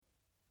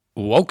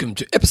Welcome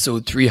to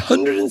episode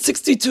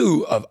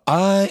 362 of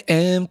I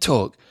Am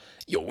Talk,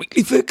 your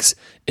weekly fix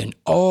in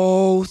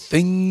all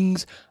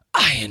things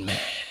Iron Man.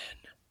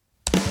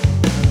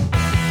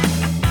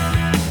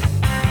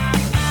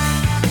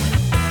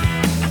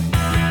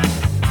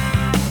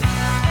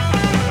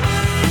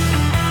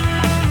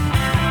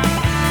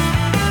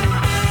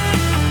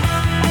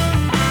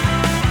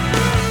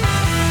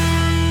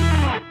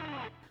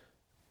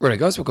 Righto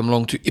guys, welcome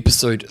along to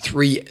episode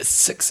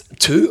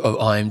 362 of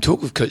I Am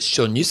Talk with Coach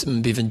John Newsom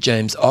and Bevan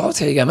James Oz.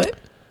 How you going, mate?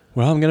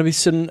 Well, I'm going to be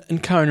sitting in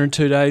Kona in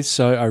 2 days,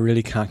 so I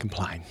really can't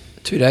complain.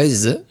 2 days,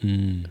 is it?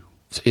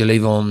 So you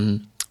leave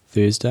on...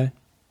 Thursday.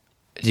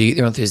 Do you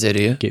get there on Thursday,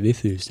 do you? Get there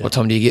Thursday. What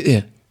time do you get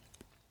there?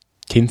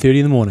 10:30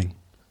 in the morning.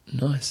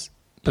 Nice.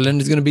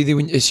 Belinda's going to be there.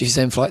 Is she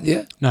same flight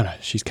there? No,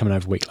 she's coming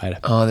over a week later.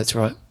 Oh, that's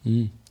right.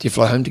 Do you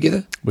fly home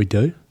together? We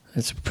do.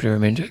 That's pretty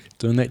romantic.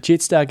 Doing that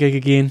Jetstar gig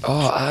again.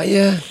 Oh, are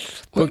you?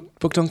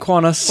 Booked on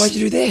Qantas. Why'd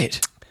you do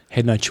that?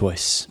 Had no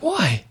choice.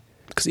 Why?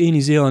 Because Air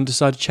New Zealand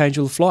decided to change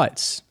all the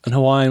flights. And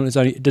Hawaiian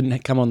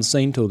didn't come on the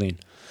scene till then.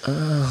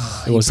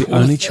 Oh, it was the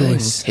only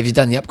choice. Have you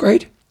done the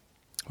upgrade?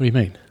 What do you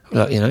mean?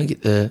 Like,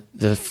 get the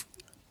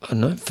I don't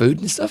know,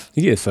 food and stuff?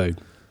 You get the food.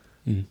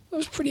 That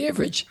was pretty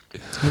average.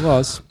 It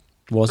was.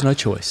 There was no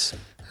choice.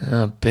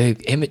 Oh,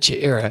 big amateur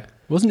error.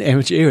 It wasn't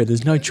amateur error.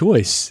 There's no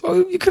choice.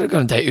 Well, you could have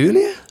gone a day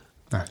earlier.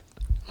 No.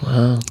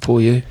 Wow,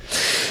 poor you.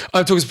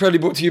 I'm Talk is proudly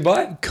brought to you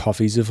by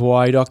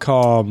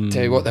coffeesofhawaii.com.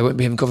 Tell you what, they won't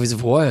be having Coffees of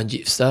Hawaii on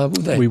Jetstar,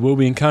 will they? We will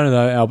be in Kona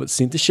though. Albert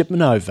sent the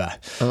shipment over.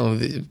 Oh,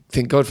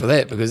 thank God for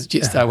that, because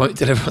Jetstar won't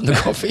deliver on the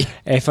coffee.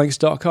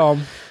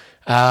 Athlinks.com.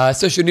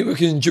 Social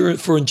network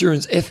endurance for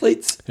endurance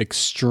athletes.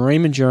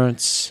 Extreme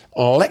Endurance.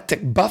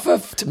 Lactic buffer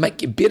to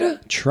make you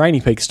better.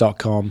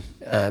 TrainingPeaks.com.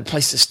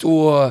 Place to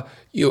store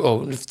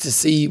to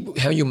see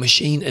how your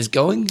machine is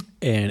going.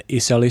 And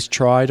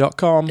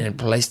SLStry.com. And a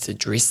place to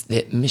dress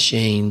that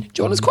machine.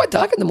 John, it's quite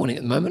dark in the morning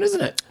at the moment,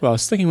 isn't it? Well, I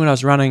was thinking when I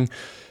was running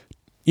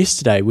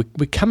yesterday,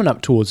 we're coming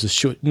up towards the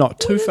shore, not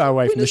too far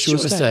away from the shore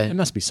stay. It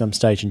must be some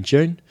stage in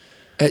June.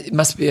 It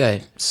must be, eh?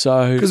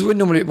 So, because we're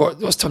normally,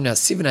 what's time now?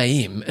 7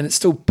 a.m. and it's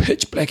still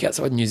pitch black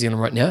outside New Zealand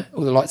right now.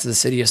 All the lights of the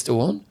city are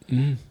still on.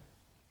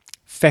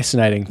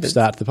 Fascinating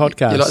start to the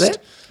podcast. You like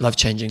that? Love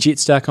changing.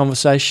 Jetstar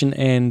conversation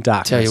and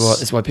darkness. Tell you what,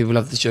 that's why people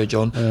love the show,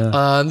 John.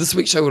 This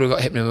week's show, what we've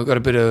got happening, we've got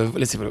a bit of,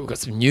 let's have a look, we've got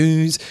some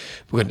news,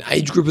 we've got an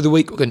age group of the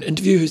week, we've got an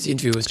interview. Who's the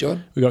interviewer,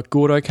 John? We've got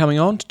Gordo coming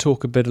on to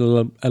talk a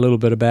little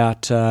bit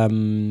about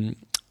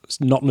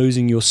not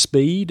losing your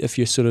speed if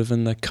you're sort of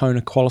in the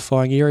Kona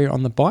qualifying area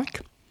on the bike.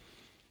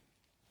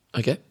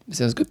 Okay,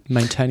 sounds good.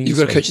 Maintaining. You've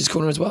got a coach's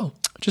corner as well.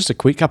 Just a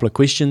quick couple of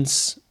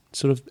questions,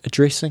 sort of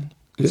addressing.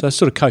 Good. So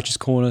sort of coach's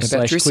corner /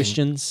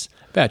 questions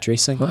about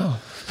dressing. Wow,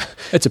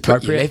 it's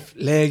appropriate. Put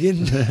your left leg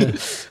in.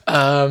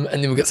 And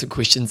then we've got some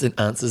questions and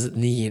answers at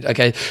the end.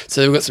 Okay,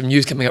 so we've got some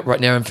news coming up right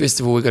now. And first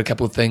of all, we've got a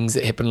couple of things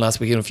that happened last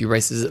weekend, a few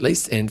races at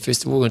least. And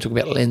first of all, we're going to talk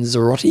about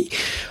Lanzarote.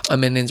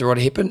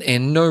 Lanzarote happened,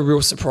 and no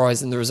real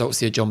surprise in the results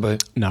here, Jumbo.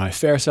 No,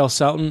 Faris Al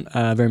Sultan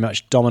very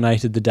much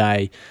dominated the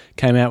day.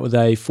 Came out with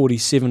a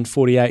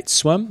 47.48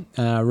 swim,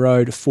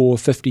 rode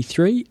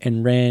 4.53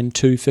 and ran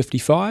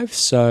 2.55.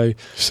 So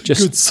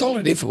just good,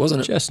 solid effort,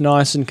 wasn't it? Just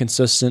nice and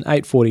consistent.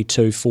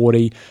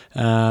 8.42.40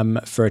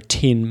 for a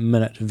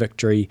 10-minute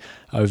victory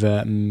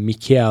over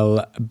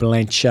Mikhail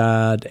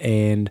Blanchard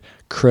and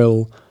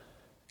Kirill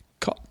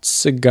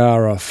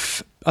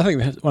Kotsagarov. I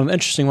think one of the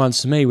interesting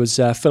ones to me was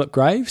Philip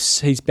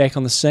Graves. He's back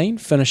on the scene,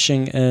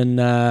 finishing in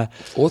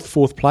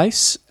fourth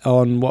place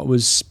on what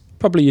was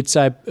probably, you'd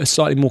say, a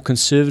slightly more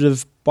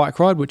conservative bike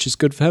ride, which is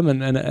good for him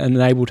and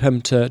enabled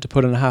him to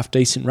put in a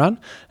half-decent run.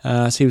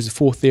 So he was the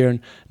fourth there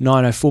in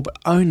 9.04, but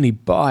only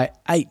by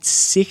 8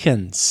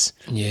 seconds.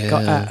 Yeah.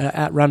 Got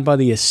outrun by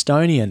the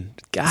Estonian.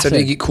 Gutted. So did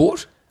he get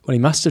caught? Well, he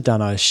must have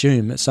done, I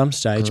assume, at some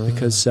stage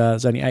because it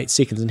was only 8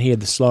 seconds and he had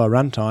the slower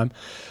run time.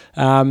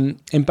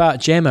 And Bart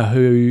Jammer,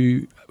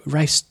 who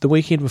raced the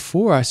weekend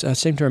before, I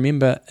seem to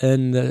remember,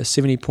 in the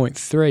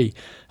 70.3,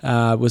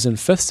 was in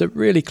fifth, so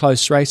really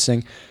close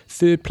racing.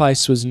 Third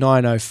place was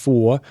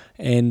 9.04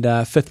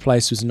 and fifth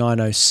place was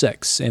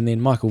 9.06. And then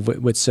Michael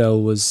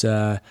Witzel was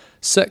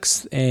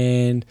sixth.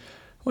 And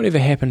whatever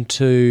happened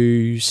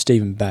to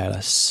Stephen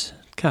Bayliss?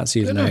 Can't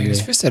see his name. He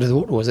was first out of the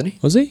water, wasn't he?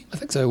 Was he? I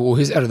think so. Well,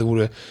 he's out of the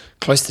water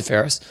close to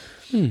Faris.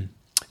 Do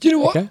you know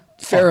what? Okay.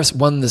 Faris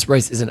won this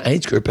race as an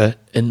age grouper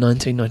in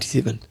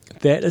 1997.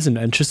 That is an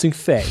interesting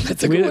fact.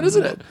 That's a good one,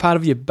 isn't it? Part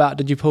of your butt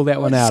did you pull that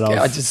one out of?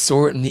 I just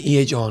saw it in the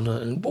ear, John.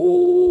 And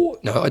no,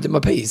 I did my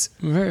P's.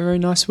 Very, very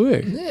nice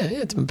work. Yeah,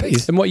 I did my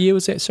P's. And what year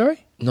was that,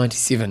 sorry?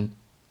 97.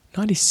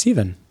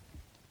 97?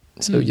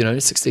 So,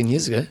 16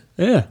 years ago.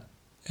 Yeah.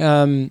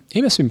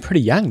 He must have been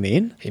pretty young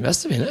then. He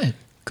must have been, eh?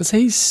 Because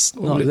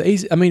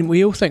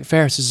we all think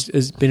Faris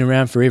has been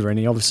around forever, and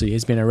he obviously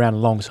has been around a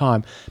long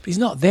time, but he's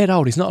not that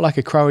old. He's not like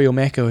a Crowe or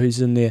Mako who's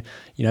in there,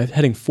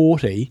 hitting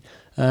 40.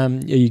 Are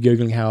you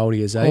Googling how old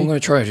he is, eh? I'm going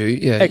to try to,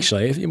 yeah.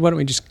 Actually, why don't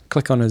we just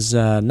click on his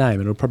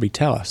name, it'll probably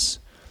tell us.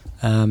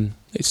 Come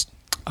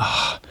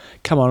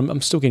on,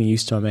 I'm still getting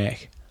used to my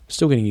Mac.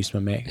 Still getting used to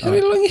my Mac. How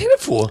long you had it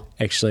for?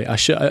 Actually,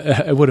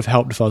 it would have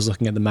helped if I was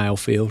looking at the mail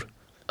field.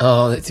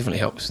 Oh, that definitely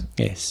helps.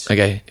 Yes.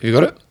 Okay, have you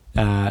got it?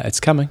 It's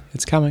coming.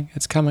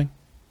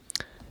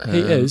 He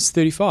is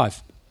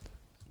 35.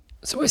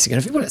 So wait a second,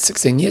 if he won it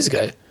 16 years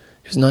ago,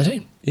 he was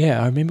 19.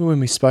 Yeah, I remember when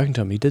we spoken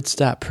to him. He did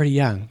start pretty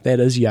young. That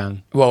is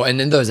young. Well,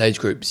 and in those age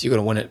groups, you're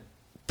going to win it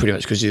pretty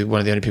much because you're one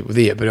of the only people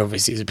there, but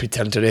obviously he's a pretty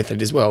talented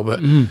athlete as well. But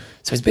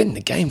so he's been in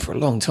the game for a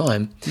long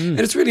time, and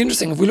it's really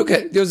interesting. If we look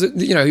at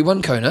he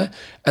won Kona,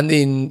 and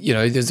then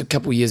there's a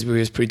couple of years where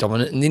he was pretty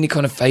dominant, and then he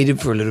kind of faded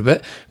for a little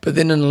bit. But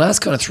then in the last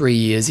kind of 3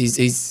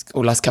 years,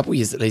 or last couple of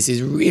years at least,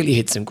 he's really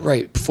had some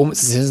great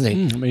performances, hasn't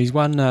he? I mean, he's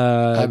won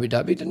Abu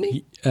Dhabi, didn't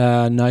he?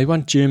 No, he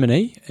won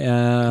Germany.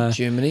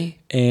 Germany.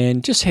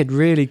 And just had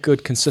really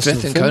good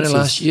consistent Fifth in Kona performances.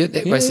 last year.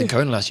 That race in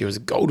Kona last year was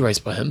a gold race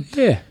by him.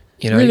 Yeah.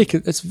 Really,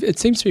 it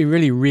seems to be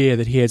really rare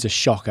that he has a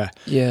shocker.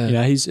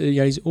 Yeah,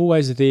 he's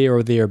always there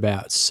or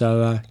thereabouts.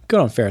 So good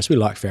on Ferris. We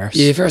like Ferris.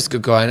 Yeah, Ferris is a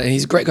good guy, and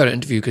he's a great guy to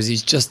interview because he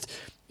just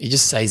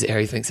says it how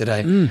he thinks it.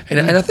 And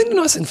I think the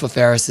nice thing for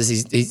Ferris is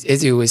he's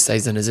as he always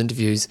says in his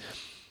interviews,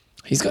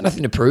 he's got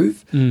nothing to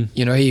prove.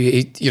 He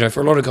for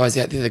a lot of guys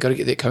out there, they've got to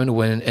get that Kona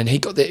win, and he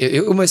got that.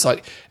 It almost like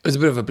it was a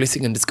bit of a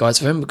blessing in disguise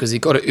for him because he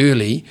got it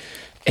early.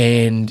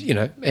 And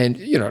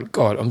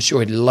God, I'm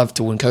sure he'd love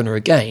to win Kona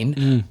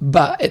again,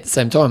 but at the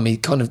same time, he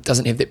kind of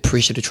doesn't have that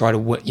pressure to try to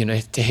win,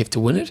 to have to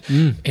win it.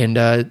 And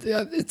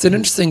it's an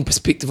interesting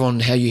perspective on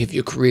how you have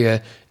your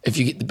career if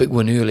you get the big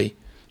win early.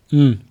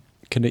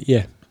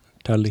 Yeah,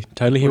 totally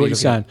hear what you're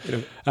saying.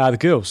 The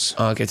girls.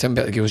 Oh, okay, tell me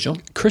about the girls,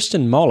 John.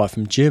 Kristen Moller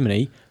from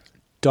Germany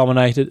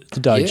dominated the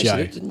dojo. Yeah,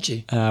 she did, didn't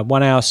she?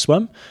 1 hour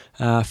swim,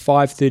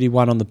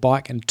 5:31 on the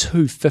bike, and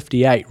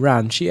 2:58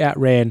 run. She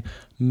outran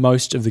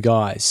most of the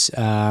guys.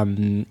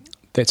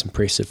 That's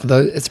impressive.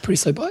 Although it's a pretty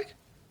slow bike.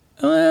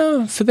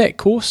 For that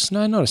course,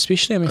 no, not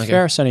especially. I mean,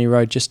 Ferris only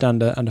rode just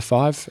under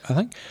 5, I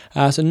think.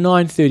 So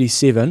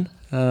 9:37.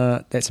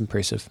 That's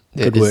impressive.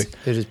 Good work.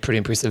 That is pretty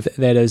impressive.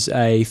 That is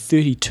a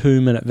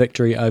 32-minute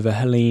victory over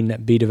Helene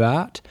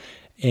Bedevart,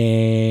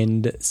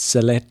 and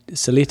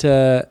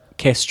Celeta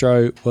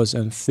Castro was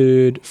in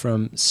third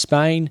from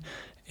Spain.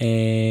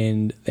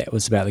 And that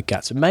was about the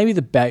guts. So maybe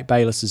the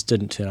Baylisses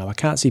didn't turn up. I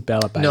can't see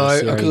Bella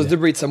Bayliss. No, because I did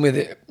read somewhere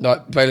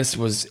that Bayliss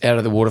was out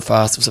of the water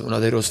fast or something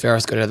like that. Or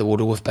Ferris got out of the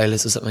water with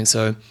Bayliss or something.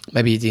 So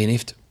maybe he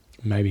DNF'd.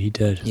 Maybe he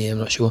did. Yeah, I'm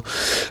not sure.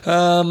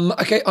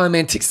 Okay,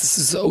 Ironman Texas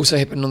has also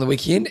happened on the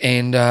weekend.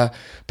 And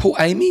Paul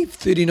Amy,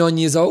 39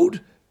 years old,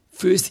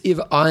 first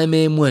ever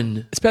Ironman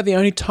win. It's about the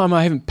only time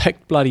I haven't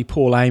picked bloody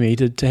Paul Amy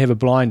to have a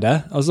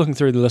blinder. I was looking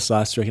through the list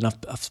last week and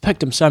I've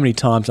picked him so many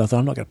times I thought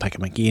I'm not going to pick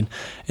him again.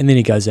 And then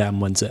he goes out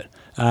and wins it.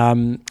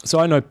 So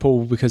I know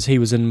Paul because he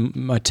was in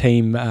my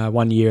team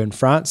 1 year in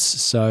France,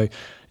 so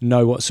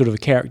know what sort of a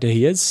character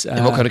he is.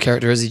 And what kind of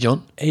character is he,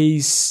 John?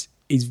 He's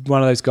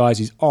one of those guys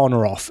who's on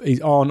or off.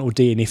 He's on or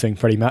DNFing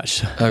pretty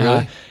much. Oh,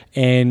 really?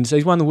 And so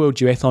he's won the World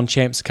Duathlon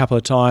Champs a couple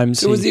of times.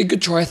 So was he a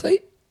good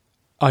triathlete?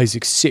 Oh, he's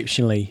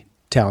exceptionally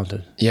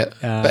talented. Yeah,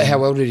 but how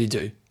well did he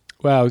do?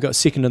 Well, we got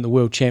second in the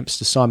World Champs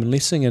to Simon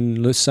Lessing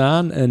in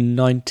Lausanne in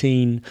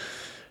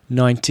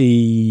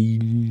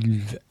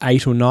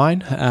 1998 or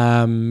 9,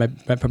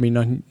 probably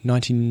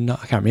 19, I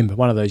can't remember,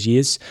 one of those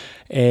years,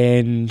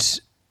 and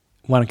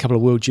won a couple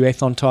of World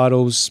Duathlon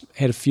titles,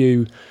 had a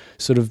few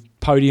sort of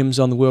podiums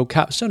on the World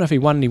Cups. Don't know if he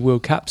won any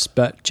World Cups,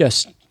 but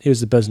just, he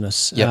was the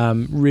business.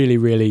 Yep. Really,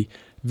 really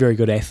very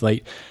good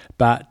athlete.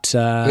 But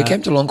we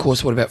came to long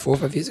course, what, about 4 or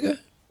 5 years ago?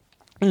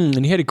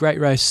 And he had a great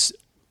race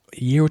a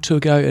year or two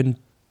ago, and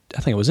I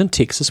think it was in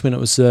Texas when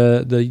it was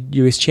the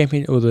US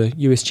champion or the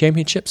US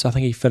Championships. I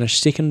think he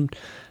finished second,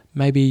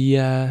 maybe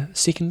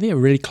second there,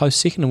 really close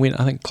second, and went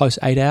I think close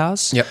 8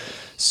 hours. Yep.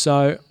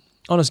 So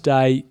on his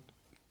day,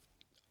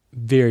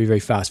 very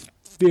very fast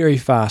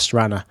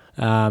runner.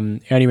 He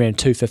only ran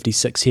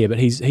 2:56 here, but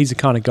he's the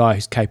kind of guy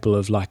who's capable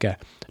of like a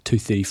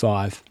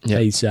 2:35. Yep.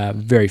 He's a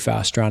very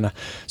fast runner.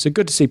 So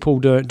good to see Paul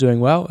doing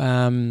well.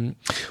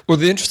 Well,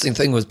 the interesting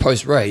thing was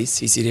post-race,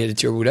 he said he had a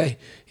terrible day.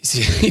 He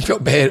said he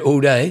felt bad all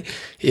day.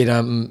 He had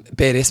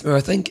bad asthma, I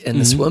think, in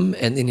the swim,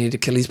 and then he had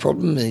Achilles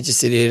problem, and he just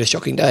said he had a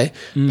shocking day.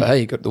 But hey,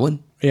 he got the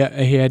win.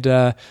 Yeah, he had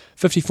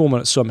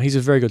 54-minute swim. He's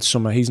a very good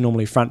swimmer. He's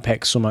normally front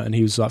pack swimmer, and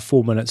he was like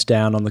 4 minutes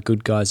down on the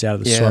good guys out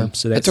of the swim.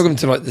 So it took him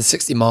to like the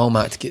 60-mile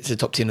mark to get to the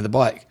top 10 of the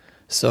bike.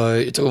 So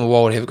it took him a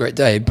while to have a great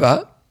day,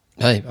 but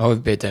hey, I'll have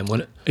a bad day and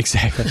win it.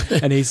 Exactly.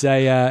 And he's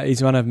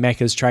one of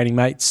Macca's training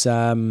mates.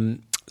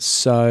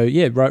 So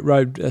yeah,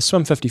 rode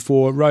swim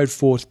 54, rode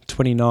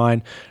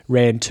 4:29,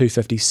 ran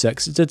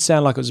 2:56. It did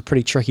sound like it was a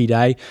pretty tricky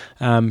day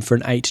for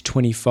an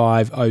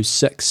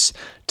 8:25.06,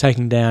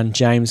 taking down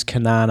James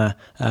Kanana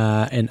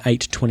in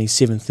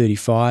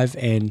 8:27.35,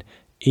 and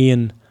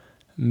Ian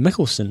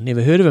Mickelson,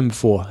 never heard of him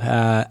before,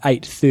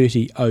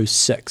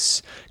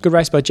 8:30.06. Good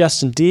race by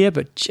Justin Deere,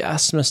 but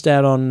just missed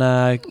out on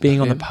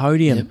being on the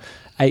podium. Yep.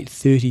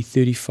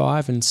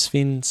 8:30.35, and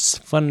Sven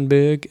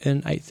Svanberg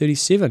in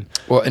 8:37.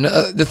 Well, and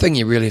the thing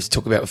you really have to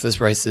talk about with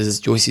this race is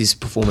Joyce's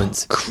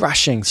performance.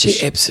 Crushing.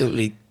 She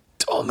absolutely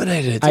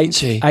dominated, didn't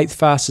she? Eighth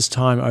fastest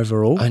time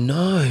overall. I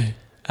know.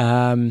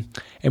 And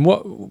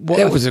what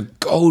That was a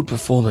gold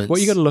performance.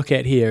 what you got to look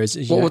at here is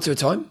What's her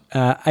time?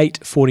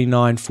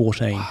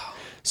 8:49.14. Wow.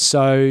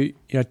 So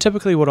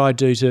typically what I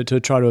do to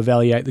try to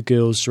evaluate the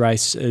girls'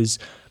 race is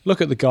look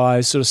at the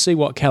guys, sort of see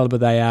what caliber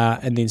they are,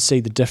 and then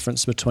see the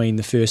difference between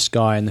the first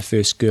guy and the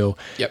first girl.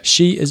 Yep.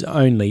 She is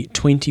only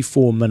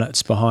 24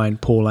 minutes behind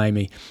Paul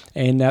Amy,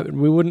 and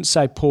we wouldn't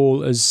say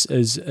Paul is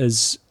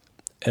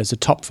a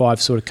top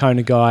 5 sort of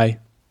Kona guy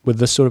with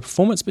this sort of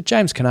performance, but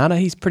James Kanana,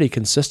 he's pretty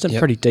consistent,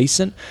 pretty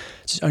decent.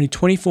 She's only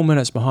 24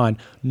 minutes behind.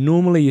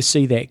 Normally you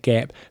see that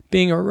gap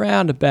being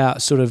around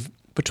about sort of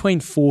between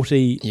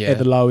 40 at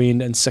the low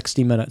end and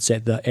 60 minutes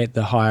at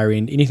the higher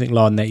end. Anything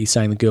lower than that, you're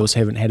saying the girls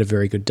haven't had a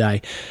very good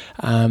day.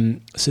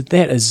 So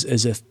that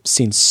is a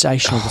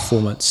sensational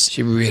performance.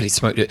 She really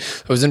smoked it.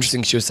 It was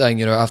interesting. She was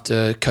saying,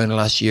 after Kona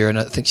last year, and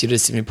I think she did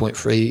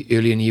 70.3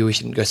 early in the year where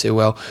she didn't go so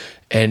well,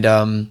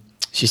 and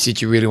she said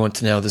she really wanted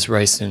to nail this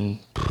race, and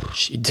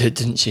she did,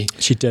 didn't she?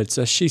 She did.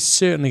 So she's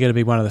certainly going to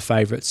be one of the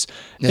favourites.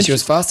 Now, she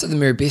was faster than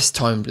Mary Best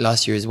time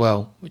last year as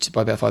well, which is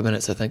by about 5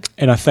 minutes, I think.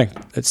 And I think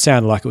it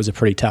sounded like it was a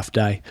pretty tough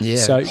day. Yeah,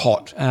 so,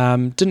 hot.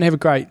 Didn't have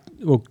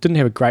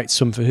a great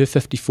swim for her,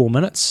 54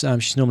 minutes.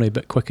 She's normally a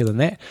bit quicker than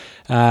that.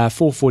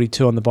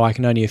 4:42 on the bike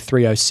and only a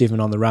 3:07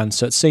 on the run.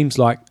 So it seems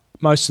like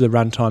most of the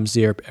run times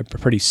there are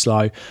pretty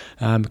slow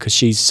because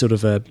she's sort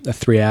of a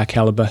 3-hour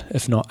calibre,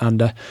 if not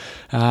under.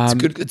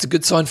 It's a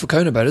good sign for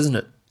Kona, but isn't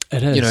it?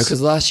 It is. Because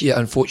last year,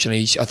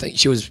 unfortunately, I think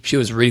she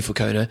was ready for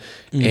Kona,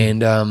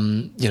 and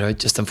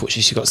just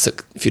unfortunately she got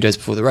sick a few days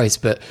before the race.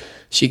 But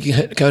she can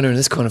hit Kona in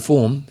this kind of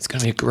form. It's going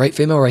to be a great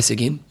female race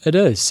again. It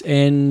is,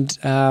 and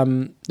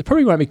there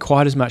probably won't be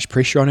quite as much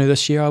pressure on her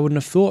this year, I wouldn't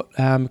have thought,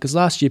 because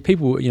last year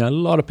a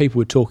lot of people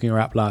were talking her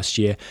up last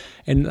year,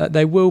 and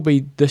they will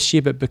be this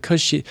year. But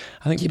because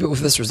I think, but with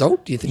this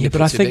result, do you think? Yeah,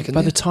 but I think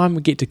by the time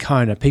we get to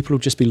Kona, people will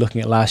just be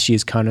looking at last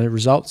year's Kona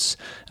results.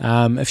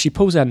 If she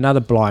pulls out another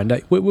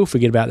blind, we'll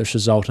forget about this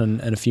result in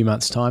a few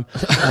months' time.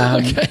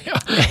 Okay.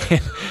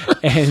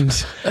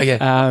 and okay.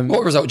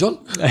 What result, John?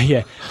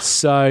 Yeah.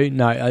 So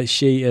no,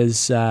 she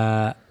is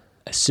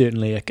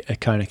certainly a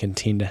Kona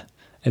contender,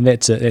 and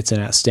that's an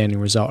outstanding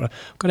result. I've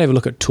got to have a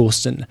look at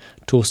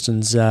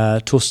Torsten's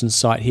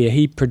site here.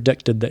 He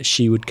predicted that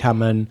she would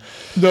come in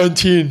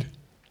 9:10.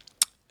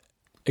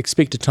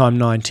 Expected time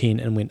 9:10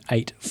 and went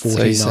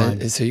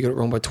 8:49. So you got it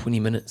wrong by 20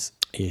 minutes.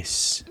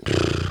 Yes.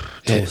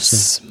 That's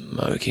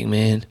smoking,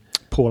 man.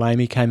 Paul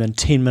Amy came in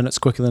 10 minutes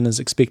quicker than his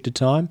expected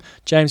time.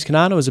 James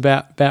Kanana was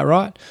about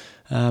right.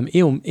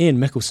 Ian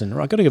Mickelson,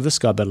 I've got to give this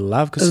guy a bit of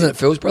love. Isn't it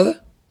Phil's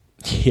brother?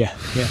 Yeah.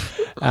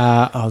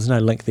 There's no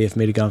link there for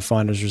me to go and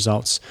find his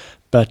results.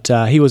 But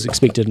he was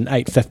expected in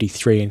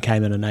 8:53 and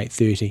came in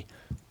 8:30.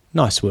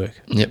 Nice work.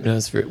 Yep, no,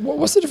 that's very.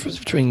 What's the difference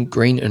between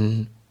green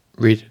and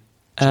red?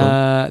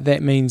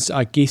 That means,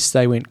 I guess,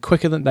 they went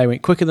quicker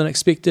than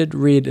expected.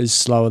 Red is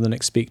slower than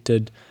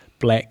expected.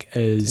 Black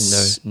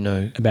is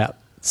about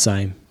the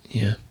same.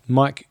 Yeah.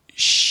 Mike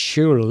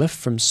Schurliff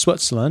from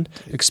Switzerland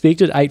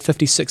expected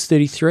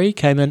 8:56.33,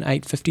 came in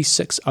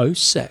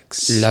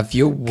 8:56.06. Love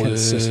your work.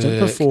 Consistent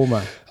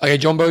performer. Okay,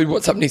 John Bo,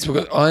 what's up next? We've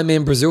got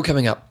Ironman Brazil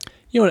coming up.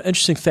 You know what, an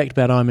interesting fact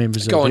about Ironman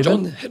Brazil. Go on,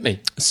 John, hit me.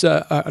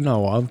 So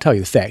no, I'll tell you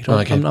the fact.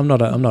 Okay. I'm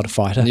not a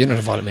fighter. You're not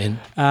a fighter, man.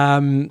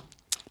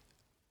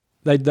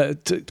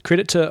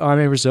 Credit to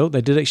Ironman Brazil,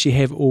 they did actually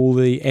have all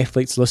the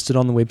athletes listed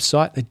on the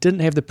website. They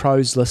didn't have the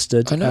pros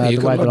listed. I know, you've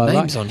the way got a lot that of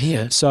I names like. on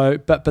here. So,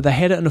 but they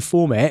had it in a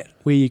format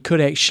where you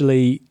could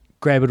actually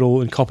grab it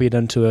all and copy it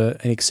into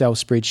an Excel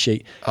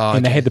spreadsheet,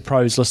 and they had the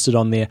pros listed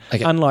on there.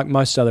 Okay. Unlike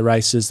most other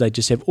races, they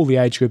just have all the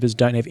age groupers,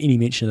 don't have any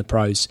mention of the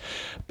pros.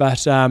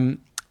 But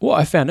what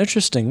I found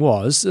interesting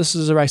was, this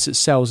is a race that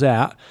sells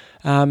out.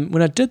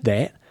 When I did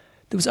that,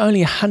 there was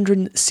only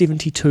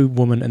 172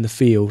 women in the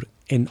field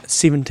and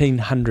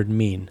 1,700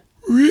 men.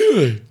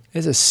 Really?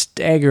 There's a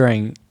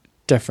staggering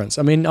difference.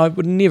 I mean, I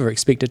would never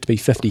expect it to be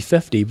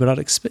 50-50, but I'd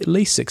at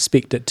least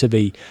expect it to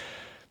be,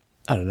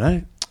 I don't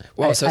know,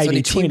 well, so 80,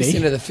 it's only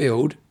 10% of the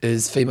field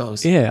is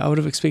females. Yeah, I would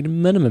have expected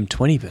minimum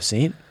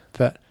 20%,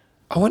 but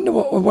I wonder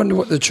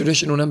what the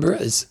traditional number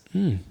is.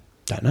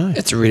 Don't know.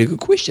 That's a really good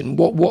question.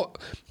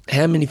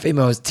 How many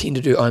females tend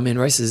to do Ironman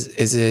races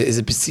as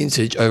a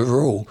percentage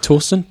overall?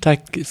 Torsten,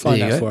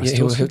 find out for us.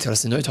 Yeah, he'll tell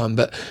us in no time,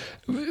 but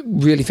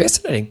really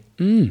fascinating.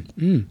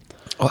 Only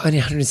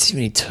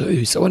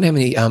 172. So I wonder how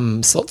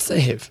many slots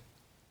they have.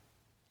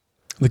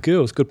 The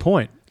girls, good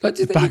point. Like,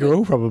 bugger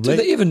all, probably.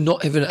 Do they even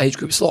not have an age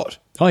group slot?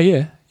 Oh,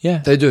 yeah.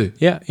 They do?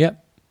 Yeah.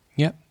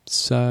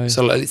 So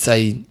let's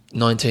say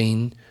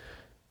 19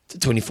 to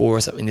 24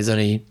 or something, there's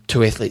only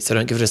 2 athletes, so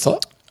don't give it a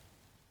slot?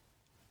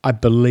 I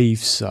believe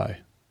so.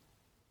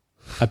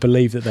 I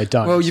believe that they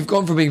don't. Well, you've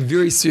gone from being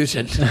very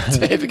certain to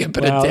having a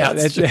bit of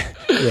doubt.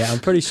 Yeah, I'm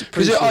pretty sure.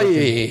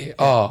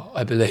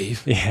 I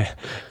believe. Yeah.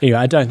 Anyway,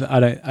 I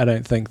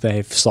don't think they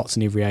have slots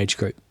in every age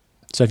group.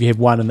 So if you have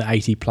one in the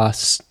 80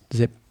 plus,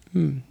 does that?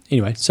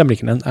 Anyway, somebody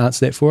can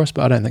answer that for us,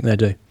 but I don't think they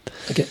do.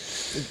 Okay.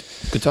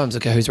 Good times.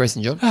 Okay, who's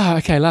racing, John?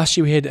 Okay, last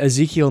year we had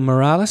Ezequiel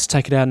Morales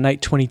take it out in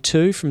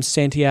 8:22 from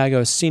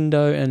Santiago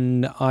Ascendo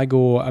and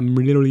Igor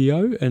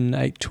Amelio in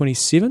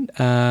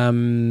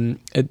 8:27.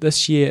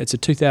 This year it's a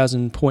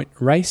 2,000 point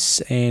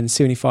race and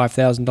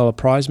 $75,000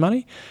 prize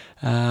money.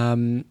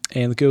 And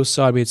the girls'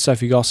 side, we had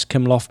Sophie Goss,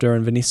 Kim Lofter,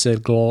 and Vanessa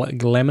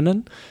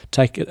Glaminen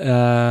taking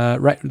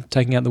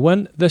out the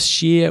win.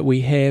 This year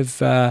we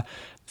have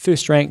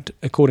first ranked,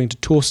 according to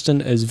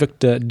Torsten, is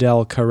Victor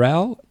Del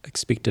Corral,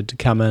 expected to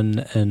come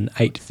in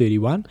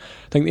 8:31.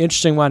 I think the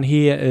interesting one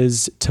here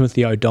is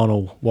Timothy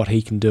O'Donnell, what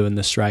he can do in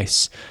this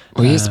race.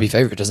 Well, he has to be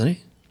favourite, doesn't he?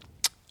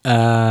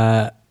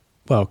 Well,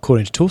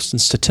 according to Torsten,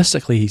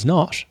 statistically he's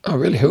not. Oh,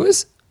 really? Who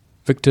is?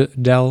 Victor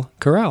Del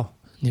Corral.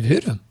 Never heard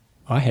of him.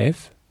 I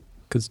have,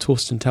 because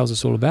Torsten tells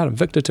us all about him.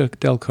 Victor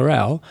Del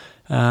Corral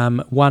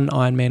won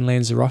Ironman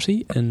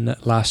Lanzarote in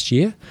last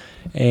year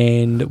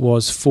and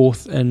was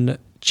fourth in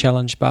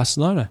Challenge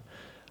Barcelona.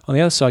 On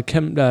the other side,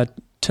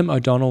 Tim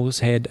O'Donnell's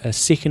had a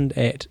second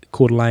at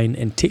Coeur d'Alene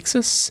in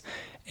Texas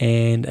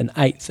and an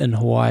eighth in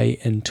Hawaii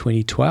in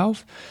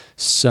 2012.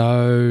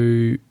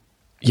 So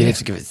You'd have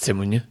to give it to Tim,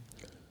 wouldn't you?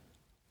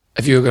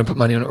 If you were going to put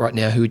money on it right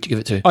now, who would you give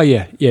it to? Oh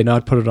yeah, no,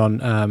 I'd put it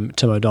on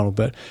Tim O'Donnell,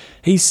 but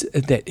he's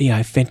had that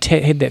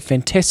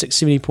fantastic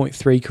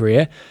 70.3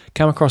 career,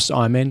 come across to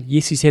Ironman.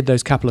 Yes, he's had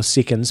those couple of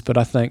seconds, but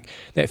I think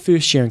that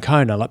first year in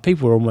Kona, like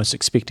people were almost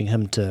expecting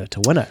him to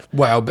win it.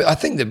 Well, but I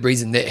think the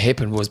reason that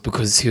happened was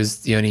because he was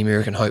the only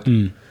American hope.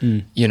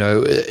 You know,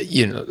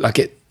 like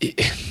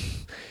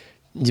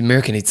the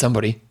America needs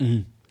somebody.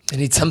 They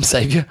need some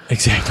saviour.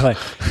 Exactly.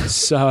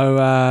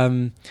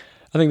 So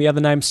I think the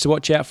other names to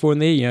watch out for in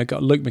there,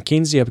 got Luke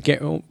McKenzie. I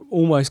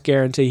almost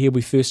guarantee he'll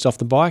be first off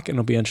the bike, and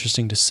it'll be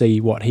interesting to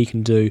see what he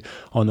can do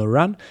on the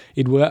run.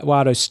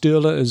 Eduardo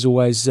Sturla is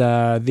always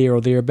there or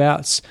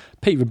thereabouts.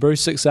 Pete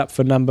Verbrussik's up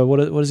for number, what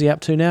is he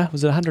up to now?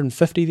 Was it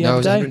 150 the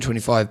other day? No, it was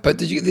 125. But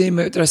did you get the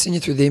email? Did I send you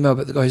through the email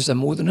about the guy who's done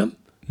more than him?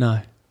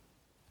 No.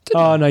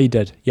 No, you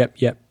did. Yep.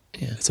 Yeah.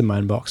 It's in my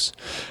inbox.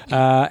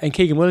 And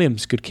Keegan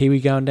Williams, good Kiwi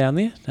going down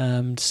there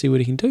to see what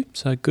he can do.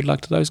 So good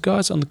luck to those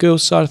guys. On the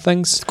girls' side of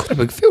things, It's quite a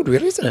big field,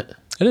 really, isn't it?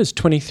 it is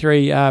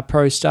 23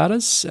 pro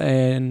starters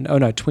and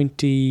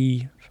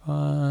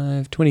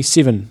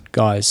 27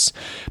 guys.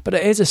 But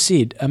as I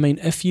said, I mean,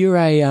 if you're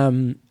a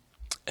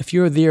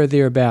there or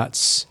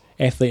thereabouts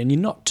athlete and you're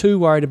not too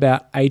worried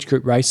about age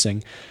group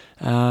racing,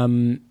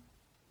 why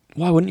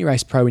wouldn't you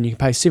race pro when you can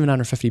pay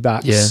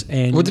 $750? Yeah.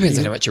 And Well, it depends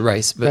on how much you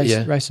race, but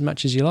race as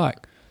much as you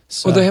like.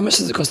 So, Although, how much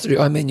does it cost to do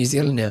Ironman New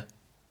Zealand now?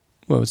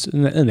 well, it's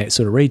in that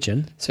sort of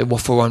region. So,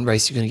 for one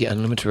race, you're going to get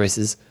unlimited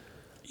races.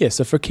 Yeah,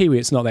 so for a Kiwi,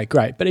 it's not that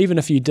great. But even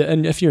if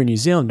if you're a New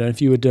Zealander,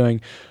 if you were doing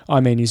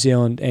Ironman New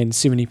Zealand and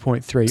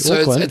 70.3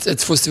 So, Auckland,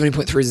 it's for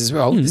 70.3s as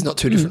well. There's not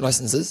two different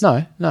licenses.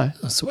 no. Oh,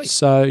 sweet.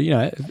 So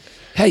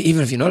Hey,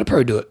 even if you're not a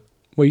pro, do it.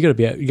 well, you got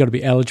to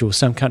be eligible.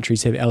 Some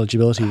countries have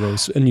eligibility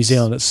rules. In New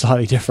Zealand, it's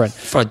slightly different.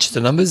 Fudge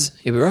the numbers.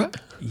 You'll be right.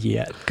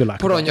 Yeah, good luck.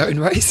 Put with on that. your own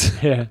race.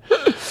 Yeah.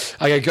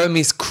 Okay,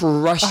 Gomez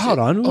crushed Hold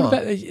it. on. What Oh.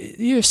 about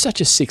you're such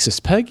a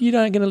sexist pig. You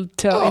don't going to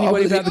tell Oh,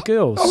 anybody about the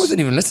girls. I wasn't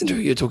even listening to who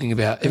you're talking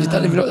about. Have you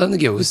not done the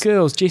girls? The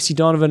girls, Jessie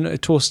Donovan,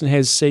 Torsten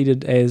has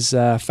seeded as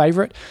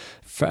favourite.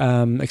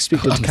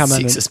 Expected to come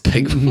in Sexist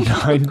pig.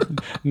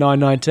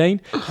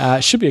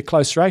 9:19. Should be a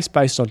close race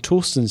based on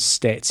Torsten's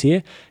stats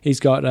here.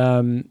 He's got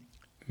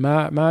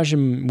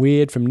Marjam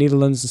Weird from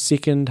Netherlands in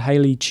second,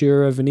 Hayley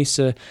Chura,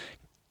 Vanessa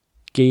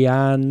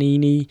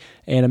Giannini,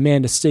 and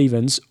Amanda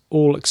Stevens,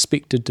 all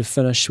expected to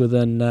finish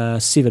within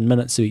 7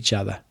 minutes of each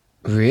other.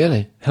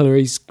 Really?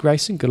 Hillary's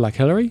racing. Good luck,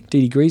 Hillary.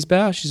 Didi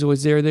Griesbauer, she's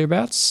always there or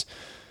thereabouts.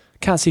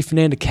 Can't see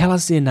Fernanda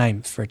Callas their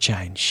name for a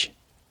change.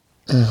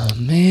 Oh,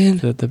 man.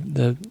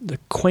 The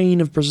Queen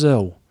of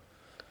Brazil.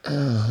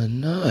 Oh,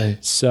 no.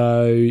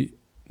 So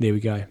there we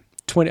go.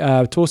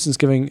 Torsten's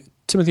giving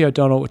Timothy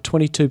O'Donnell a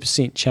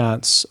 22%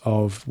 chance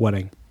of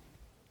winning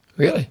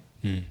Really?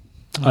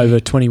 over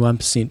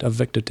 21% of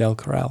Victor Del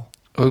Corral.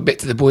 We're back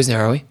to the boys now,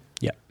 are we?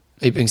 Yeah.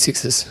 Are you being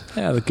sexist?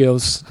 Yeah, the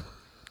girls,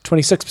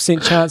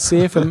 26% chance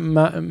there for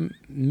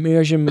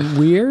Mirjam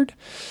Weird.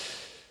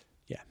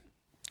 Yeah.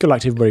 Good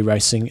luck to everybody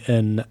racing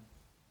in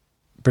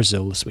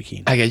Brazil this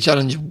weekend. Okay,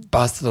 Challenge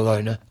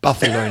Barcelona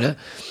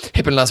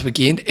happened last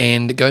weekend,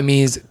 and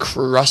Gomez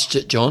crushed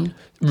it, John.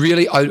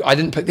 Really, I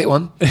didn't pick that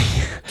one.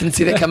 Didn't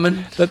see that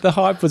coming. The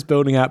hype was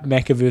building up.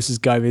 Macca versus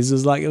Gomez. It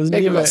was like it was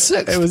Macca never. got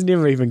sixth. It was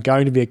never even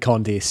going to be a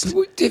contest. Have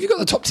you got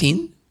the top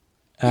 10?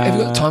 Have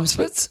you got time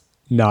splits?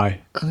 No, I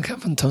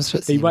can't find time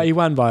splits. he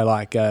won by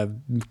like a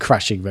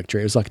crushing victory.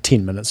 It was like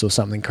 10 minutes or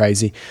something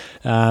crazy.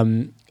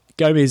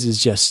 Gomez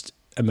is just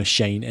a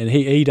machine, and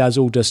he does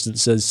all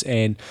distances.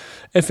 And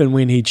if and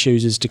when he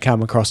chooses to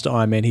come across to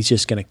Ironman, he's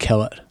just going to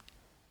kill it.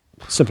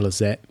 Simple as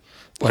that.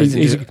 Well,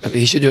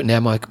 he should do it now.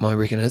 My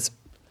reckon is.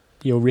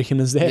 Your reckon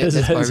is that? Yeah, Is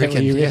that's that my is that reckon.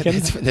 what you Yeah,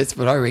 reckon? that's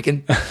what I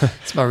reckon.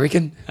 That's my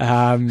reckon.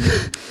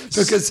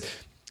 Because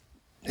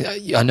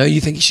I know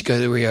you think he should go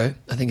to Rio.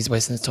 I think he's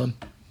wasting his time.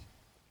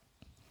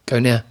 Go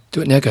now.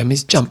 Do it now,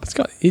 Gomez. Jump.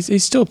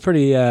 He's still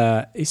pretty.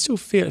 He's still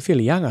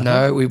fairly young. I think.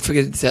 No, we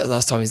figured this out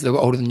last time. He's a little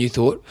bit older than you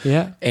thought.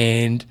 Yeah.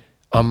 And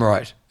I'm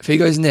right. If he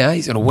goes now,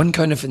 he's going to win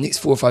Kona for the next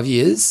 4 or 5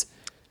 years.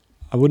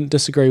 I wouldn't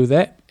disagree with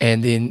that.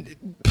 And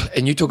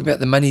you talk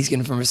about the money he's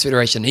getting from his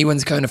federation. He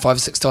wins Kona 5 or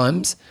 6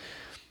 times.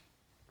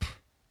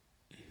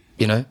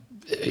 You know,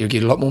 you'll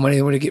get a lot more money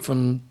than what you get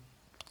from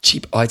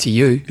cheap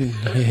ITU.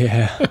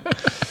 Yeah.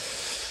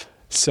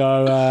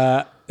 So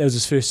that was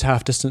his first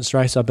half distance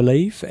race, I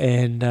believe,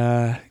 and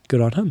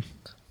good on him.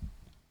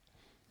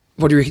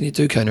 What do you reckon he'd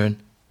do, Kona in?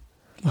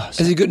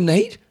 Is he good in the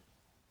heat?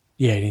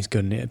 Yeah, he's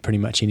good in pretty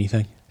much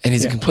anything. And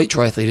he's a complete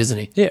triathlete, isn't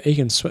he? Yeah, he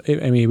can.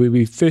 I mean,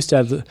 we first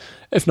out of the,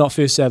 if not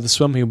first out of the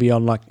swim, he'll be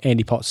on like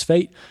Andy Potts'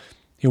 feet.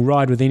 He'll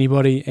ride with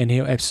anybody, and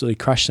he'll absolutely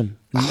crush them.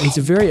 He's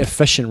a very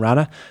efficient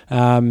runner,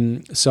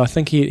 so I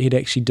think he'd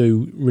actually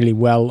do really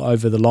well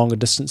over the longer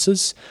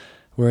distances.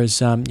 Whereas,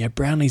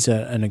 Brownlee's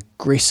an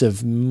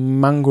aggressive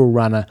mongrel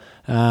runner.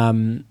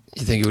 You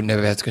think he would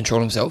never have to control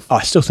himself?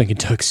 I still think he'd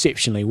do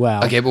exceptionally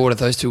well. Okay, but what if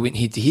those two went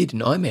head to head in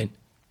Ironman?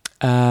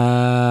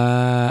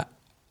 That's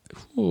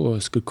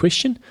a good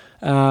question.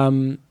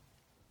 I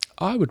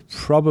would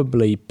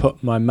probably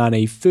put my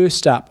money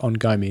first up on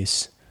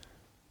Gomez.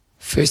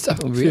 First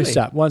up, really? First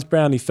up. Once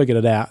Brownlee figured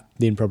it out,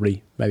 then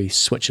probably maybe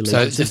switch a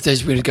little. So if they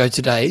were to go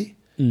today,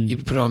 you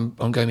would put it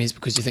on Gomez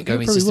because you think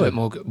Gomez is just a bit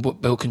more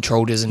well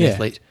controlled as an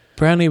athlete.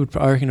 Brownlee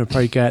I reckon would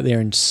probably go out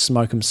there and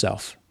smoke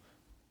himself.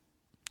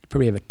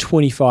 Probably have a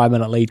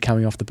 25-minute lead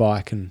coming off the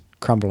bike and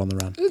crumble on the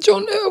run.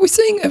 John, are we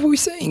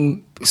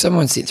seeing?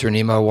 Someone sent through an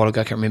email a while ago.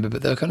 I can't remember,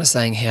 but they were kind of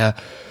saying how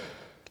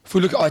if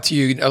we look at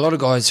ITU, a lot of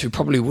guys who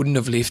probably wouldn't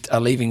have left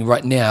are leaving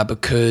right now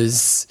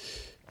because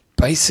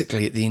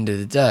basically at the end of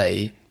the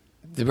day,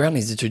 the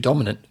Brownlees are too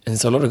dominant, and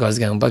so a lot of guys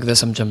are going, bugger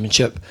this, I'm jumping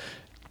ship.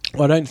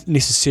 Well, I don't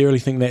necessarily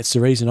think that's the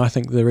reason. I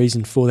think the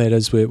reason for that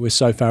is we're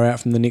so far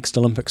out from the next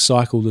Olympic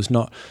cycle, there's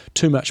not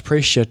too much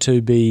pressure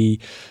to be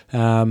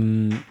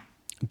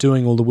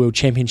doing all the World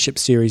Championship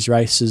Series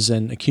races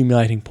and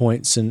accumulating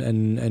points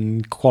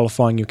and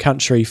qualifying your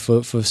country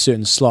for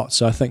certain slots.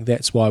 So I think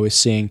that's why we're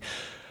seeing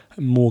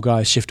more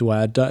guys shift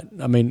away.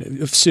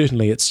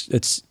 Certainly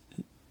it's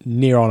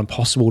near on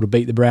impossible to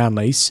beat the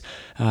Brownlees,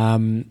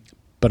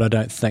 but I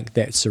don't think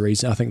that's the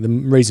reason. I think the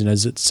reason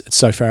is it's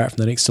so far out from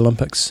the next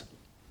Olympics.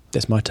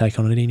 That's my take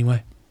on it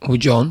anyway. Well,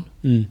 John,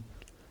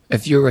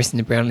 if you're racing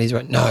the Brownlees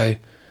right now,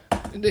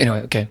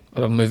 anyway, okay,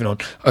 I'm moving on.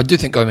 I do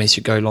think Gomez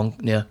should go long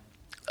now.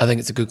 I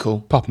think it's a good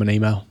call. Pop him an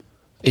email.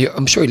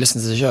 I'm sure he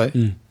listens to the show.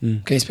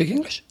 Can he speak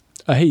English?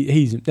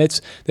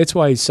 That's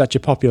why he's such a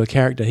popular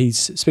character. He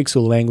speaks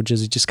all the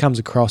languages. He just comes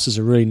across as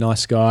a really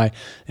nice guy,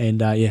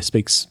 and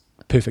speaks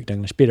perfect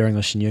English, better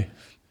English than you.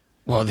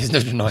 Well, there's no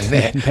denying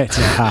that. That's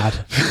not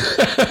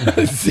hard.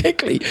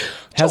 Exactly.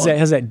 How's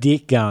that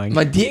deck going?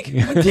 My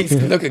deck's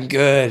looking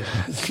good.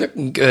 It's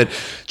looking good.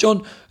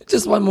 John,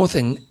 just one more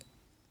thing.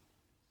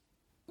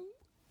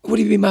 Would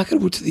he be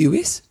marketable to the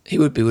US? He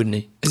would be, wouldn't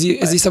he?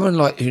 Is he someone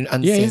like who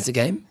understands the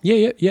game?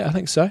 Yeah, I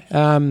think so.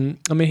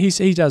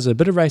 He does a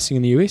bit of racing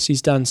in the US.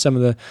 He's done some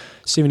of the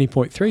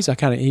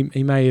 70.3s.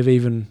 He may have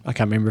even, I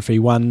can't remember if he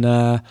won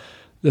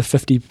the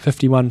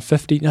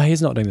 5150. No,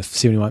 he's not doing the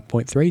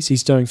 71.3s.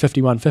 He's doing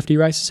 5150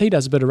 races. He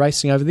does a bit of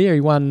racing over there.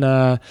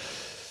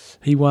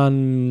 He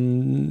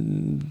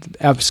won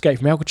Escape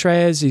from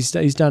Alcatraz. He's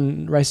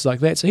done races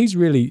like that. So he's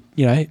really,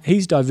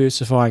 he's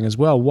diversifying as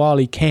well while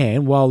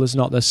there's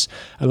not this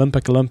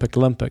Olympic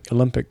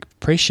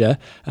pressure.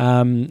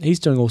 He's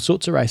doing all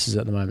sorts of races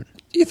at the moment.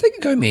 Do you think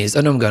Gomez,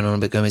 I know I'm going on a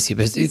bit Gomez here,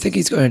 but do you think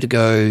he's going to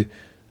go,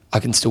 I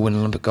can still win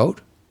Olympic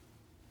gold?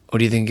 Or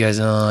do you think he goes,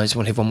 I just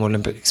want to have one more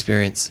Olympic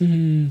experience?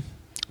 Don't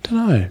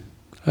know.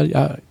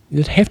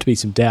 There'd have to be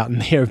some doubt in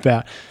there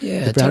about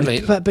the Brownlee.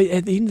 Totally. But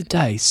at the end of the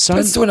day, but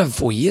it's still another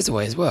 4 years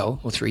away as well,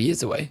 or 3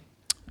 years away.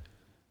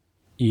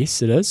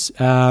 Yes, it is.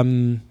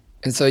 And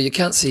so you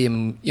can't see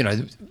him,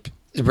 the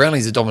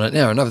Brownlees are dominant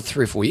now. Another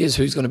 3 or 4 years,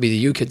 who's going to be the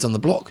U kids on the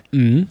block?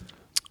 Who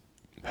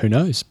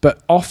knows?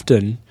 But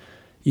often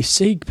you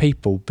see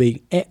people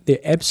being at their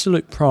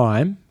absolute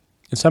prime,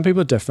 and some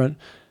people are different,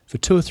 for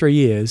 2 or 3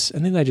 years,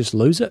 and then they just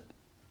lose it.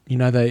 They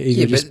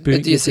either just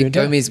but do you see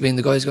Gomez being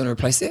the guy who's going to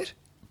replace that?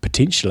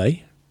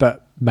 Potentially,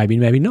 but maybe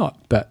not.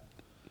 But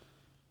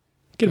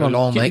get him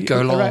on, mate.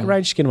 Go long.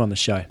 Arrange to get him on the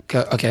show.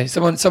 Okay,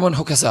 someone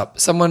hook us up.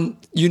 Someone,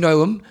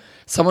 him.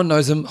 Someone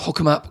knows him. Hook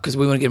him up because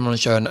we want to get him on the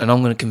show, and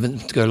I'm going to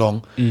convince him to go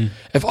long.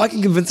 If I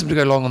can convince him to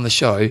go long on the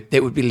show,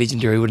 that would be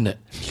legendary, wouldn't it?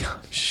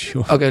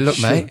 Sure. Okay,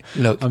 look, mate.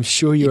 Look, I'm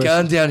sure you're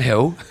going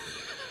downhill.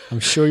 I'm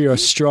sure you're a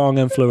strong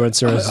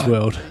influencer in this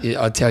world.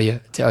 Yeah, I tell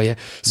you.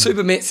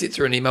 Super Matt sent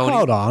through an email.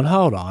 Hold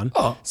on.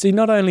 Oh. See,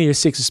 not only are you a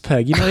sexist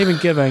pig, you're not even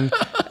giving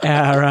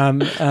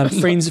our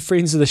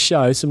friends of the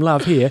show some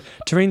love here.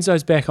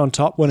 Terenzo's back on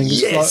top, winning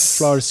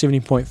Florida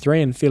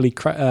 70.3 and fairly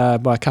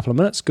by a couple of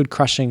minutes. Good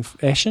crushing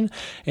fashion.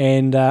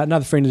 And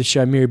another friend of the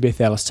show, Mary Beth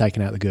Ellis,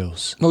 taking out the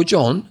girls. Well,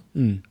 John,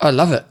 I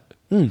love it.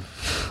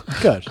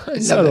 Good.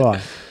 So do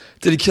I.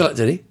 Did he kill it,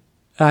 did he?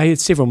 He had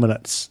several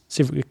minutes.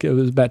 It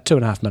was about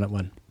 2.5 minute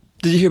win.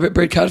 Did you hear about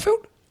Brad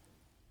Carterfield?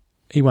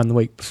 He won the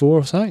week before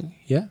or something.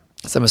 Yeah.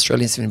 Some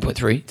Australian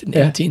 7.3 did an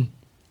Yeah. hour 10.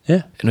 Yeah.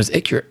 And it was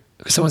accurate.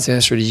 Because someone said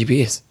Australia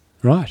GPS.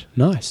 Right.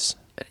 Nice.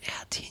 An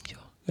hour 10, John.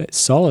 That's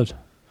solid.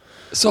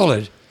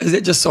 Solid. Is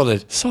that just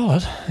solid?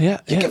 Solid. Yeah.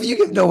 Yeah. You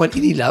give no one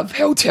any love.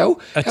 Helltel.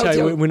 I tell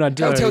you, when I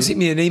do- Helltel sent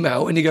me an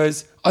email and he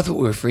goes, I thought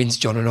we were friends,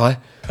 John and I.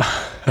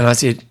 And I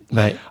said,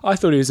 mate. I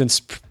thought he was in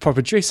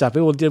proper dress up.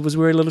 All he did was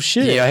wear a little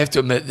shirt. Yeah, I have to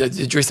admit,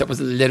 the dress up was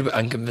a little bit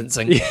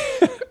unconvincing.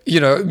 You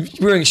know,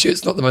 wearing a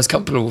shirt's not the most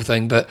comfortable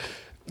thing, but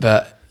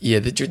yeah,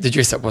 the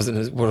dress up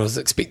wasn't what I was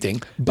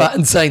expecting. But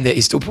in saying that,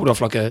 he still pulled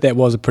off like That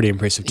was a pretty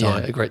impressive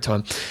time. a great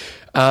time.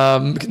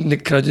 Can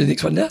I do the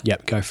next one now?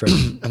 Yep, go for it.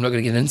 I'm not going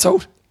to get an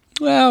insult.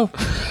 Well,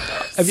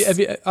 have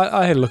you,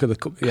 I had a look at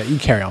the... Yeah, you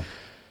carry on.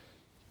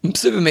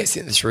 Super Matt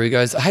sent this through. He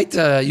goes, I hate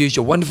to use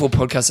your wonderful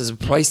podcast as a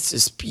place to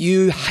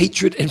spew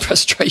hatred and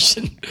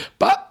frustration,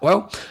 but,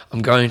 well,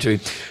 I'm going to.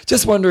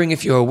 Just wondering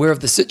if you're aware of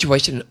the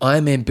situation in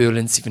Ironman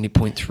Berlin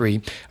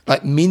 70.3.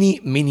 Like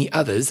many, many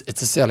others,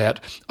 it's a sellout.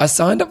 I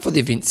signed up for the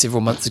event several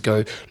months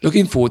ago,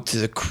 looking forward to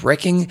the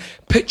cracking,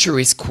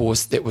 picturesque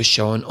course that was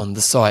shown on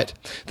the site.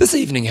 This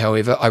evening,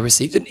 however, I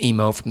received an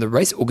email from the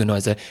race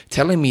organizer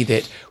telling me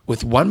that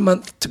with 1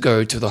 month to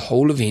go to the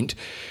whole event,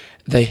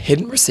 they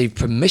hadn't received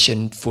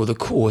permission for the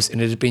course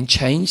and it had been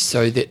changed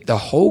so that the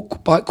whole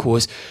bike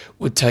course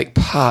would take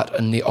part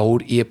in the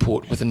old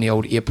airport, within the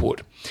old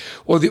airport.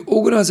 While the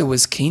organiser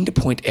was keen to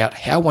point out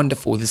how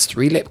wonderful this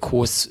 3-lap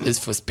course is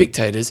for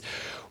spectators,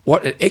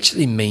 what it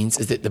actually means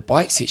is that the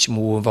bike section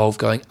will involve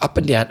going up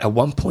and down a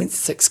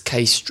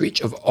 1.6k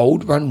stretch of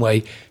old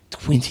runway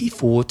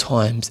 24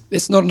 times.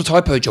 That's not a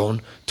typo,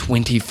 John.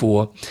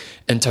 24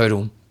 in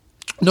total.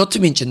 Not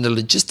to mention the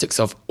logistics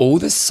of all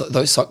those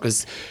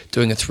cyclists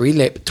doing a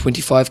 3-lap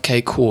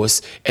 25k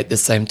course at the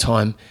same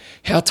time.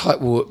 How tight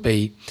will it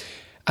be?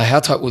 How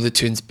tight will the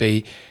turns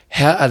be?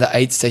 How are the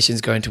aid stations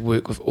going to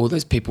work with all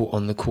those people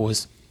on the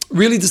course?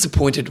 Really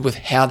disappointed with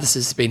how this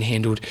has been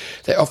handled.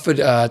 They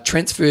offered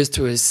transfers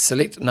to a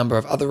select number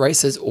of other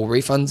races or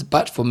refunds,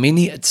 but for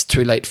many it's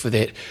too late for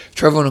that.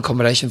 Travel and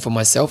accommodation for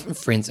myself and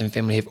friends and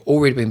family have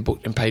already been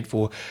booked and paid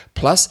for.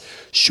 Plus,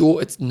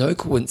 sure, it's no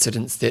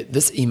coincidence that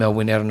this email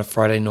went out on a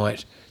Friday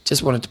night.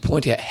 Just wanted to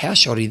point out how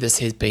shoddy this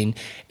has been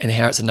and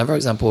how it's another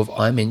example of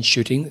Ironman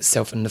shooting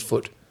itself in the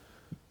foot.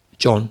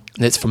 John,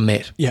 that's from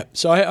Matt. Yeah,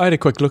 so I had a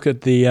quick look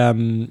at the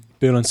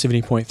Berlin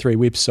 70.3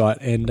 website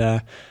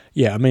and...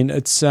 yeah, I mean,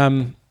 it's.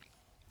 I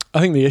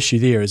think the issue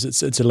there is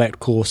it's a lap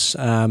course,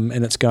 and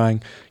it's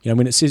going. You know,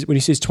 when he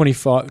says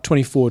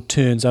 24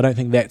 turns, I don't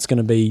think that's going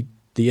to be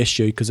the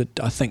issue because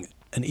I think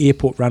an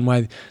airport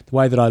runway, the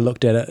way that I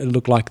looked at it, it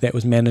looked like that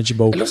was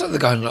manageable. It looks like they're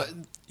going like.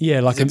 Yeah,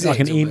 like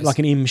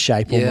an M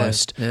shape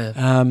almost. Yeah.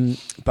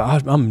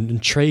 But I'm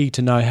intrigued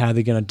to know how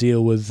they're going to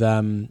deal with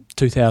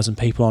 2,000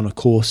 people on a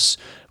course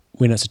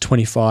when it's a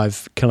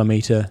 25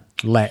 kilometre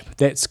lap.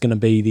 That's going to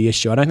be the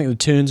issue. I don't think the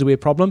turns will be a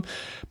problem,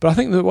 but I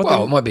think that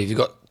it might be if you've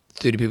got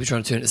 30 people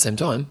trying to turn at the same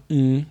time.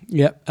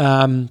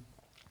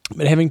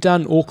 But having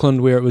done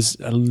Auckland, where it was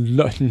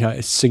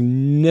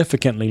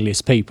significantly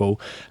less people,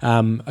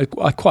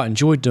 I quite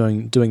enjoyed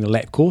doing the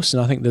lap course,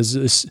 and I think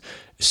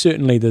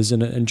there's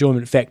an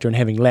enjoyment factor in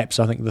having laps.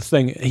 I think the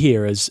thing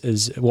here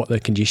is what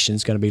the congestion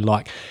is going to be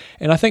like,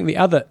 and I think the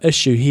other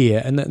issue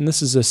here, and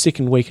this is the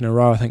second week in a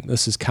row I think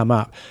this has come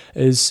up,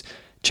 is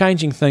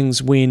changing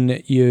things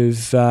when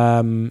you've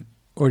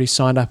already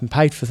signed up and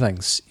paid for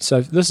things.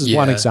 So this is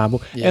one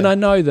example, and I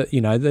know that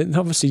that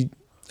obviously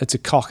it's a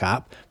cock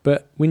up,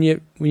 but when you're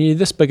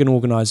this big an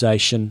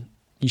organisation,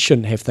 you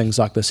shouldn't have things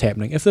like this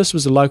happening. If this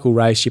was a local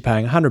race you're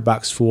paying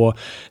 $100 for,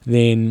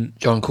 then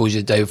John calls you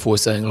the day before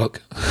saying,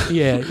 "Look,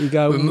 you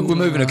go, we're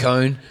moving a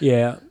cone."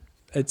 Yeah.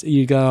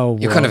 You go.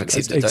 You're kind of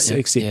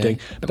accepting,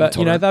 but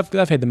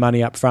they've had the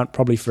money up front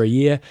probably for a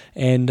year.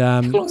 And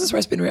how long has this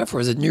race been around for?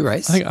 Is it a new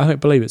race? I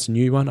believe it's a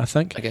new one. I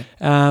think. Okay.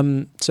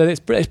 So that's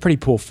pretty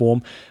poor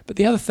form. But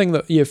the other thing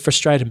that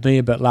frustrated me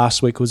a bit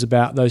last week was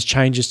about those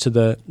changes to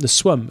the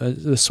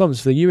swims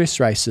for the US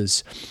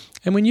races.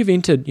 And when you've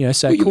entered,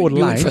 say Coeur d'Alene,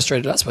 you were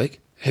frustrated last week.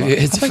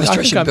 It's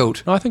frustration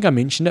built. I think I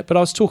mentioned it, but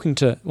I was talking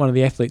to one of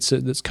the athletes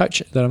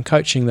that I'm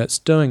coaching that's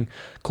doing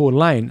Coeur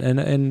d'Alene,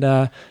 and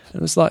it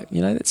was like,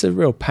 that's a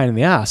real pain in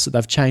the ass that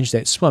they've changed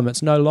that swim.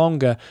 It's no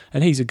longer,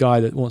 and he's a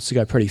guy that wants to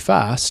go pretty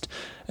fast.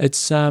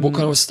 It's what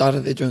kind of start are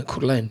they doing at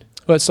Coeur d'Alene?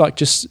 Well, it's like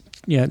just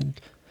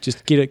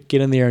get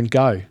in there and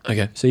go.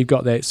 Okay. So you've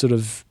got that sort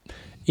of.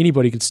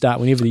 Anybody could start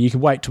whenever. You can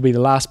wait to be the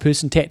last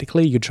person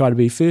tactically. You could try to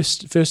be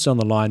first on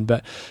the line,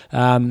 but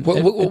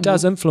it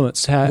does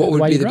influence how what would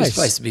the way be you the race. best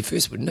place to be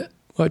first, wouldn't it?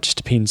 Well, it just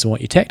depends on what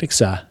your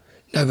tactics are.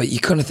 No, but you're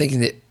kind of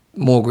thinking that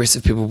more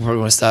aggressive people probably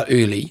want to start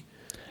early.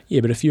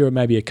 Yeah, but if you're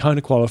maybe a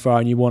Kona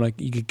qualifier and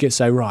you could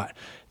say, right,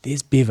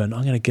 there's Bevan,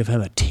 I'm going to give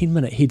him a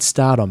 10-minute head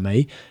start on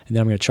me, and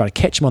then I'm going to try to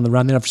catch him on the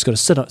run. Then I've just got to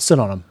sit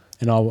on him,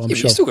 and I'm sure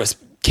you still got to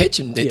catch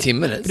him that 10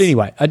 minutes. But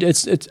anyway,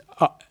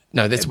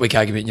 No, that's a weak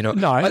argument. You know.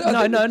 No,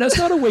 it's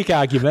not a weak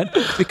argument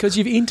because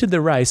you've entered the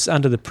race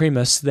under the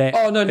premise that.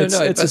 Oh no.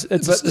 But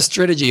the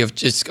strategy of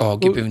just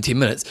give them 10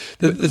 minutes.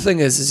 The thing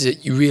is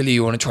that you really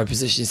want to try and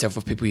position yourself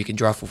with people you can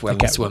draft with well in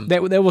the swim.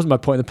 That wasn't my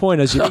point. The point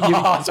is, so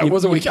it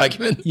was a weak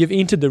argument. You've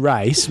entered the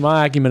race.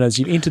 My argument is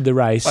you've entered the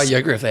race. Oh, yeah, I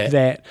agree with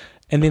that.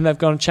 And then they've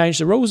gone and changed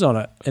the rules on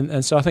it,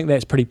 and so I think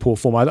that's pretty poor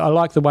form. I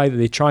like the way that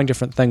they're trying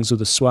different things with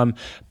the swim,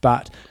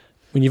 but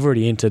when you've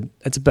already entered,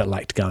 it's a bit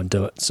late to go and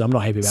do it. So I'm not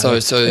happy about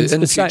it. So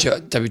in the future,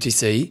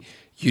 WTC,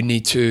 you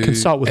need to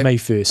consult with me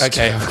first.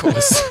 Okay, of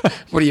course.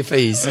 What are your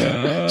fees?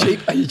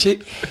 Cheap? Are you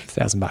cheap?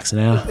 $1,000 an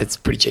hour. It's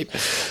pretty cheap.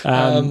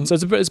 So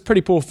it's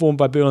pretty poor form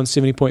by Berlin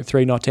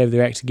 70.3 not to have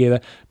their act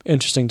together.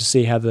 Interesting to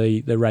see how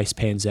the race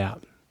pans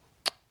out.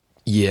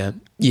 Yeah,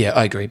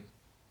 I agree.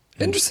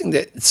 Interesting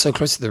that it's so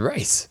close to the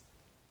race.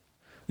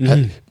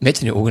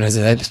 Imagine your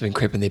organiser, they've just been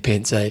crapping their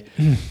pants,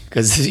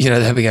 because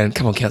they'll be going,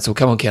 come on council,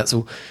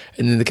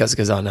 and then the council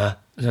goes, oh no,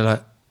 and they're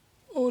like,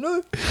 oh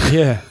no.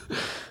 Yeah.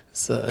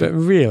 So, but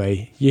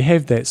really, you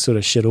have that sort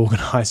of shit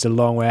organised a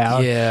long way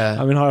out. Yeah.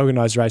 I mean, high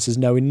organised races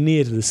nowhere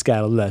near to the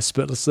scale of this,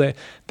 but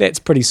that's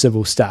pretty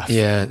civil stuff.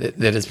 Yeah,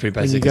 that is pretty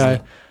basic. And you go,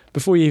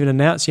 before you even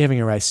announce you're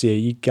having a race here,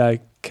 you go,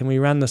 can we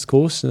run this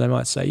course? And they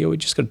might say, yeah, we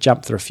just got to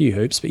jump through a few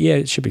hoops, but yeah,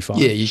 it should be fine.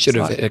 Yeah, you should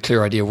have had a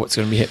clear idea of what's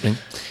going to be happening.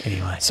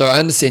 Anyway. So I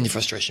understand your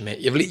frustration,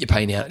 Matt. You've let your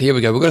pain out. Here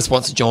we go. We've got a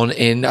sponsor, John,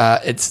 and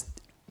it's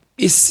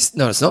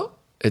not.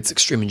 It's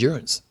Extreme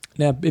Endurance.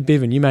 Now,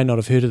 Bevan, you may not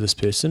have heard of this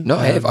person. No,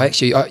 I have. I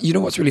actually, you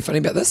know what's really funny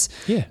about this?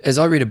 Yeah. Is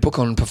I read a book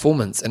on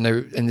performance, and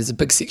there's a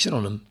big section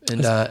on him, and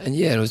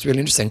it was really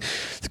interesting.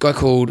 The guy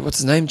called, what's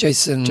his name?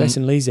 Jason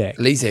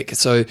Lezak.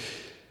 So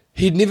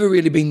he'd never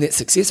really been that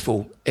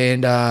successful,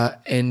 and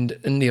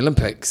in the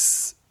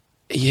Olympics,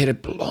 he had a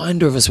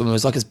blinder of a swim. It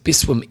was like his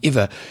best swim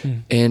ever,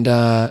 and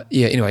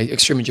anyway,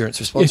 Extreme Endurance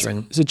was sponsoring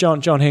him. So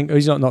John Hancock,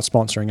 he's not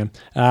sponsoring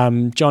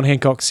him. John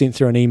Hancock sent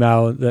through an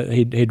email that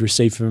he'd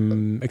received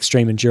from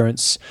Extreme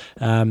Endurance.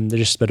 They're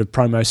just a bit of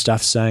promo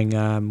stuff saying,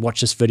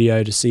 watch this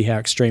video to see how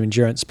Extreme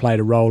Endurance played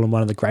a role in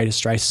one of the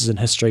greatest races in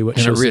history,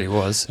 which it really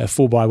was a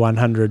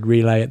 4x100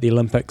 relay at the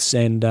Olympics,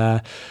 and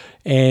I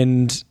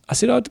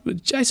said,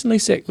 Jason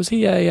Lezak, was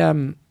he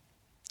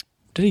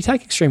did he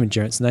take Extreme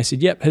Endurance? And they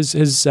said, yep, his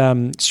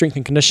strength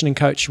and conditioning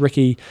coach,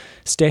 Ricky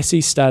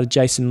Stassi, started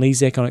Jason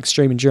Lezak on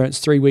Extreme Endurance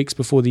 3 weeks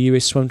before the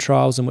US swim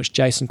trials, in which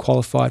Jason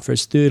qualified for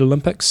his third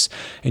Olympics,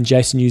 and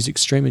Jason used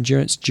Extreme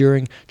Endurance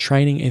during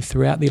training and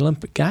throughout the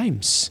Olympic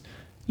Games.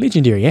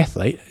 Legendary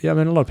athlete. I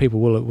mean, a lot of people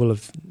will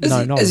have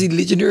known. Is he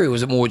legendary, or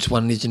was it more just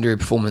one legendary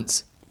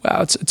performance?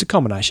 Well, it's a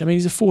combination. I mean,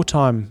 he's a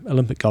 4-time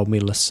Olympic gold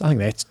medalist. I think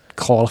that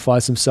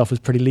qualifies himself as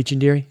pretty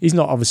legendary. He's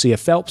not obviously a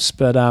Phelps,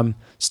 but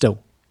still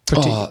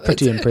pretty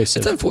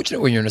impressive. It's unfortunate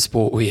when you're in a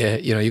sport where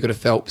you've got a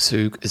Phelps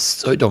who is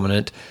so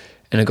dominant,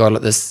 and a guy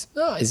like this,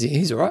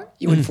 he's all right.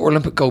 You win 4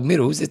 Olympic gold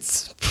medals.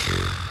 It's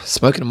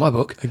smoking in my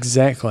book.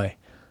 Exactly.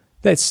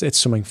 That's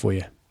swimming for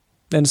you.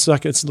 And it's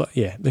like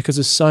because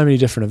there's so many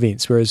different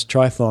events, whereas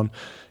triathlon,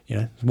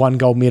 1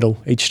 gold medal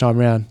each time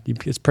round.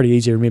 It's pretty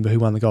easy to remember who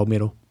won the gold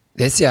medal.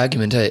 That's the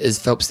argument, is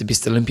Phelps the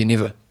best Olympian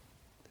ever?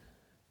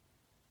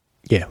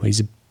 Yeah,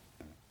 that's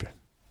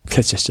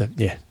just an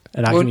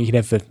argument you can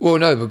have for... Well,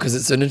 no, because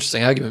it's an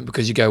interesting argument,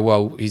 because you go,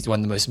 well, he's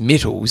won the most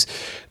medals,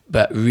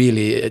 but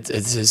really it's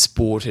his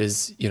sport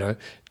is,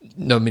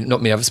 not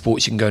many other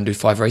sports you can go and do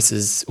 5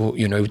 races or,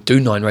 do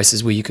 9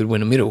 races where you could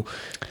win a medal.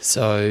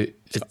 So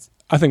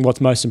I think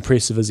what's most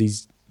impressive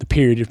is the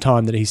period of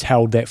time that he's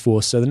held that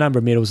for. So the number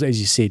of medals, as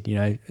you said,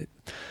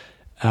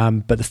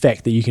 but the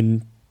fact that you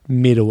can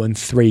medal in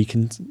 3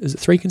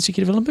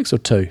 consecutive Olympics or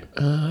 2?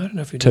 I don't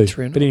know if we did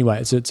 2, but anyway,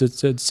 it's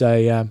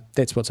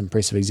that's what's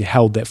impressive. Is he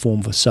held that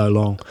form for so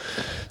long.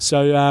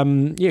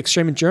 So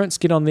Extreme Endurance,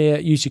 get on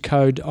there, use your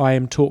code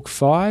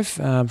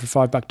IMTalk5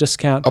 for $5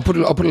 discount. I'll put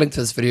a link to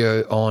this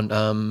video on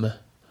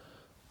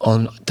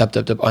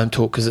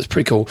IMTalk, because it's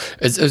pretty cool.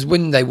 It was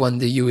when they won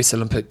the US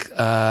Olympic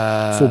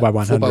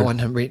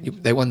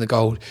 4x100. They won the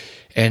gold,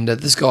 and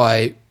this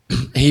guy,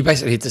 he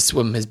basically had to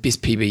swim his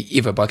best PB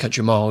ever by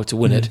country mile to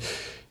win it.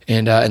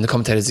 And the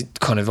commentators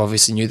kind of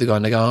obviously knew the guy,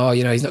 and they go,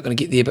 he's not going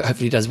to get there, but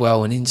hopefully he does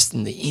well. And then just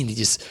in the end, he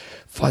just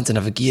finds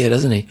another gear,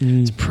 doesn't he?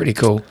 It's pretty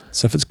cool.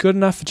 So if it's good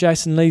enough for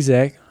Jason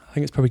Lezak, I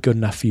think it's probably good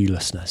enough for you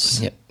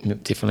listeners. Yep,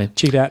 definitely.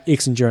 Check it out,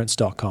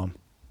 xendurance.com.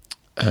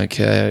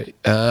 Okay.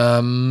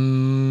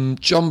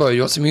 Jumbo,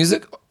 you want some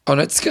music? Oh,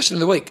 no, discussion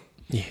of the week.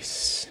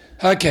 Yes.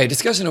 Okay,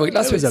 discussion of the week.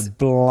 Last week was a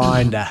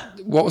blinder.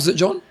 What was it,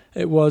 John?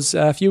 It was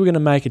if you were going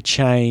to make a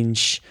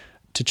change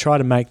to try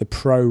to make the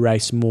pro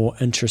race more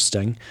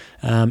interesting,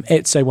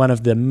 at say one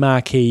of the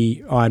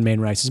marquee Ironman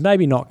races,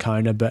 maybe not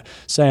Kona, but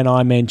say an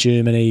Ironman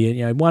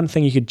Germany, one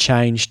thing you could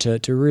change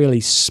to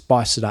really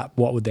spice it up,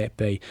 what would that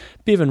be?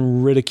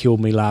 Bevan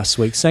ridiculed me last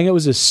week, saying it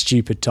was a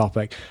stupid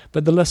topic,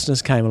 but the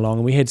listeners came along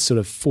and we had sort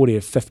of 40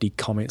 or 50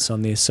 comments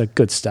on there, so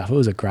good stuff. It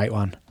was a great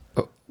one.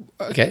 Oh,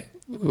 okay.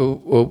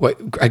 Wait,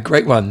 a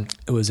great one.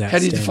 It was How do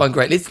outstanding. you define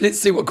great? Let's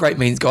see what great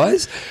means,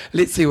 guys.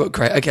 Let's see what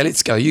great. Okay,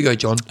 let's go. You go,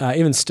 John.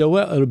 Evan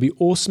Stilwell, it would be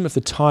awesome if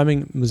the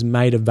timing was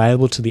made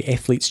available to the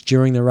athletes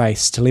during the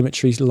race.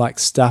 Telemetry like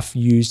stuff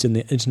used in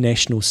the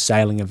international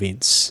sailing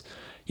events.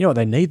 You know what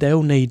they need? They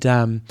all need,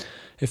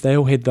 if they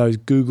all had those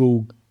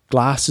Google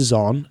glasses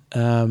on,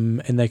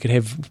 and they could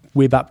have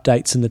web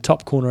updates in the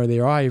top corner of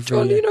their eye.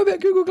 John, do you know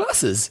about Google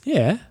Glasses?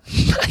 Yeah,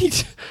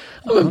 Mate,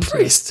 I'm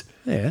impressed.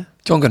 yeah,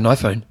 John got an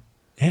iPhone,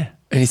 yeah.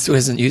 and he still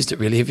hasn't used it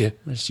really, have you?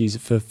 I just use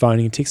it for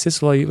phoning and text.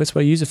 That's what I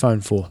use a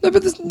phone for. No,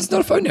 but it's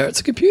not a phone now. It's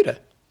a computer.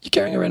 You're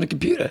carrying around a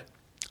computer.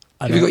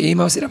 Have you got your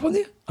email set up on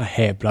there? I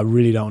have, but I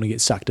really don't want to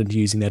get sucked into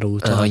using that all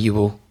the time. Oh, you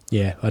will.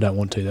 Yeah, I don't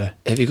want to though.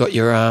 Have you got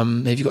your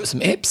Have you got some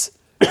apps?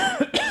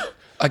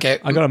 Okay.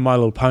 I got a My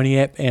Little Pony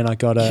app, and I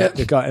got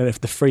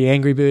the free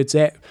Angry Birds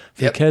app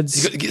for Yep. kids.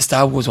 You got to get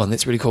Star Wars one.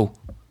 That's really cool.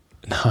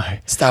 No.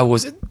 Star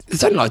Wars.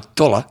 It's only like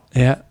 $1.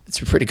 Yeah. It's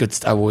a pretty good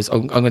Star Wars.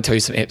 I'm going to tell you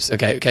some apps.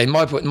 Okay.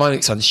 My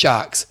next one,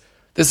 Sharks.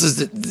 This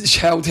is the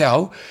Shell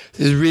Towel.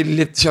 This is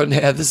really showing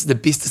how this is the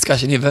best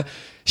discussion ever.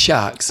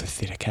 Sharks.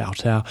 Pathetic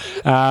Altow.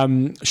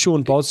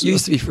 Sean Bos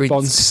Used to be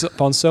friends.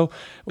 Bonsell.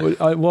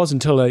 Well, it was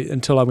until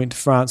I went to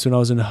France when I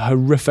was in a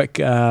horrific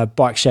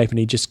bike shape, and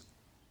he just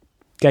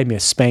gave me a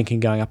spanking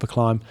going up a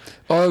climb.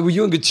 Oh, were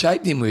you in good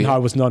shape then, were you? No, I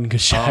was not in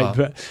good shape.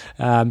 But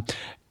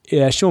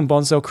Sean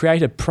Bonsell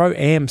create a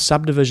Pro-Am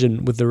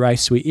subdivision with the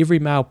race where every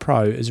male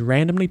pro is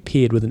randomly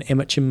paired with an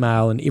amateur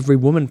male and every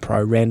woman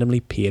pro randomly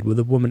paired with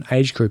a woman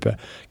age grouper.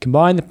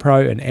 Combine the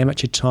pro and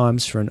amateur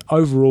times for an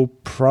overall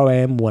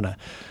Pro-Am winner.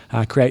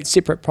 Create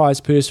separate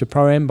prize purse for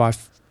Pro-Am by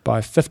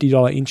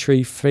 $50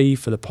 entry fee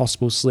for the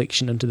possible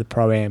selection into the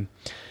Pro-Am.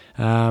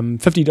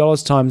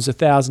 $50 times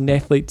 1,000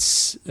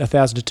 athletes,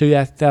 1,000 to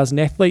 2,000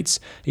 athletes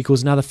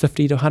equals another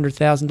 $50 to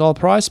 $100,000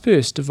 prize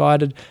purse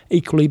divided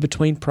equally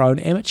between pro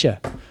and amateur.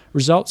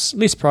 Results: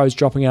 less pros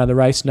dropping out of the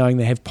race knowing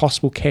they have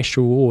possible cash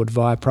reward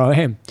via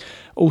Pro-Am.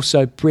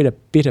 Also,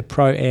 better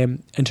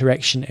Pro-Am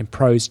interaction and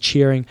pros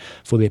cheering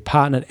for their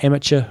partnered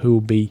amateur who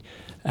will be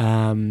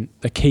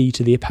the key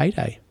to their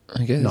payday.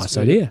 Okay, nice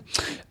idea.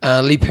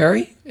 Lee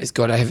Perry has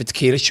got to have a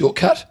tequila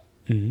shortcut.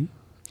 Mm-hmm.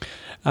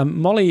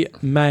 Molly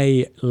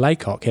May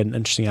Laycock had an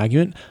interesting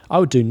argument. I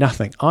would do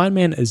nothing.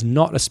 Ironman is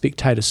not a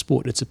spectator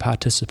sport. It's a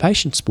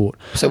participation sport.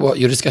 So what,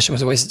 your discussion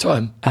was a waste of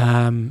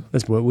time?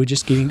 We're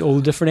just getting all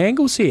the different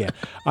angles here.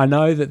 I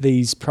know that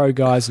these pro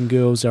guys and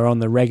girls are on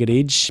the ragged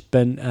edge,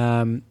 but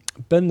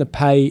the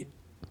pay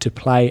to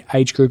play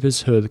age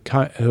groupers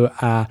who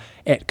are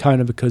at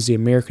Kona because the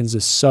Americans are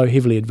so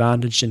heavily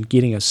advantaged in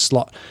getting a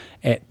slot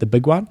at the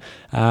big one.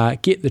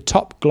 Get the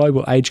top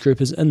global age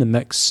groupers in the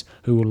mix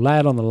who will lay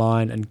it on the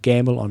line and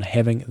gamble on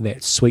having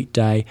that sweet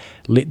day.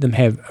 Let them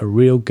have a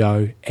real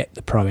go at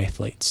the pro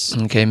athletes.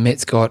 Okay,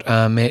 Matt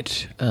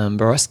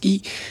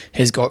Borowski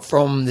has got,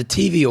 from the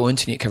TV or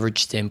internet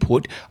coverage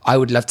standpoint, I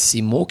would love to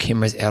see more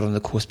cameras out on the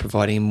course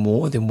providing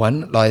more than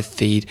one live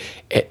feed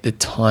at the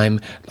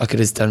time like it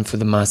is done for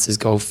the Masters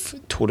Golf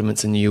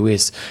tournaments in the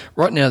US.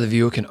 Right now the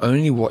viewer can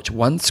only watch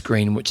one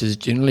screen, which is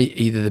generally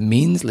either the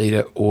men's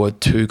leader or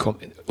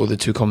the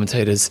two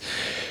commentators.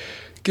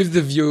 Give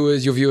your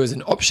viewers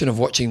an option of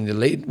watching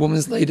the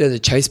women's leader, the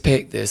chase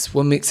pack, the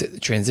swim exit, the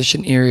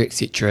transition area,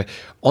 etc.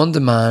 on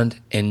demand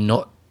and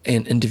not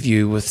an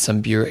interview with some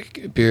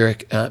bureaucrat.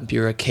 How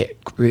do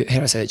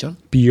I say that, John?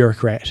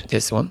 Bureaucrat.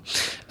 That's the one.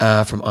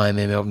 From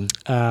Ironman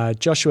Melbourne.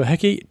 Joshua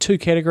Hickey, 2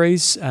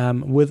 categories,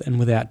 with and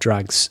without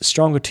drugs.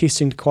 Stronger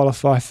testing to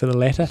qualify for the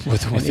latter.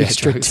 With and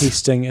extra drugs.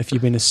 testing if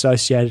you've been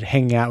associated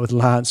hanging out with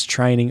Lance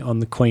training on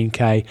the Queen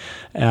K,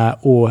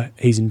 or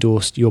he's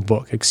endorsed your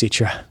book,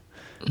 etc.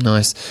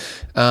 Nice.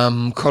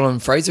 Colin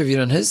Fraser, have you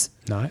done his?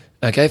 No.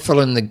 Okay,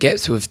 following the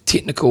gaps with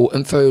technical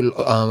info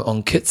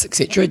on kits,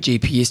 etc.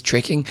 GPS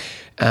tracking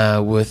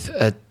with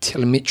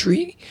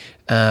telemetry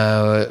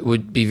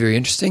would be very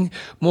interesting.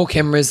 More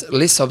cameras,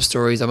 less sub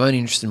stories. I'm only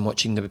interested in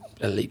watching the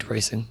elite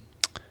racing.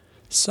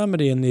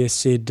 Somebody in there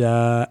said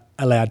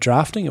allow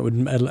drafting. It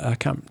would. I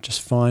can't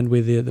just find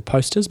where the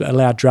post is, but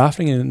allow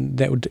drafting, and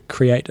that would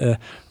create a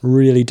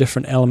really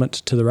different element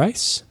to the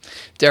race.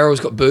 Daryl's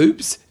got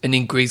boobs, and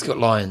then Greg's got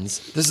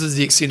lions. This is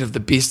the extent of the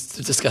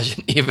best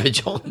discussion ever,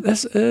 John.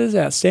 This is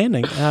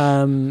outstanding.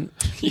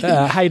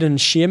 Hayden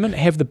Sherman,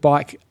 have the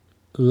bike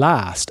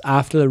last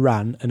after the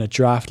run in a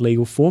draft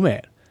legal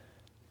format.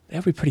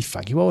 That would be pretty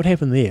funky. What would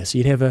happen there? So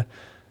you'd have Do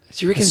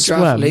you reckon draft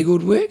swim. legal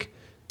would work?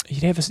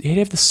 You'd have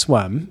the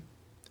swim,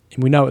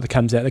 and we know what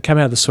comes out. They come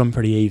out of the swim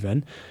pretty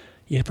even.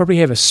 You'd probably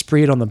have a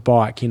spread on the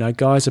bike. You know,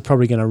 guys are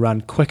probably going to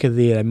run quicker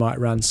there. They might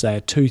run, say,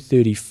 a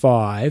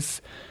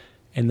 2:35,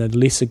 and the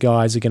lesser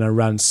guys are going to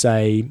run,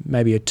 say,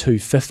 maybe a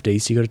 2:50.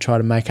 So you've got to try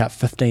to make up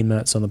 15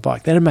 minutes on the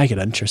bike. That'd make it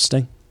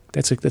interesting.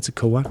 That's a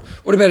cool one.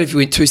 What about if you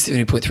went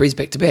 270.3s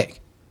back to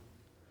back?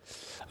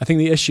 I think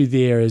the issue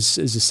there is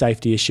a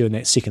safety issue in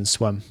that second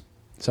swim.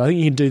 So I think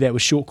you can do that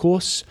with short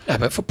course. No,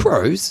 but for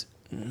pros,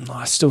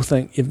 I still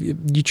think if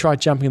you try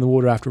jumping in the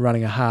water after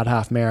running a hard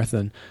half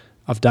marathon,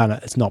 I've done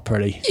it. It's not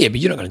pretty. yeah, but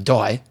you're not going to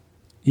die.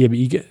 Yeah, but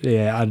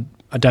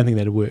I don't think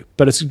that'd work.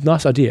 But it's a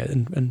nice idea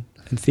in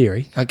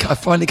theory. I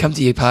finally come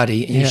to your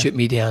party and you shoot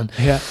me down.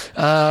 Yeah.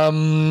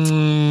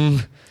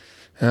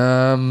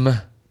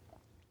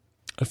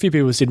 A few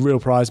people said real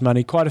prize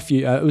money. Quite a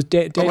few. It was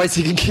wait a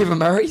second, Kevin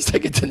Murray's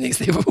take it to the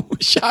next level.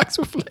 Sharks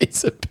with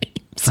laser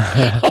beams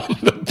on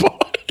the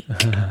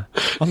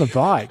bike. On the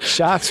bike.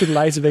 Sharks with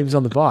laser beams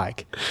on the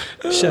bike.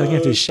 Showing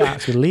it to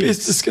sharks with legs.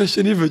 Best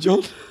discussion ever,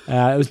 John.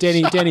 It was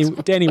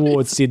Danny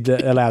Ward said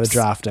that allow the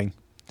drafting.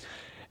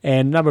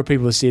 And a number of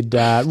people have said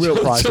real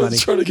prize money.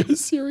 John's trying to go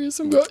serious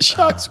and got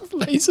sharks with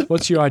laser.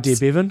 What's your idea,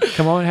 Bevan?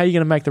 Come on, how are you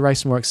going to make the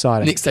race more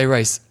exciting? Next day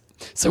race.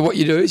 So what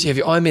you do is you have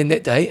your Ironman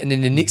that day, and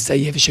then the next day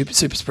you have a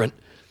super sprint,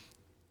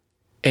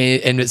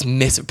 and it's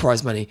massive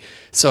prize money.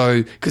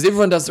 So because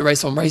everyone does the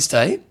race on race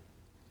day,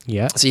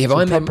 yeah. So you have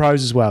Ironman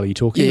pros as well. Are you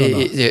talking?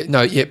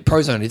 Yeah,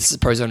 pros only. This is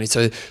pros only.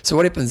 So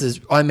what happens is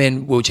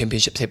Ironman World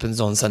Championships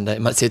happens on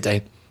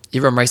Saturday.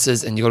 Everyone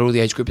races, and you got all the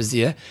age groupers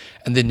there,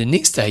 and then the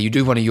next day you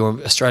do one of your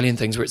Australian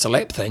things where it's a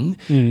lap thing,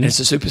 and it's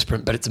a super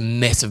sprint, but it's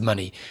massive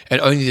money, and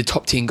only the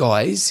top 10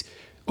 guys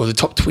or the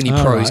top 20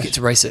 pros get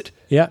to race it.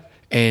 Yeah.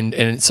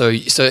 And so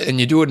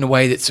you do it in a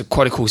way that's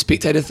quite a cool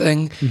spectator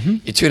thing. Mm-hmm.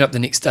 You turn up the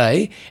next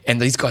day, and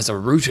these guys are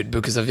rooted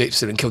because they've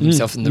absolutely killed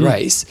themselves in the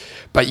race.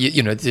 But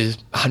you know, there's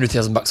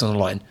 $100,000 on the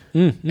line,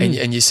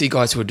 and you see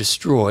guys who are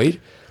destroyed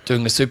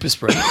doing a super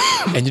sprint,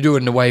 and you do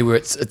it in a way where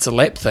it's a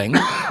lap thing.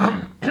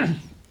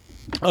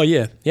 Oh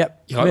yeah,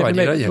 yep. You like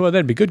idea, don't you? Well,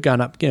 that'd be good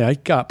going up. You know,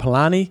 go up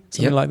Palani,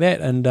 something like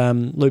that,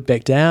 and loop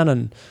back down,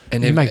 and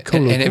then make a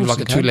cool and have like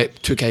a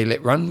 2K lap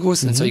run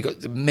course, and so you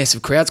got the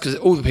massive crowds because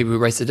all the people who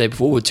raced the day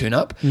before would turn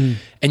up, and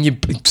you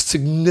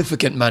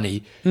significant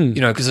money. You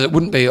know, because it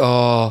wouldn't be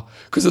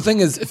because the thing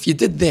is, if you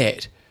did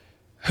that,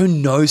 who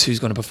knows who's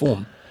going to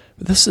perform?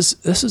 But this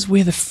is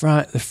where the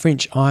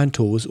French Iron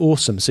Tour was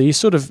awesome. So you're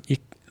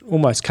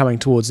almost coming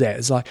towards that.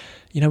 It's like,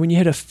 you know, when you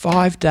had a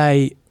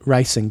 5-day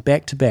racing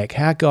back to back,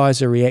 how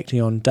guys are reacting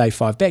on day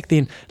 5. Back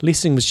then,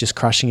 Lessing was just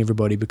crushing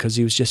everybody because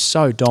he was just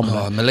so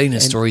dominant. Oh,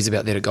 Molina's stories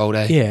about that at Gold,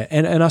 eh? Yeah,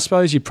 and I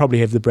suppose you'd probably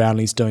have the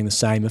Brownlees doing the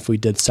same if we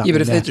did something. Yeah,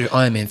 but if they do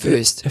Ironman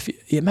first.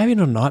 Maybe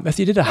not a night, if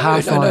you did a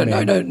half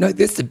Ironman. No,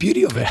 that's the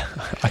beauty of it.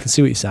 I can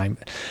see what you're saying.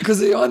 Because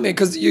the Ironman,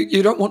 because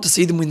you don't want to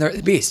see them when they're at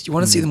the best. You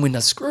want to see them when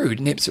they're screwed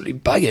and absolutely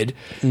buggered.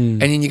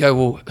 And then you go,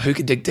 well, who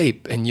could dig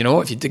deep? And you know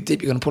what? If you dig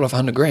deep, you're going to pull off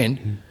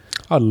 $100,000.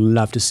 I'd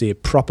love to see a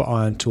proper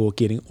Iron Tour,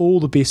 getting all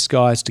the best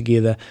guys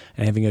together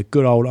and having a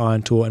good old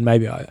Iron Tour. And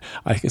maybe I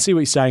can see what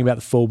you're saying about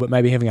the full, but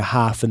maybe having a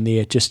half in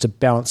there just to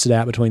balance it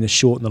out between the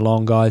short and the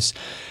long guys.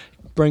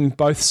 Bring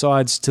both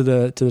sides to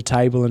the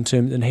table in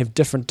terms, and have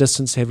different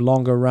distance, have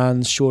longer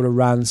runs, shorter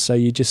runs, so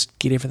you just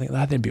get everything.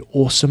 That'd be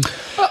awesome.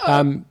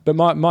 But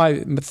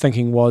my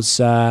thinking was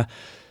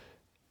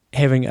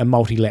having a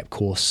multi-lap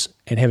course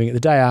and having it the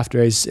day after,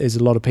 as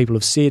a lot of people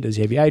have said, is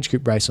you have your age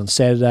group race on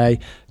Saturday,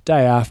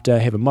 day after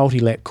have a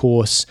multi-lap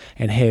course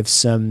and have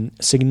some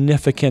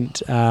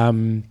significant...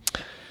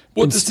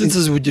 what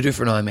distances would you do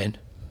for an Ironman?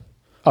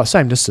 Oh,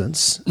 same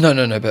distance. No,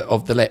 but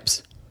of the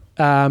laps.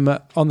 On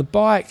the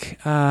bike,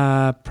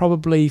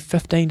 probably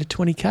 15 to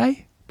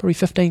 20k, probably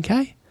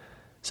 15k.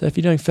 So if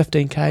you're doing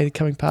 15k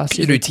coming past...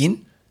 Can you do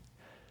 10?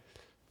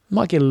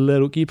 Might get a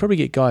little... You probably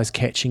get guys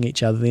catching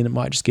each other, then it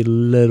might just get a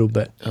little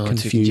bit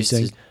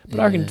confusing. But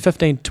I reckon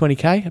 15 to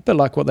 20k, a bit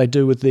like what they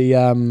do with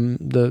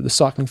the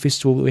cycling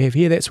festival that we have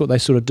here. That's what they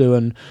sort of do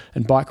in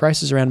bike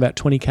races, around about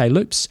 20k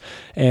loops.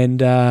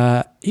 And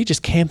you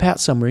just camp out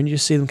somewhere and you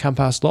just see them come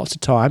past lots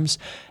of times,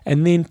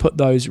 and then put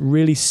those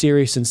really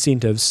serious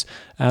incentives,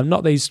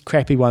 not these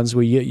crappy ones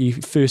where you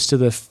first to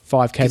the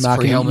 5k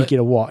mark and you get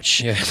a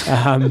watch.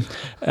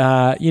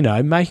 Yeah. You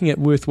know, making it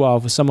worthwhile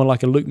for someone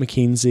like a Luke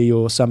McKenzie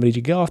or somebody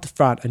to go off the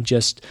front and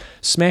just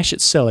smash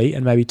it silly,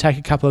 and maybe take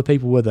a couple of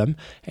people with them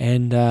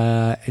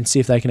and see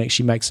if they can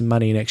actually make some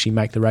money and actually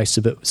make the race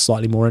a bit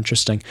slightly more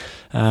interesting,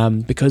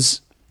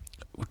 because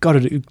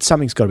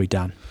something's got to be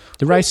done.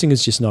 The racing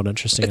is just not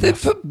interesting enough.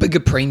 If they put bigger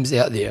prems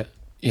out there,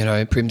 you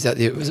know, prems out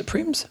there, was it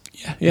prems?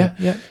 Yeah.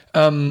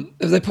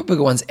 If they put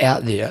bigger ones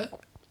out there,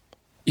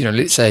 you know,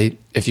 let's say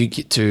if you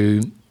get to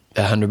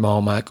the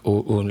 100-mile mark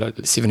or like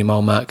the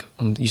 70-mile mark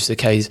on use of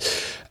the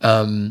Ks,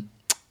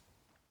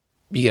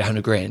 you get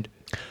 $100,000.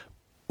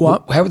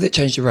 What? How would that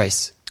change the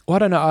race? Well, I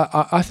don't know.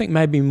 I think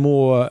maybe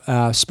more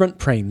sprint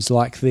prems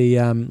like the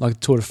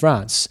Tour de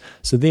France.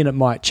 So then it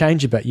might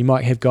change a bit. You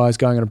might have guys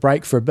going on a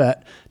break for a bit,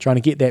 trying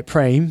to get that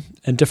prem,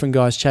 and different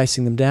guys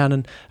chasing them down.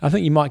 And I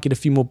think you might get a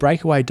few more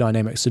breakaway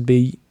dynamics. It'd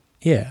be,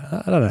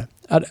 I don't know.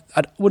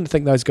 I wouldn't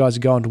think those guys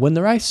are going to win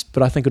the race,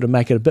 but I think it would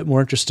make it a bit more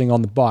interesting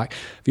on the bike.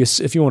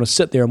 If you want to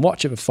sit there and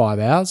watch it for 5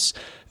 hours,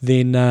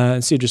 then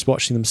instead of just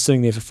watching them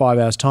sitting there for 5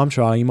 hours time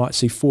trial, you might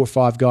see 4 or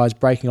 5 guys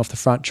breaking off the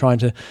front trying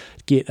to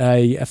get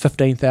a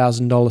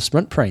 $15,000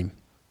 sprint prem.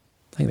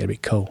 I think that'd be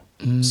cool.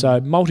 So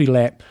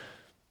multi-lap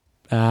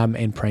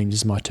and prems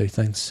is my 2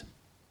 things.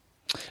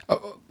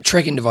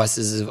 Tracking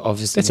devices is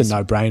obviously... That's a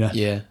no-brainer.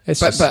 Yeah,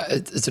 but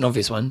it's an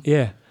obvious one.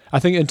 Yeah. I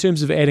think in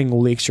terms of adding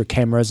all the extra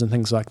cameras and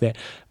things like that,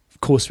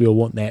 course we all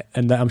want that,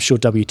 and I'm sure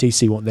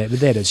WTC want that, but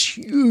that is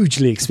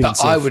hugely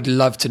expensive. But I would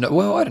love to know.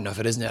 Well, I don't know if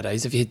it is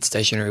nowadays. If you had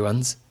stationary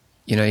ones,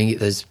 you can get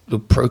those little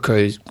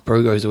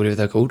Progos or whatever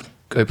they're called,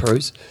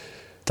 GoPros.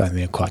 Don't think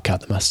they'll quite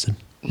cut the mustard.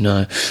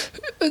 No.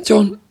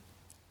 John,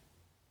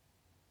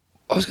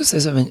 I was going to say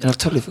something and I've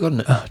totally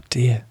forgotten it. Oh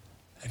dear.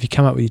 Have you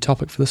come up with your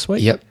topic for this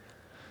week? Yep.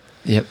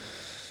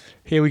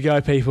 Here we go,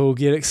 people.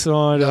 Get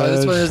excited. No,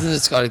 this one isn't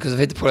excited because I've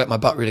had to pull out my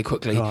butt really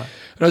quickly. Right.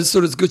 And I just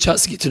thought it's a good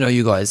chance to get to know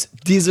you guys.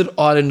 Desert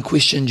Island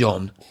question,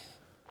 John.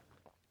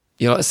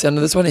 You like the sound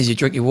of this one as you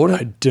drink your water?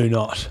 I do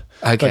not.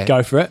 Okay. But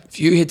go for it. If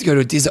you had to go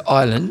to a desert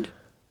island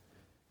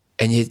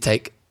and you had to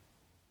take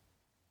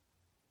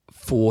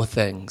 4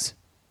 things,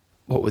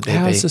 what would they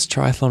How be? is this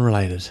triathlon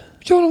related?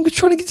 John, I'm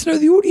trying to get to know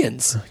the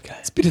audience. Okay.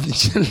 It's better than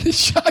the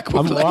shark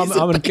with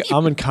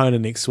I'm in Kona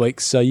next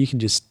week, so you can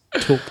just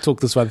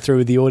talk this one through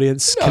with the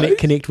audience. No.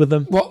 Connect with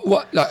them.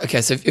 What? Like,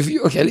 okay, so if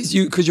you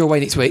because you're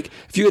away next week.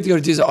 If you had to go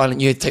to desert island,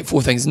 you had to take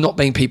 4 things, not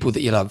being people that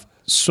you love.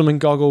 Swimming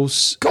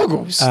goggles,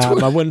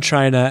 my wind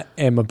trainer,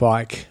 and my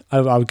bike.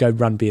 I would go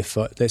run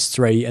barefoot. That's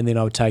 3, and then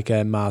I would take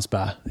a Mars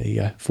bar. There you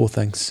go, 4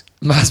 things.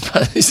 Mars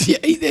bar. So you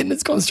eat that and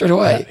it's gone straight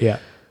away. Yeah.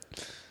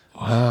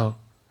 Wow.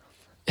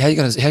 How are you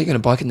gonna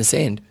bike in the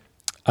sand?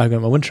 I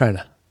got my wind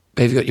trainer.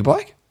 Have you got your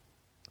bike?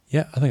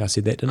 Yeah, I think I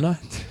said that, didn't I?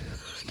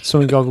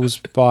 Swimming goggles,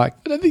 bike,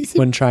 I don't think you said.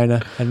 wind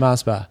trainer, and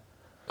Mars bar.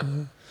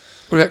 What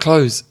about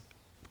clothes?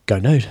 Go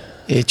nude.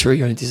 Yeah, true.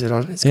 You're on a desert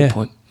island. That's a Yeah. good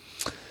point.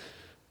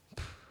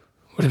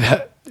 What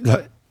about?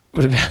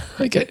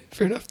 Okay,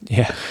 fair enough.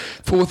 Yeah.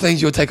 4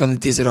 things you'll take on the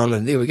desert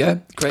island. There we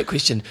go. Great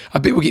question. I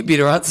bet we'll get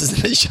better answers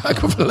than the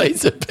shark with a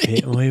laser beam.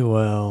 Yeah, we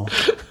will.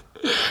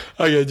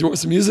 Okay, do you want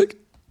some music?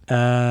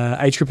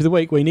 Age group of the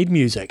week, we need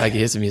music. Okay,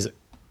 here's some music.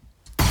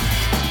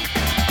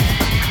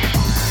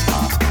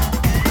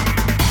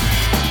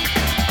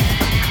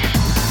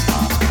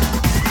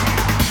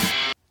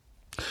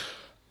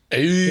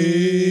 Age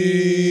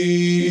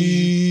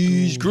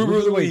group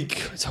of the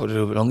week. Let's hold it a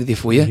little bit longer there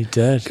for you. You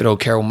did. Good old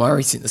Carol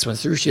Murray sent this one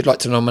through. She'd like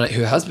to nominate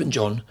her husband,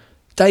 John,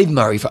 Dave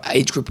Murray, for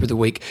Age Group of the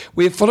Week.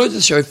 We have followed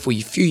the show for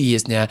a few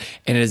years now,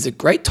 and it is a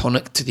great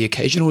tonic to the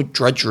occasional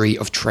drudgery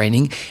of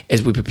training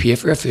as we prepare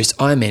for our first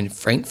Ironman,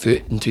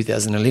 Frankfurt, in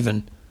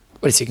 2011.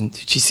 Wait a second,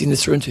 did she send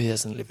this through in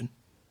 2011?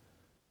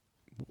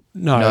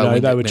 No,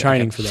 they were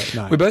training for that.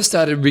 No. We both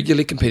started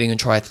regularly competing in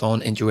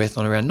triathlon and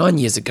duathlon around 9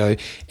 years ago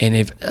and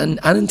have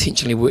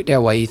unintentionally worked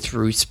our way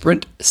through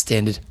sprint,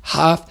 standard,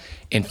 half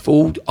and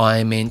full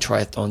Ironman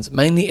triathlons,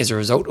 mainly as a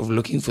result of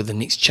looking for the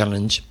next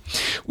challenge.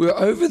 We were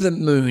over the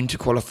moon to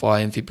qualify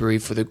in February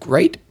for the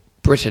Great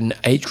Britain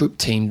age group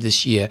team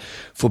this year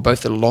for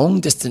both the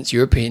long distance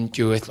European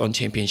Duathlon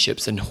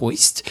Championships in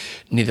Hoist,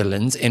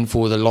 Netherlands, and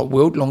for the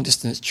World Long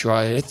Distance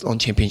Triathlon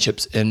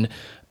Championships in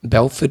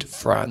Belfort,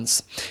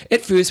 France.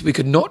 At first, we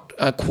could not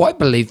quite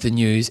believe the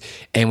news,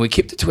 and we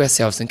kept it to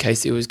ourselves in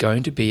case there was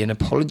going to be an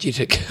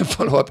apologetic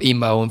follow-up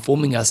email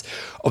informing us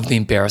of the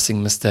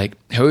embarrassing mistake.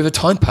 However,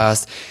 time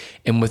passed,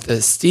 and with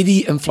a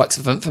steady influx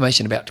of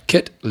information about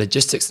kit,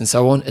 logistics, and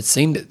so on, it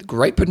seemed that the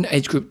Great Britain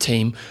age group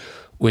team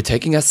were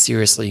taking us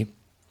seriously.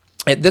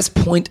 At this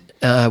point,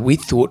 we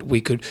thought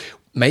we could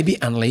maybe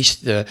unleash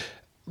the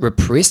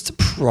repressed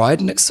pride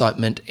and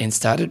excitement and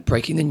started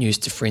breaking the news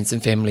to friends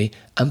and family.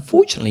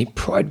 Unfortunately,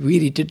 pride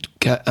did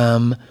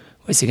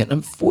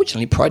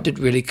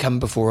really come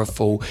before a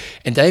fall,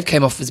 and Dave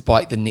came off his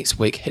bike the next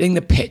week, hitting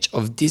the patch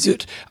of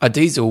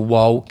diesel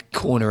while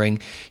cornering.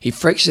 He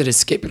fractured his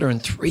scapula in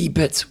 3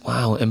 bits,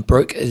 and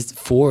broke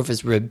 4 of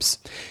his ribs.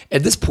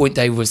 At this point,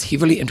 Dave was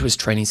heavily into his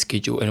training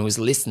schedule, and it was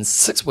less than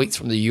 6 weeks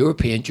from the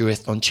European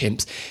Duathlon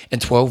Champs and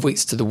 12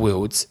 weeks to the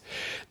Worlds.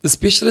 The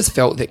specialist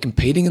felt that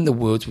competing in the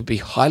Worlds would be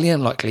highly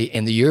unlikely,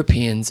 and the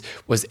Europeans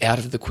was out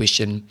of the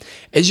question.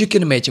 As you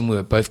can imagine, we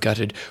were both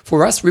gutted.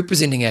 For us,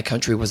 representing our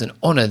country was an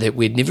honour that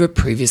we'd never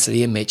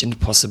previously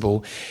imagined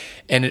possible,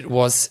 and it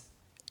was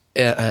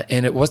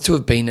to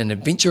have been an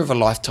adventure of a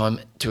lifetime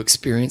to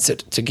experience it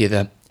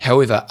together.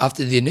 However,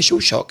 after the initial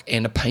shock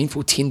and a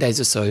painful 10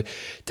 days or so,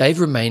 Dave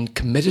remained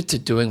committed to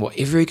doing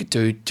whatever he could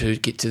do to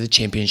get to the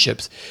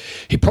championships.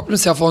 He propped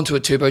himself onto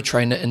a turbo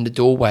trainer in the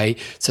doorway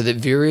so that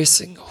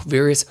various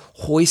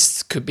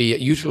hoists could be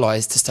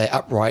utilised to stay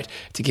upright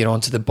to get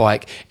onto the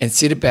bike, and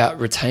set about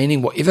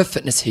retaining whatever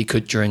fitness he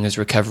could during his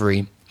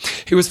recovery.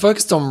 He was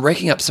focused on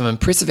racking up some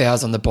impressive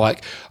hours on the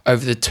bike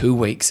over the 2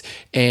 weeks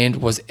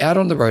and was out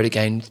on the road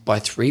again by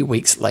 3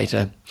 weeks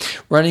later.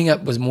 Running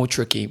up was more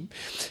tricky.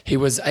 He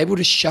was able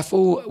to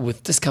shuffle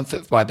with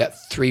discomfort by about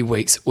 3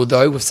 weeks,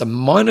 although with some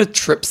minor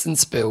trips and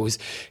spills.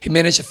 He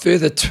managed a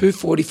further 2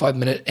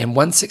 45-minute and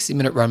 1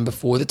 60-minute run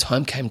before the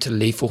time came to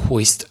leave for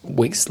Hoist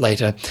weeks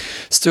later,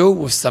 still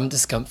with some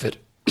discomfort.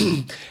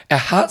 Our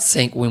hearts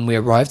sank when we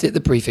arrived at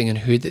the briefing and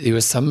heard that there were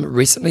some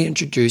recently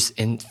introduced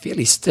and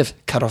fairly stiff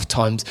cut-off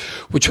times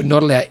which would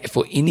not allow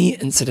for any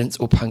incidents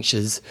or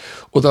punctures.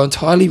 Although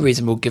entirely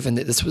reasonable given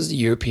that this was the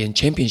European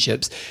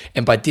Championships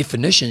and by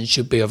definition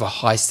should be of a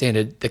high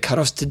standard, the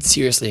cut-offs did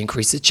seriously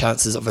increase the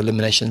chances of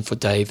elimination for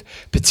Dave,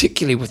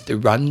 particularly with the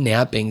run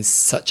now being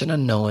such an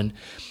unknown.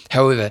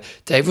 However,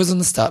 Dave was on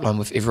the start line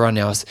with everyone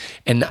else,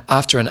 and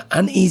after an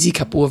uneasy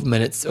couple of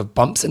minutes of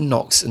bumps and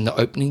knocks in the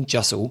opening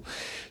jostle,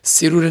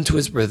 settled into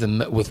his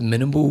rhythm with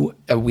minimal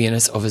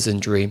awareness of his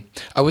injury.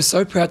 I was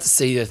so proud to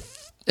see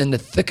in the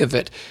thick of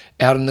it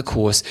out in the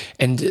course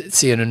and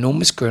see an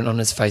enormous grin on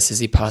his face as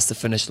he passed the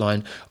finish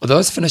line. Although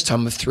his finish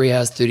time of 3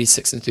 hours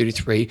 36 and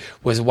 33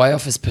 was way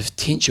off his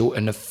potential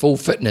in the full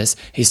fitness,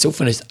 he still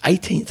finished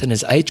 18th in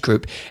his age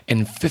group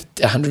and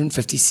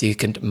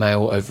 152nd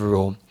male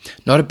overall.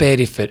 Not a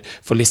bad effort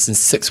for less than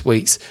 6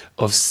 weeks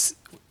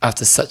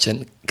after such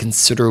a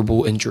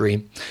considerable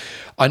injury.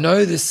 I know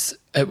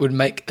it would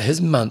make his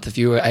month if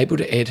you were able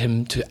to add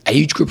him to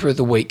Age Grouper of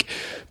the Week.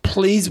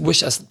 Please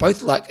wish us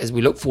both luck as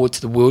we look forward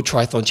to the World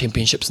Triathlon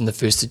Championships on the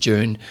 1st of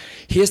June.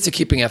 Here's to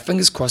keeping our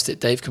fingers crossed that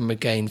Dave can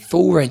regain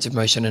full range of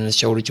motion in his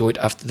shoulder joint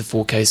after the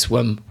 4K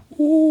swim.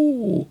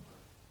 Ooh.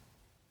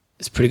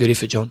 It's a pretty good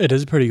effort, John. It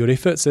is a pretty good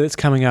effort. So that's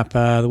coming up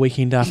the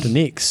weekend after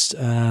next.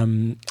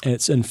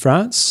 It's in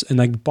France, and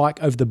they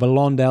bike over the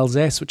Ballon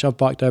d'Alsace, which I've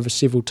biked over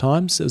several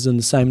times. It was in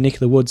the same neck of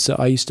the woods that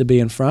I used to be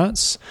in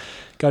France.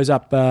 Goes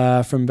up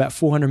from about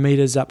 400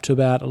 metres up to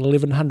about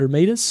 1,100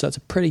 metres. So it's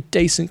a pretty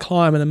decent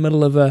climb in the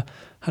middle of a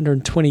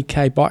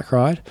 120k bike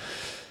ride.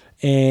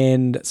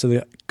 And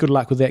so good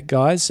luck with that,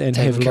 guys, and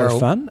Dave have a lot of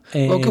fun.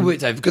 And well, good work,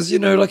 Dave, because,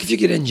 if you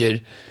get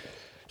injured,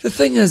 the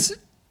thing is,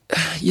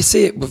 you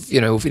see it with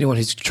anyone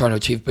who's trying to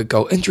achieve a big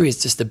goal. Injury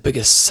is just the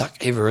biggest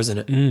suck ever, isn't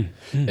it?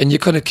 And you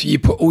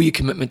put all your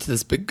commitment to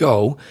this big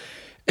goal,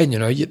 and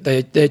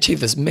they achieve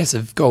this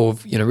massive goal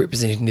of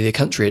representing their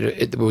country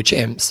at the World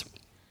Champs,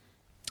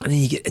 and then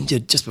you get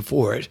injured just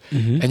before it,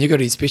 and you go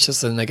to these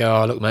specialists and they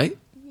go, "Oh, look, mate,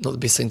 not the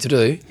best thing to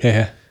do."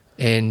 Yeah.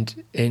 And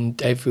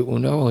Dave went, "Well,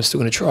 no, I'm still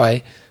going to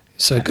try."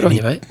 So good on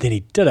you, mate. Then he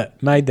did it.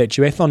 Made that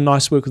duathlon.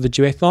 Nice work with the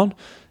duathlon.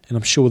 And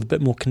I'm sure with a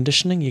bit more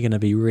conditioning, you're going to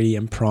be ready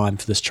and primed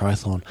for this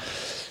triathlon.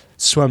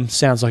 Swim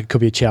sounds like it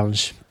could be a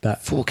challenge, but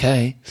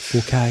 4K.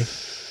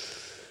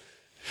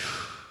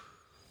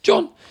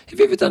 John, have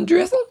you ever done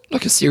duathlon?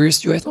 Like a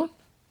serious duathlon?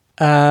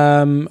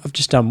 I've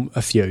just done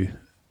a few.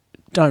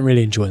 Don't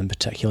really enjoy them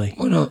particularly.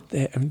 Why not?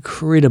 They're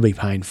incredibly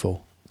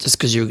painful. Just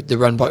because the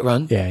run, bike,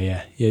 run?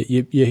 Yeah.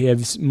 You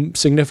have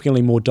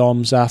significantly more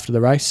DOMs after the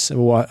race,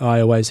 or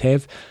I always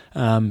have.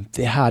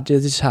 They're hard.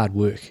 They're just hard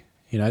work.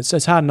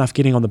 It's hard enough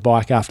getting on the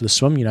bike after the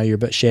swim. You're a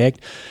bit shagged,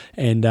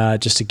 and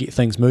just to get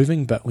things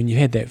moving. But when you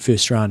had that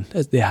first run,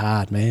 they're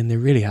hard, man. They're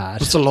really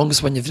hard. What's the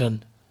longest one you've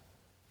done?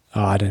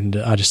 Oh, I didn't.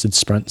 I just did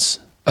sprints.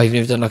 Oh, you've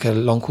never done like a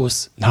long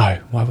course? No.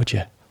 Why would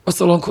you? What's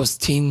the long course?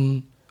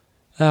 10?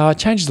 It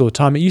changes all the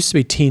time. It used to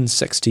be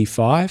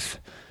 10:65.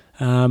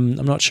 I'm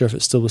not sure if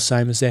it's still the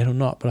same as that or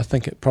not, but I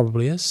think it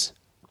probably is.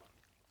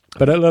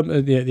 But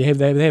they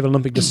have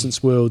Olympic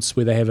distance worlds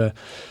where they have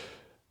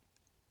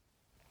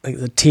I think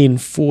the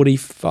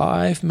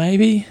 10:45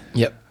 maybe.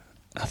 Yep.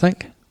 I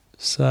think.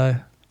 So,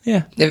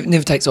 yeah.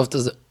 Never takes off,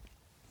 does it?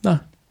 No.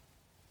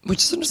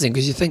 Which is interesting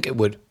because you think it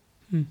would.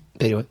 But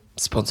anyway,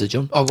 sponsored,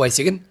 John. Oh, wait a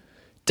second.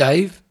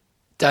 Dave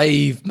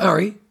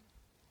Murray.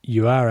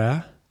 You are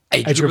our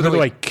Age Group of the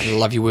Week.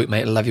 Love your work,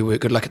 mate. Love your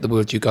work. Good luck at the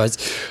World, you guys.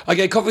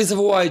 Okay, Coffees of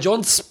Hawaii,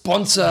 John,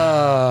 sponsor.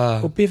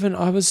 Well, Bevan,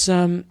 I was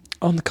on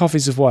the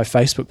Coffees of Hawaii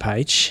Facebook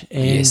page,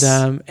 and Yes.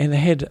 and they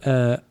had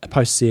a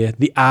post there,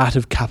 The Art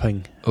of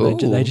Cupping.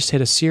 They just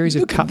had a series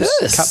of Look at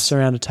this. cups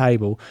around a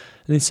table,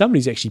 and then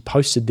somebody's actually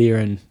posted there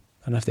in,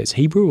 I don't know if that's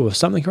Hebrew or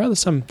something or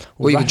other.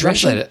 Well, you can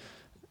translate it.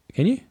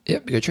 Can you?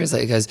 Yep, you can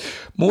translate it. It goes,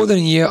 more than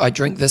a year I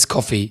drink this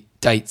coffee.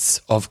 Dates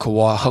of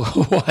Hawaii.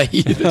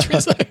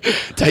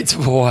 Dates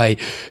of Hawaii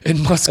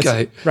in Moscow.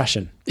 It's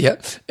Russian. Yeah,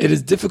 it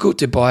is difficult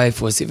to buy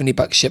for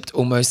 $70 shipped.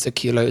 Almost a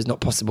kilo is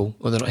not possible.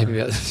 Well, they're not happy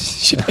about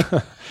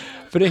shipping.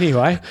 But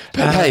anyway.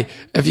 But hey,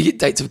 if you get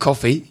dates of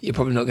coffee, you're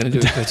probably not going to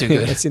do it too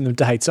good. Send them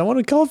dates. I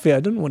wanted coffee.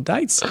 I didn't want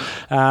dates.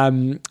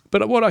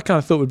 But what I kind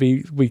of thought would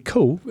be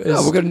cool is...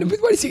 No, we're going to...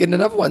 Wait a second,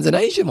 another one's an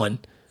Asian one.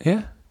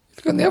 Yeah.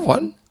 Look at the other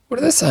one. What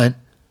are they saying?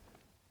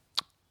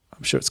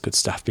 I'm sure it's good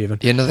stuff, Bevan.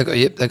 Yeah, no,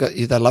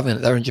 they're loving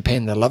it. They're in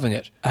Japan. They're loving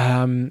it.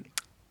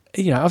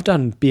 I've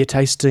done beer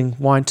tasting,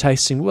 wine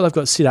tasting. What I've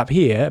got set up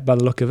here, by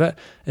the look of it,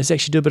 is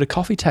actually do a bit of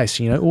coffee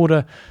tasting.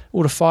 Order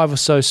 5 or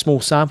so small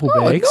sample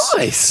bags. Oh,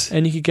 nice.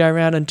 And you could go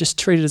around and just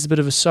treat it as a bit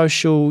of a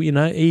social,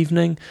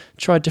 evening.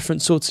 Try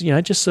different sorts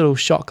of, just a little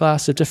shot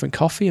glass of different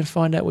coffee and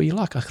find out what you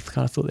like. I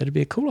kind of thought that'd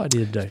be a cool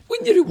idea to do.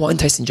 When you do wine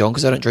tasting, John,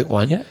 because I don't drink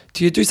wine, Yeah.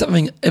 do you do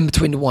something in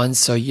between the wines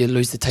so you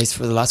lose the taste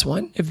for the last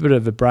wine? Have a bit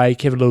of a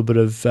break. Have a little bit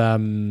of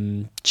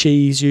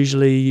cheese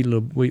usually.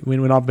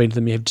 When I've been to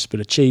them, you have just a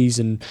bit of cheese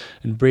and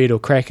bread or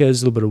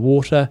crackers, a little bit of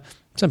water.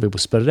 Some people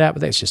spit it out,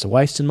 but that's just a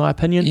waste in my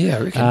opinion. Yeah,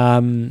 I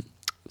reckon.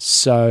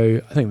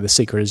 So I think the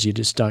secret is you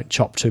just don't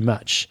chop too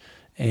much.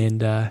 And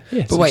But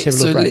so wait, just have a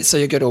so little break. let's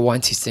say you go to a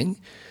wine tasting.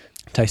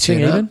 Tasting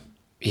turn even. up,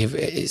 you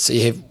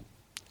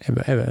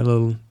have Have a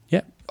little,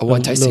 a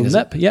wine tasting, little is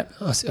it? nip, yep.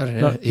 Oh, I don't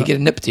know. No, You get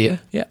a nip, do you?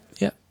 Yeah.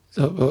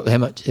 So, how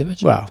much?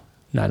 Well,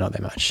 no, not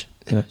that much.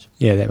 How much?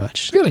 Yeah, that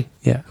much. Really?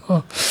 Yeah.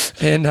 Oh.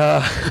 And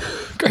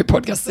great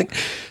podcasting.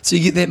 So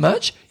you get that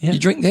much? Yeah. You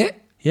drink that?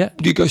 Yeah.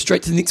 Do you go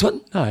straight to the next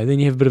one? No, then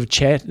you have a bit of a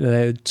chat,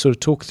 sort of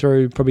talk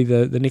through probably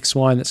the next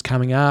wine that's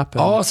coming up.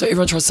 And So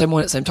everyone tries the same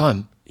wine at the same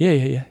time?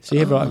 Yeah. So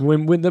you have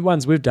when the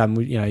ones we've done,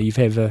 you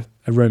have a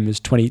room, there's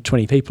 20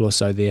 people or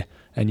so there,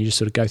 and you just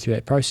sort of go through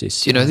that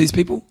process. Do you know these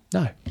people?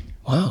 No.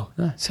 Wow.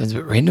 No. Sounds a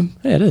bit random.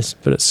 Yeah, it is,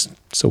 but it's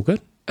all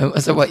good.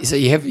 So wait, so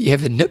you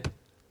have a nip?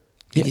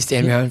 And you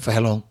stand around for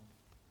how long?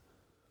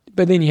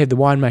 But then you have the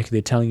winemaker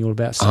there telling you all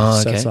about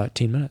stuff, so it's okay. like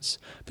 10 minutes.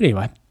 But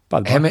anyway, by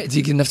the How way, many, do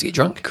you get enough to get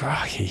drunk?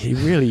 crikey, you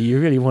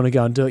really want to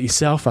go and do it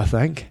yourself, I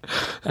think.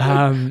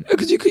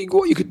 Because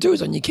what you could do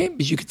is on your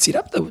camp is you could set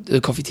up the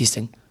coffee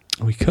testing.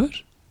 We could.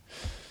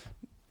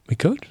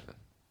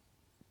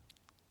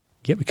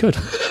 Yeah, we could.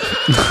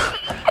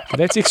 But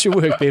that's extra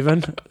work,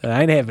 Bevan. It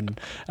ain't happening.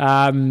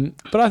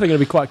 But I think it'd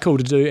be quite cool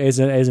to do as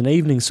an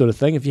evening sort of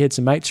thing. If you had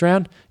some mates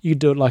around, you could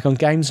do it like on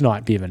games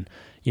night, Bevan.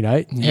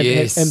 Have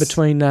in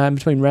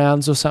between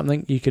rounds or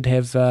something, you could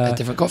have A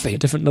different coffee. a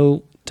different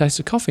little taste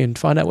of coffee and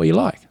find out what you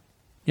like.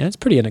 It's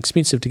pretty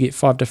inexpensive to get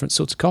 5 different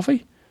sorts of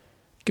coffee.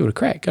 Give it a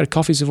crack. Go to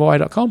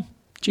coffeesofhawaii.com.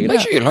 Check it Make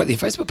out. sure you like their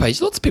Facebook page.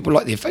 Lots of people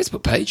like their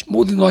Facebook page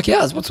more than like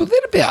ours. What's all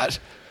that about?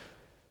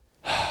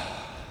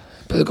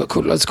 But they've got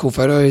lots of cool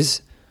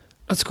photos,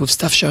 lots of cool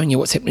stuff showing you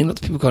what's happening. Lots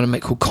of people going to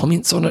make cool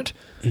comments on it.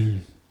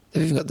 They've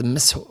even got the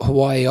Miss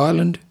Hawaii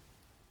Island,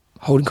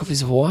 holding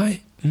Coffees of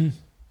Hawaii.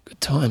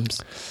 Good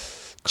times.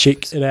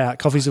 Check it out.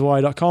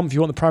 Coffeesofhawaii.com. If you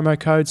want the promo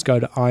codes, go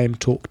to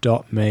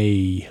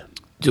imtalk.me.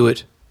 Do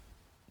it.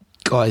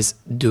 Guys,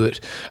 do it.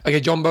 Okay,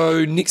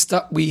 Jumbo, next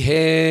up we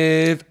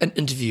have an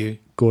interview.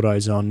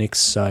 Gordo's on next,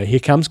 so here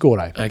comes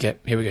Gordo. Okay,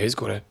 here we go. Here's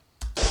Gordo.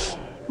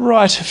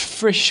 Right,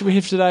 fresh. We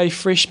have today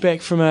fresh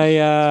back from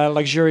a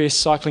luxurious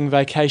cycling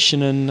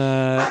vacation in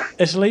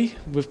Italy.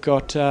 We've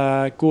got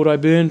Gordo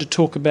Byrne to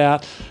talk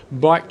about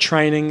bike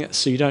training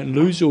so you don't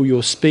lose all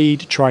your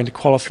speed trying to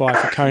qualify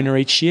for Kona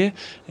each year.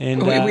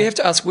 And We have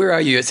to ask, where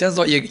are you? It sounds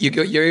like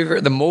you're either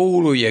at the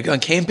mall or you're going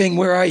camping.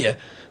 Where are you?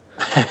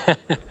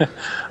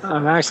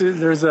 Actually,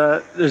 there's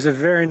a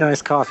very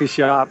nice coffee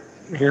shop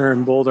here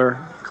in Boulder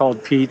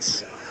called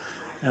Pete's,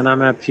 and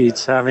I'm at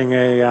Pete's having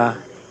a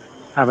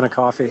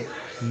coffee.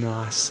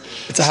 Nice.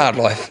 It's a hard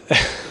life.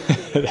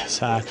 That's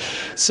hard.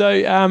 So,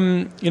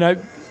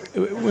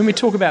 when we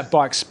talk about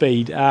bike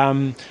speed,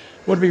 what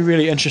would be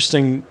really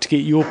interesting to get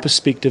your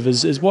perspective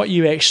is what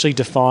you actually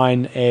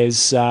define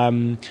as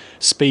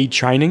speed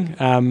training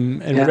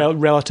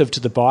relative to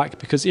the bike,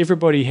 because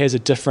everybody has a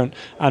different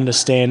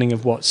understanding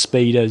of what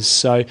speed is.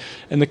 So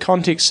in the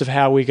context of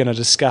how we're going to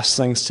discuss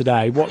things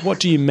today, what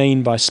do you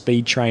mean by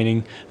speed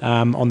training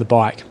on the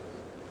bike?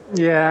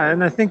 Yeah,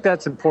 and I think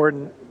that's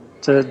important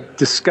to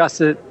discuss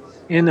it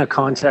in a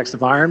context of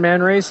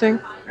Ironman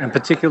racing, and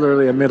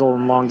particularly a middle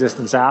and long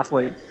distance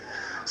athlete.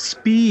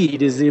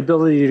 Speed is the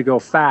ability to go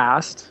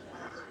fast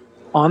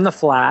on the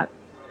flat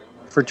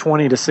for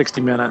 20 to 60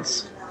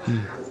 minutes.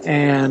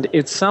 And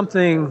it's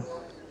something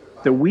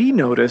that we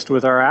noticed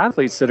with our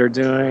athletes that are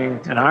doing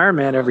an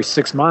Ironman every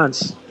 6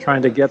 months,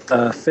 trying to get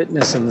the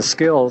fitness and the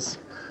skills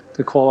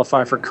to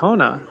qualify for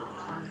Kona,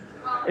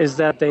 is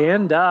that they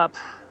end up,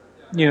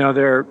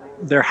 their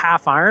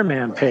half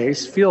Ironman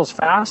pace feels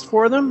fast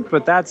for them,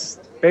 but that's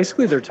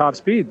basically their top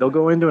speed. They'll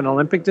go into an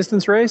Olympic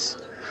distance race,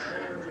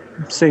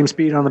 same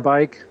speed on the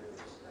bike.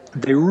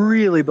 They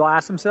really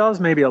blast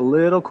themselves, maybe a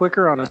little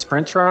quicker on a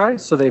sprint try,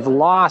 so they've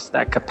lost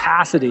that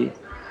capacity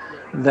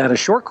that a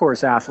short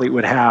course athlete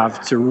would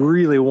have to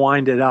really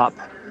wind it up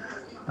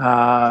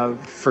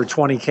for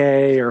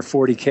 20K or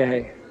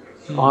 40K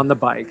on the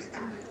bike.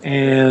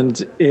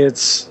 And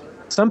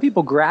some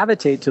people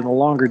gravitate to the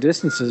longer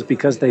distances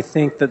because they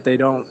think that they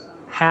don't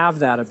have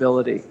that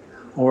ability,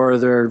 or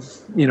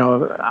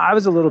I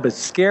was a little bit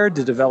scared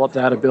to develop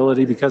that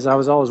ability because I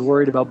was always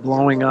worried about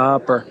blowing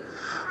up or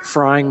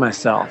frying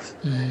myself.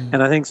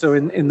 And I think so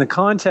in the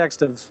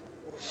context of,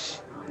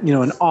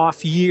 an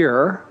off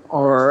year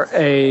or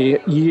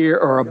a year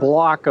or a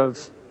block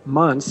of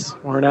months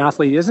where an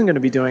athlete isn't going to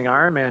be doing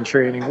Ironman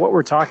training, what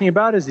we're talking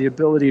about is the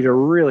ability to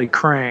really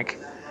crank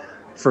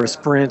for a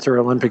sprint or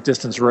Olympic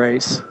distance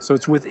race. So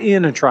it's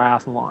within a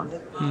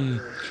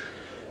triathlon.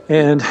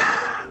 And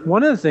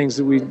one of the things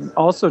that we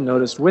also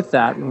noticed with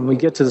that, when we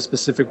get to the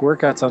specific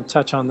workouts, I'll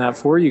touch on that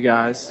for you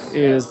guys,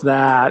 is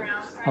that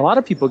a lot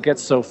of people get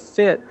so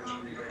fit,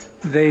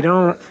 they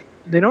don't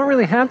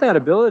really have that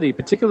ability,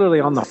 particularly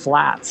on the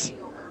flats.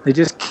 They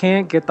just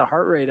can't get the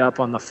heart rate up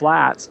on the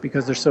flats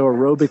because they're so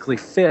aerobically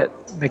fit.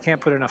 They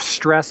can't put enough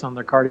stress on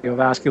their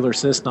cardiovascular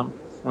system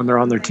when they're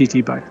on their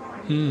TT bike.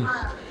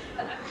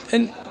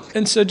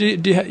 And so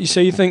so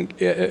you think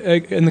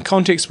in the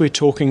context we're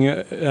talking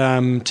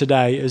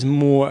today is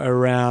more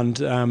around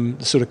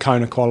the sort of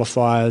Kona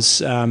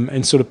qualifiers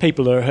and sort of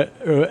people who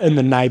are in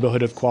the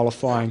neighbourhood of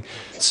qualifying.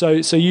 So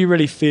you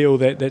really feel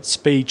that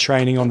speed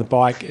training on the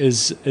bike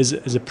is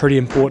a pretty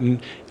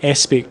important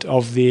aspect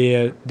of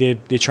their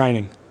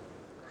training?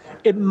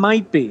 It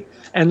might be.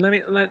 And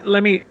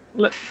let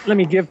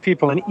me give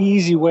people an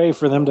easy way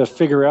for them to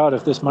figure out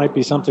if this might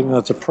be something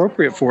that's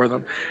appropriate for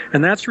them.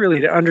 And that's really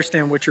to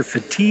understand what your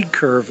fatigue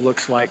curve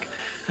looks like.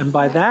 And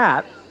by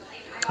that,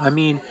 I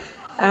mean,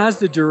 as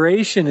the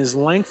duration is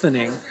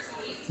lengthening,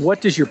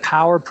 what does your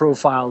power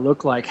profile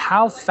look like?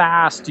 How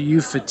fast do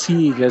you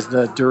fatigue as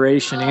the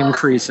duration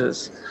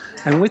increases?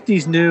 And with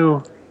these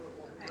new,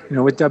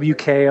 with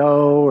WKO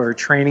or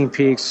Training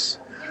Peaks,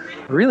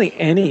 really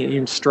any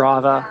in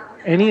Strava,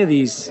 any of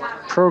these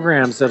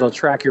programs that'll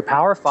track your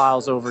power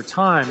files over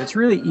time, it's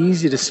really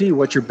easy to see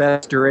what your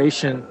best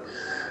duration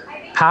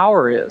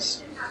power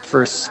is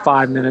for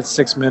 5 minutes,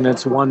 6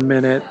 minutes, 1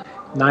 minute,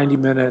 90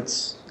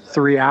 minutes,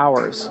 3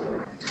 hours.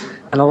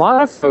 And a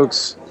lot of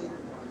folks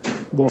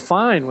will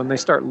find when they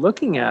start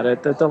looking at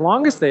it that the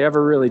longest they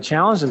ever really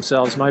challenge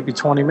themselves might be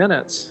 20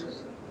 minutes.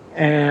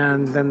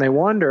 And then they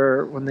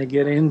wonder when they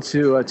get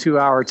into a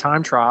 2-hour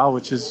time trial,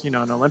 which is, an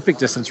Olympic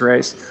distance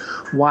race,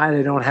 why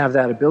they don't have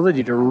that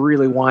ability to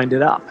really wind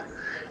it up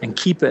and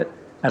keep it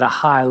at a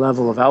high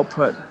level of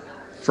output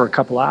for a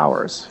couple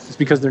hours. It's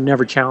because they're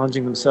never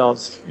challenging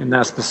themselves in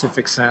that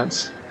specific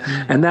sense.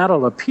 And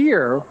that'll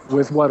appear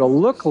with what'll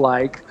look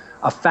like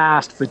a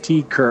fast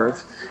fatigue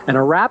curve and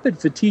a rapid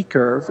fatigue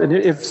curve. And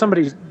if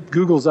somebody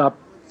Googles up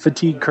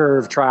fatigue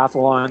curve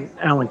triathlon,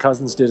 Alan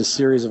Couzens did a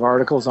series of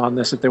articles on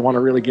this if they want to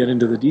really get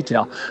into the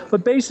detail.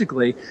 But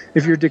basically,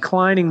 if you're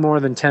declining more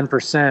than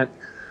 10%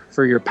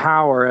 for your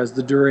power as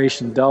the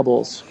duration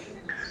doubles,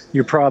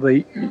 you're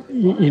probably,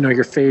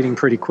 you're fading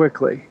pretty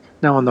quickly.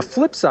 Now, on the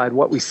flip side,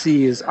 what we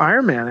see is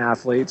Ironman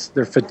athletes,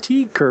 their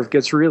fatigue curve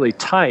gets really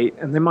tight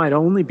and they might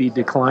only be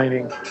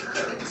declining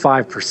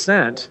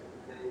 5%.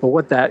 But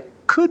what that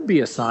could be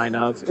a sign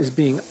of is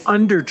being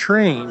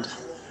undertrained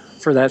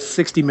for that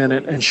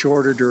 60-minute and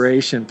shorter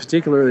duration,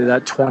 particularly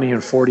that 20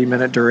 and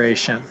 40-minute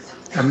duration.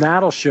 And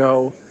that'll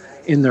show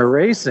in their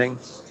racing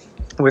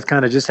with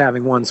kind of just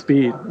having one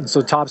speed. And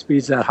so top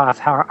speed's that half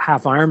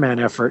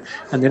Ironman effort,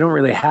 and they don't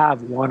really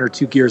have 1 or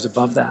 2 gears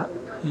above that.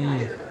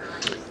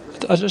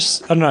 I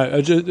don't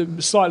know,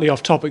 slightly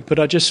off topic, but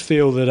I just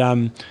feel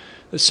that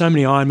so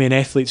many Ironman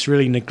athletes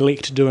really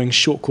neglect doing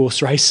short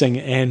course racing,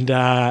 and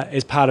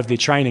as part of their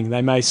training,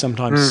 they may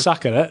sometimes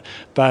suck at it.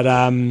 But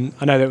I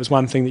know that was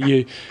one thing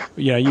that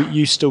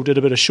you still did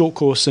a bit of short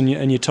course in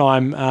your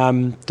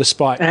time,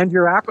 despite and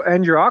your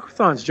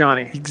aquathons,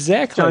 Johnny.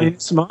 Exactly, Johnny,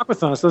 some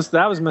aquathons. So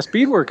that was my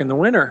speed work in the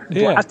winter.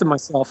 Yeah. Blasted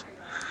myself.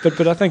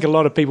 But I think a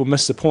lot of people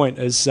miss the point.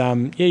 Is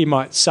you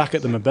might suck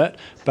at them a bit,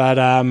 but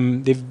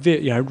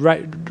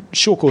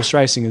short course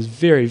racing is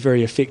very,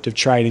 very effective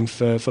training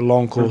for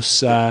long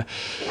course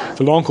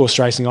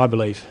racing, I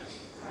believe.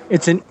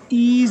 It's an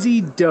easy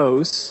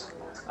dose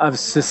of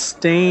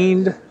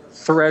sustained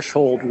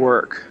threshold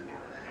work.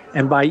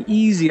 And by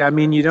easy, I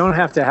mean you don't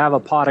have to have a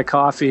pot of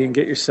coffee and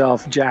get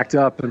yourself jacked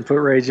up and put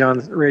Rage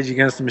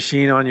Against the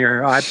Machine on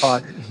your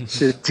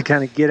iPod to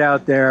kind of get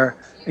out there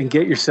and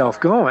get yourself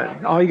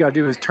going. All you got to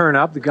do is turn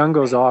up, the gun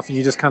goes off, and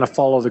you just kind of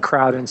follow the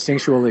crowd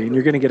instinctually, and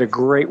you're going to get a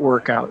great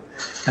workout.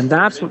 And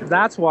that's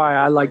why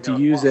I like to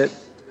use it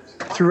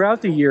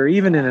throughout the year,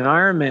 even in an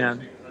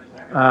Ironman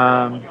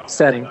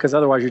setting, because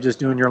otherwise you're just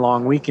doing your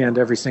long weekend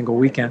every single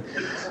weekend.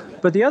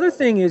 But the other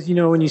thing is,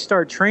 when you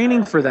start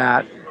training for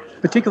that,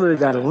 particularly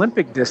that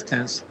Olympic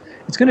distance,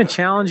 it's going to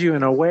challenge you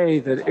in a way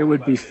that it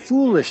would be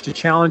foolish to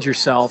challenge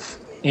yourself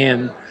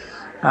in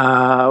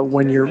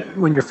when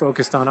you're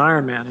focused on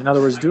Ironman. In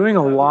other words, doing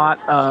a lot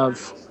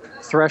of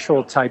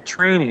threshold type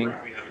training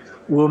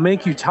will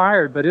make you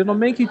tired, but it'll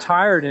make you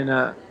tired in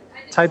a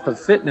type of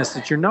fitness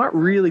that you're not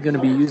really going to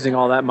be using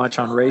all that much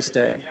on race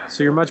day.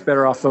 So you're much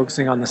better off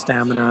focusing on the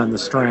stamina and the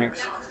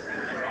strength.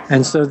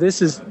 And so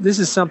this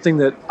is something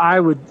that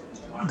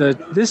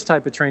this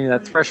type of training,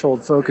 that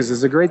threshold focus,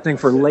 is a great thing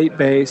for late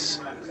base,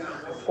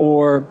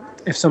 or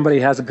if somebody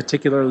has a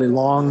particularly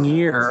long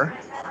year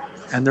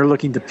and they're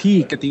looking to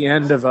peak at the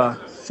end of a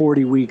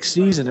 40-week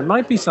season. It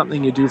might be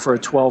something you do for a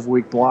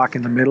 12-week block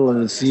in the middle of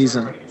the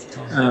season,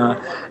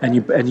 and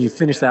you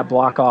finish that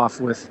block off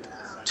with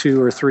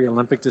 2 or 3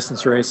 Olympic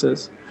distance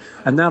races,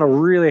 and that'll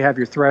really have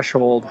your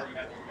threshold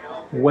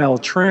well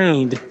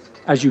trained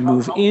as you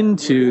move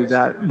into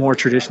that more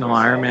traditional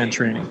Ironman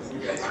training.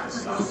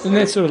 And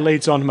that sort of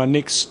leads on to my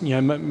next,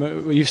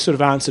 you've sort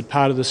of answered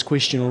part of this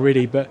question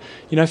already, but,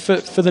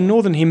 for the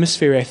Northern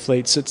Hemisphere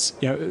athletes, it's,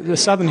 the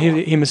Southern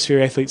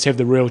Hemisphere athletes have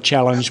the real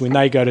challenge when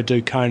they go to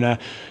do Kona.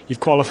 You've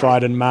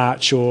qualified in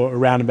March or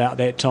around about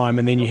that time,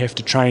 and then you have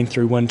to train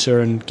through winter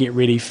and get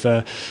ready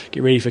for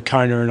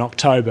Kona in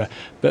October.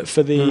 But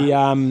for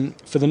the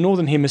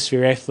Northern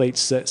Hemisphere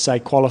athletes that, say,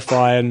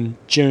 qualify in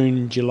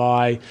June,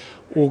 July,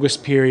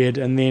 August period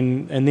and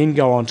then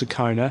go on to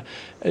Kona,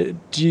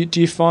 do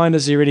you find,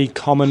 is there any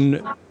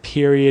common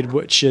period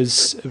which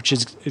is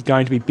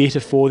going to be better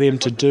for them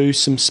to do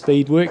some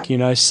speed work?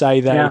 Say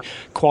they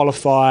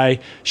qualify,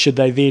 should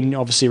they then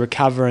obviously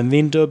recover and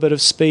then do a bit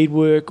of speed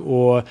work,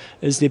 or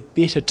is there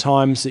better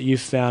times that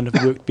you've found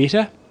have worked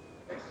better?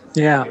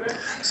 Yeah,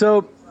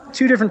 so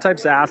 2 different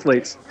types of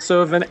athletes.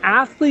 So if an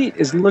athlete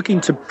is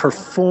looking to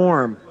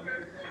perform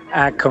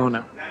at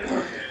Kona,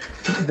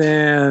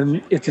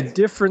 then it's a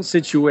different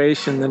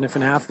situation than if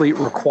an athlete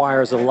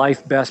requires a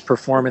life best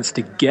performance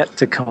to get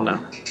to Kona.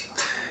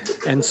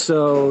 And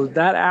so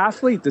that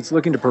athlete that's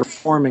looking to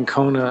perform in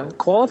Kona,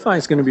 qualifying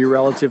is going to be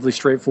relatively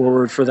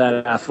straightforward for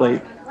that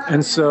athlete.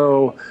 And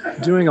so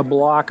doing a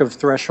block of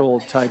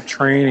threshold type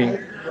training,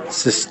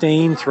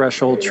 sustained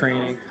threshold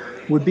training,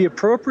 would be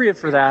appropriate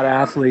for that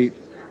athlete,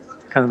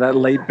 kind of that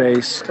late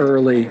base,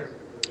 early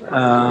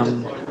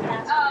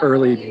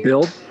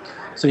build.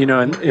 So,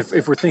 and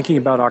if we're thinking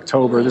about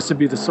October, this would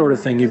be the sort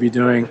of thing you'd be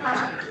doing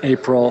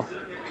April,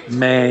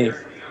 May, a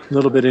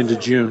little bit into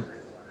June.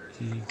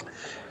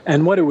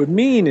 And what it would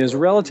mean is,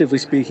 relatively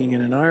speaking,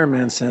 in an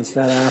Ironman sense,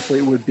 that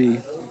athlete would be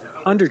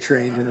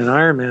undertrained in an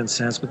Ironman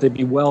sense, but they'd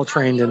be well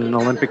trained in an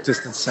Olympic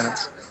distance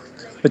sense,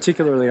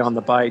 particularly on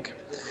the bike.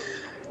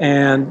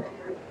 And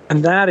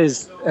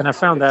I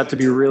found that to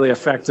be really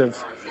effective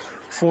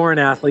for an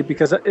athlete,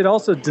 because it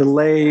also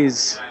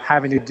delays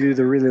having to do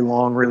the really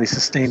long, really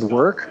sustained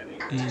work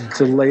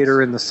to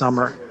later in the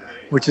summer,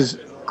 which is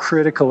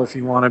critical if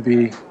you want to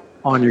be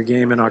on your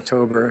game in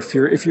October.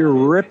 If you're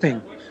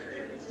ripping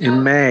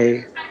in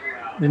May,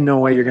 there's no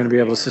way you're going to be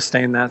able to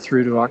sustain that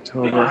through to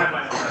October.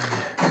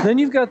 Then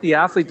you've got the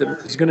athlete that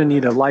is going to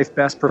need a life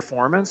best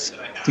performance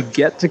to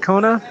get to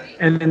Kona,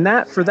 and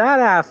for that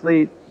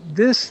athlete,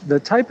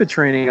 the type of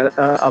training,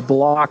 a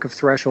block of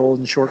threshold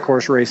and short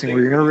course racing,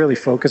 where you're going to really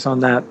focus on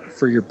that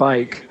for your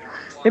bike,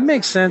 it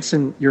makes sense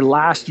in your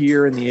last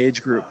year in the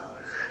age group,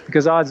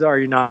 because odds are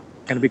you're not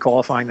going to be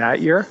qualifying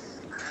that year,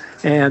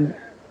 and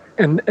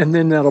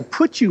then that'll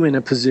put you in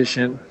a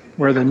position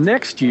where the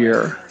next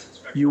year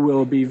you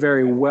will be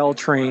very well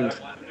trained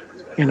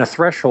in a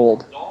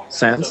threshold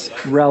sense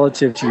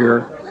relative to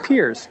your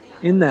peers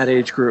in that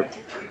age group,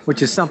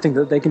 which is something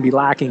that they can be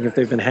lacking if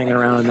they've been hanging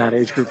around in that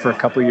age group for a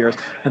couple of years.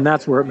 And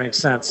that's where it makes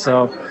sense.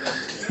 So,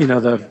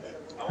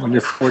 when you're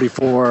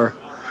 44,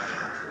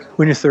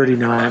 when you're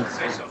 39,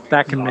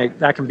 that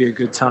can be a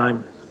good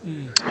time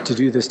to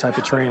do this type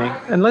of training.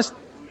 Unless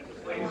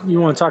you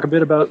want to talk a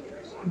bit about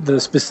the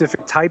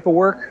specific type of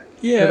work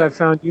that I've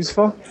found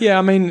useful. Yeah,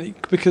 I mean,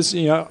 because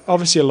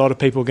obviously a lot of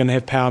people are going to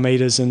have power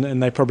meters,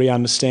 and they probably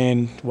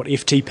understand what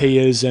FTP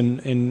is,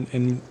 and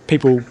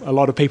a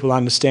lot of people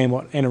understand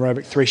what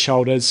anaerobic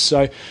threshold is.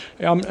 So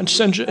I'm just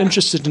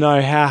interested to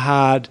know how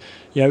hard,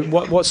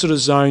 what sort of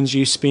zones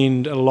you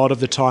spend a lot of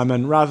the time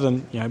in, rather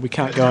than, we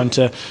can't go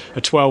into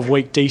a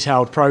 12-week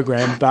detailed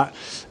program, but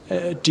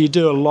do you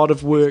do a lot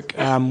of work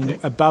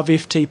above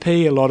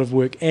FTP, a lot of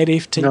work at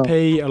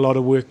FTP, a lot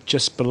of work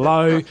just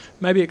below?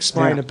 Maybe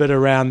explain a bit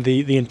around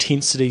the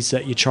intensities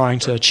that you're trying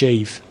to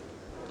achieve.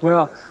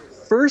 Well,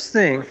 first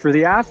thing, for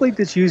the athlete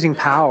that's using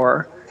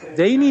power,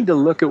 they need to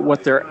look at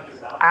what their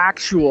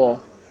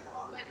actual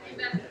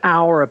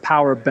hour of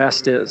power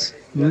best is,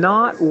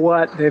 not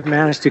what they've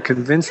managed to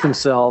convince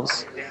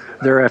themselves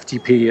their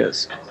FTP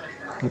is.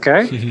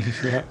 Okay?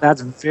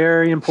 That's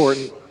very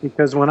important,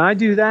 because when I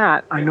do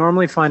that, I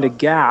normally find a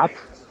gap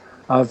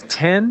of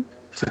 10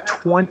 to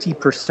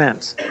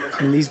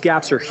 20%. And these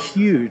gaps are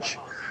huge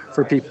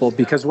for people,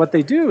 because what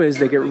they do is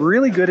they get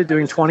really good at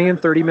doing 20 and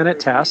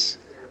 30-minute tests,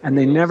 and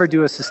they never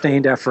do a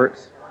sustained effort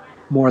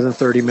more than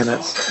 30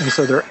 minutes. And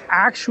so their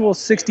actual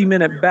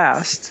 60-minute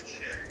best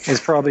is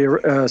probably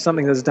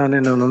something that's done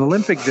in an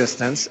Olympic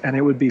distance, and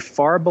it would be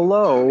far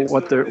below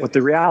what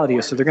the reality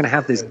is. So they're going to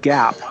have this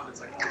gap.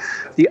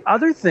 The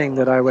other thing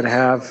that I would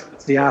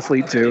have the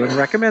athlete do, and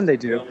recommend they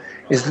do,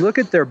 is look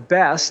at their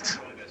best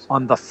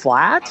on the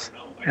flat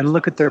and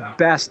look at their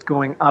best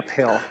going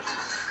uphill,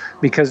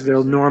 because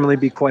there'll normally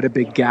be quite a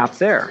big gap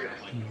there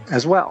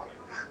as well.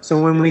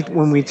 So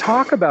when we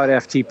talk about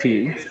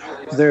FTP,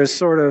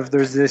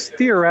 there's this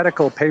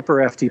theoretical paper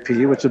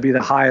FTP, which will be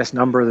the highest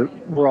number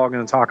that we're all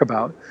going to talk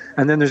about.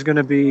 And then there's going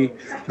to be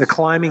the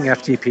climbing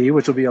FTP,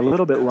 which will be a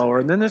little bit lower.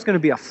 And then there's going to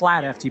be a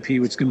flat FTP,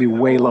 which is going to be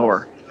way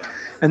lower.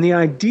 And the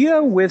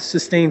idea with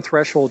sustained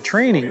threshold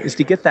training is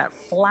to get that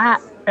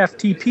flat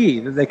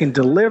FTP that they can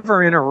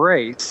deliver in a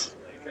race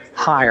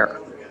higher.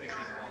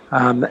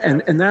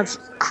 And that's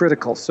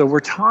critical. So we're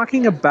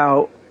talking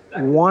about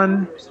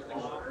 1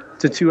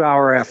 to 2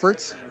 hour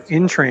efforts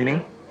in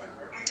training.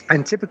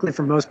 And typically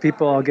for most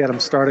people, I'll get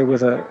them started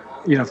with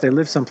if they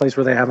live someplace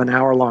where they have an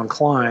hour-long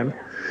climb,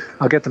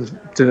 I'll get them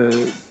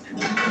to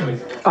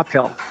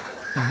uphill.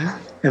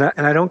 Mm-hmm.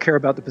 And I don't care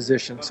about the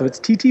position. So it's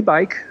TT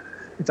bike.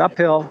 It's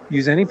uphill,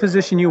 use any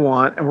position you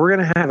want, and we're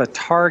going to have a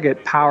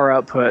target power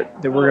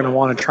output that we're going to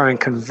want to try and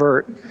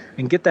convert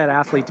and get that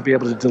athlete to be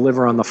able to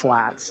deliver on the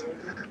flats.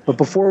 But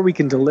before we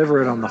can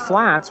deliver it on the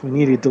flats, we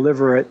need to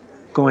deliver it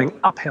going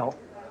uphill.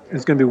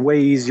 It's going to be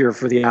way easier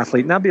for the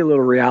athlete. And that'll be a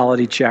little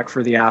reality check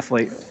for the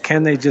athlete.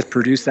 Can they just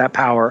produce that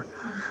power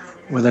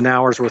with an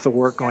hour's worth of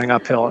work going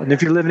uphill? And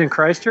if you're living in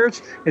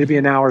Christchurch, it'd be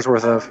an hour's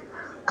worth of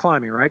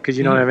climbing, right? Because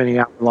you don't have any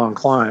hour-long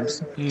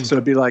climbs. So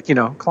it'd be like,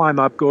 climb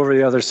up, go over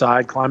the other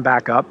side, climb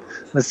back up.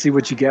 Let's see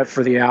what you get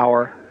for the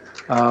hour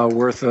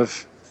worth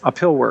of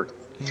uphill work.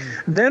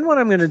 Then what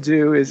I'm going to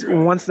do is,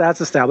 once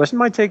that's established, it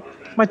might take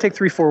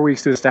 3-4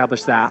 weeks to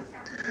establish that.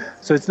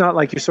 So it's not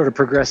like you're sort of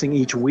progressing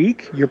each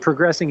week. You're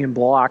progressing in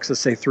blocks of,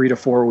 say, 3 to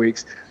 4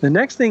 weeks. The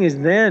next thing is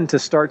then to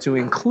start to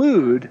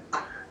include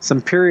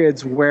some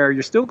periods where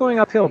you're still going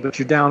uphill, but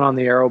you're down on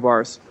the aero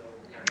bars.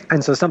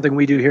 And so something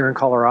we do here in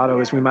Colorado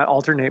is we might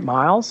alternate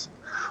miles,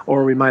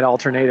 or we might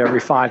alternate every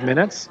 5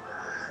 minutes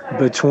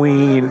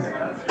between,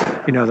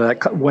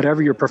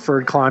 whatever your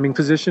preferred climbing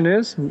position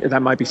is.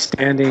 That might be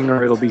standing,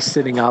 or it'll be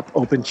sitting up,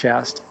 open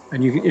chest,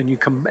 and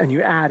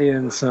you add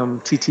in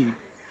some TT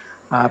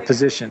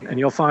position, and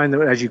you'll find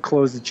that as you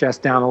close the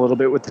chest down a little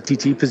bit with the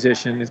TT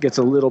position, it gets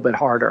a little bit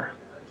harder,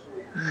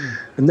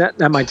 and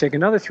that might take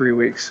another 3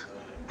 weeks.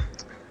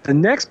 The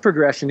next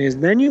progression is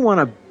then you want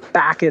to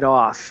back it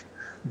off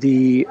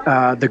the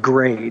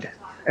grade.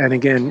 And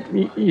again,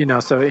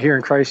 so here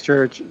in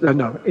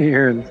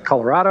here in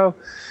Colorado,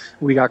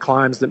 we got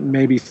climbs that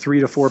maybe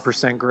 3 to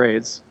 4%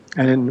 grades.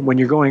 And then when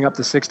you're going up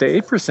to 6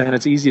 to 8%,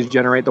 it's easy to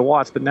generate the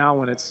watts. But now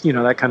when it's,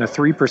 that kind of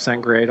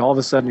 3% grade, all of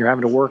a sudden you're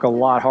having to work a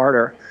lot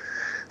harder,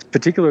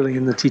 particularly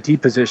in the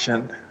TT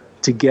position,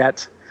 to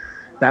get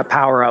that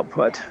power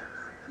output.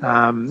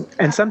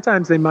 And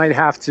sometimes they might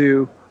have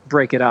to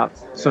break it up.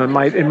 So it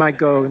might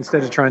go,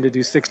 instead of trying to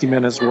do 60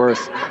 minutes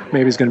worth,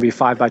 maybe it's going to be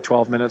 5 by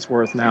 12 minutes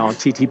worth now in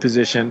TT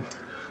position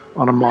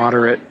on a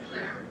moderate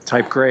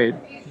type grade.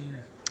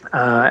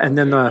 And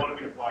then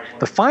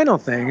the final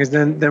thing is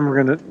then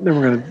we're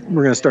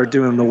gonna start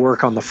doing the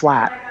work on the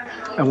flat.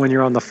 And when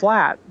you're on the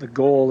flat, the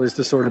goal is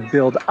to sort of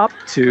build up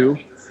to,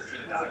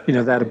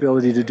 that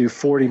ability to do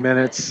 40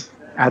 minutes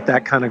at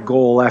that kind of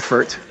goal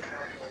effort,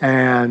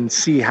 and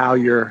see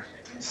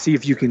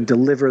if you can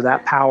deliver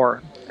that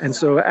power. And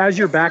so as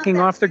you're backing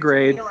off the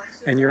grade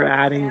and you're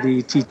adding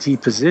the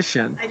TT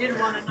position,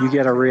 you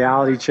get a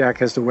reality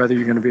check as to whether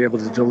you're going to be able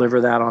to deliver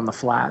that on the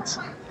flats.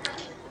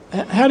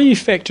 How do you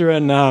factor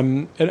in,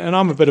 and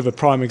I'm a bit of a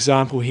prime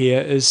example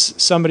here, is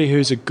somebody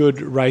who's a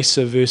good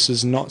racer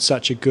versus not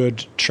such a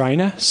good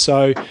trainer.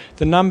 So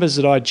the numbers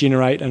that I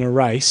generate in a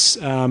race,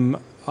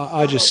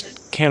 I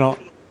just cannot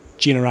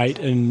generate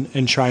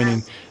in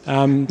training.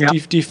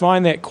 Yep. Do you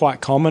find that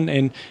quite common?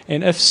 And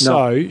if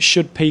so,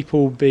 should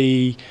people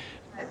be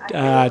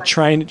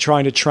trying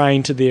to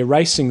train to their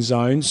racing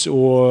zones,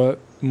 or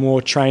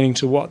more training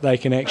to what they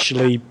can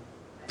actually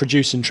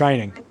produce in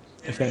training,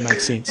 if that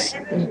makes sense?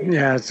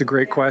 Yeah, it's a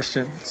great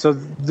question. So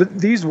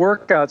these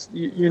workouts,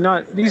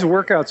 these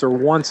workouts are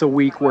once a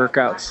week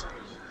workouts,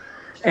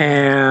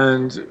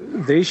 and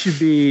they should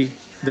be,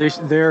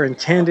 they're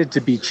intended to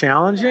be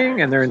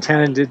challenging, and they're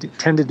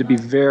intended to be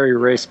very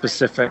race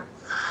specific.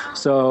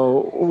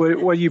 So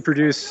what do you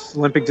produce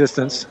Olympic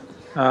distance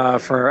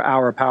for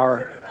hour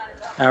power?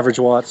 Average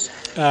watts?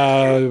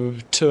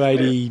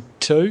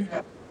 282.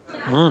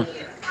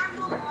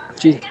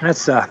 Gee,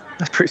 that's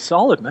pretty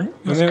solid, mate.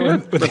 That's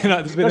good.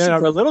 Especially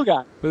for a little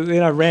guy. But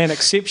then I ran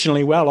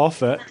exceptionally well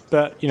off it.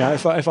 But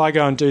if I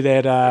go and do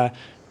that,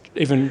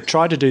 even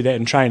try to do that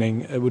in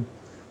training,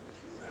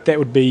 that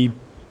would be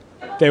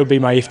my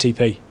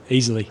FTP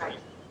easily.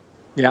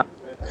 Yeah.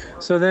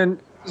 So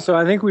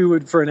I think we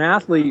would, for an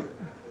athlete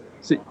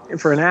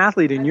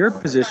in your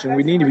position,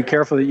 we need to be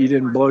careful that you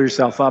didn't blow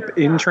yourself up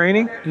in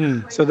training.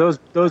 So those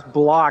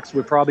blocks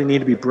would probably need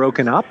to be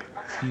broken up,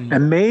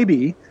 and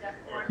maybe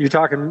you're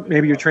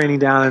training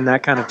down in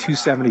that kind of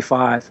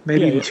 275,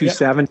 maybe even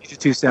 270 to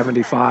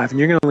 275, and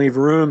you're going to leave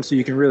room so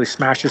you can really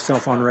smash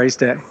yourself on race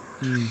day.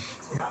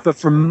 But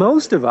for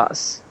most of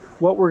us,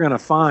 what we're going to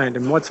find,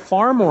 and what's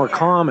far more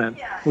common,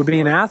 would be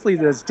an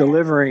athlete that's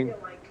delivering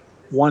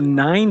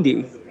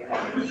 190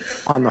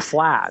 on the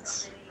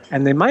flats,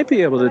 and they might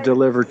be able to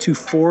deliver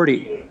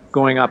 240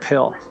 going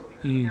uphill.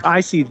 I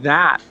see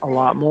that a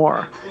lot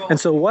more. And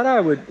so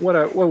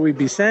what we'd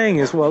be saying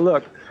is, well,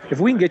 look,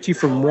 if we can get you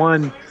from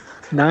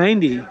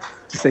 190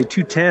 to say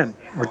 210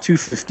 or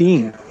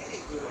 215,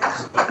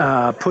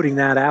 putting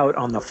that out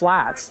on the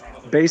flats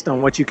based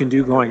on what you can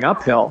do going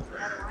uphill,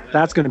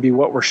 that's going to be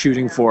what we're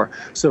shooting for.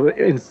 So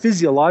in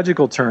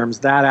physiological terms,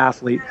 that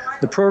athlete,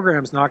 the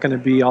program's not going to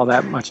be all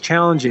that much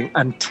challenging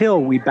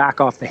until we back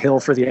off the hill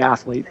for the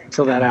athlete,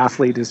 until that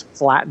athlete is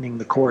flattening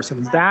the course.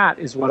 And that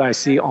is what I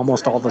see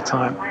almost all the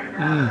time.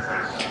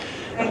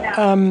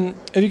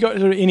 Have you got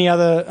any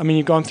other,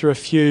 you've gone through a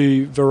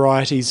few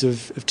varieties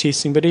of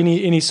testing, but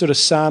any sort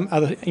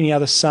of any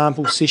other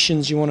sample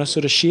sessions you want to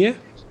sort of share?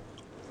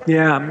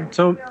 Yeah,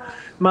 so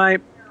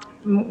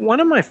one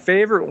of my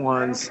favorite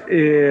ones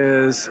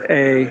is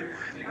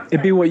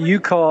it'd be what you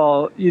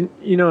call,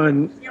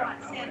 and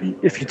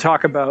if you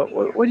talk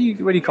about, what do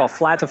you call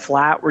flat to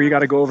flat, where you got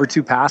to go over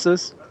 2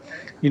 passes,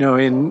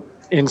 in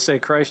say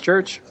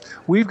Christchurch.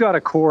 We've got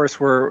a course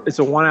where it's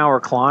a 1 hour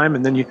climb,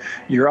 and then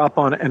you're up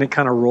on it and it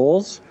kind of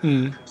rolls.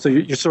 So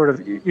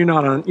you're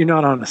not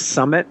on a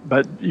summit,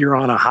 but you're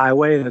on a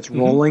highway and it's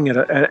rolling at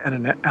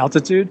an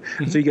altitude.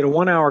 So you get a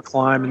 1 hour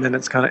climb, and then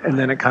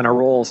it kind of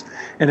rolls,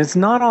 and it's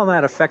not all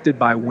that affected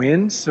by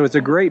wind. So it's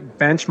a great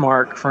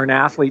benchmark for an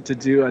athlete to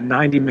do a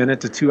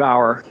 90-minute to 2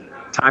 hour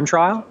time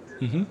trial.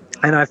 And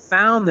I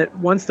found that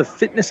once the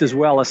fitness is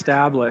well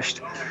established,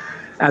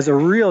 as a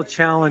real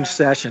challenge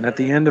session at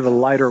the end of a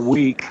lighter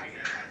week,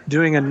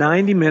 doing a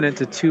 90-minute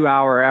to 2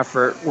 hour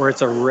effort where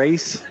it's a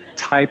race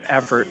type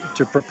effort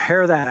to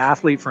prepare that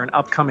athlete for an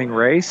upcoming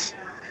race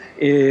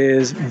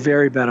is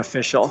very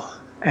beneficial.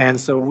 And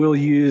so we'll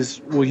use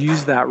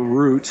that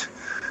route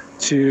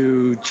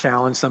to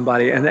challenge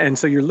somebody. And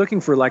so you're looking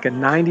for like a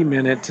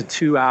 90-minute to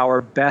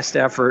 2-hour best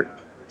effort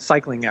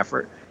cycling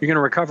effort. You're going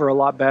to recover a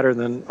lot better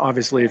than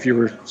obviously if you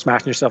were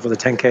smashing yourself with a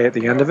 10K at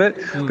the end of it,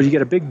 but you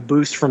get a big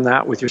boost from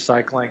that with your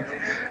cycling.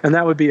 And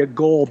that would be a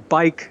goal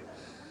bike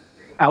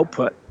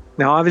output.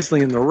 Now,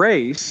 obviously in the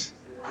race,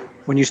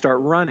 when you start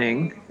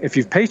running, if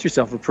you've paced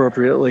yourself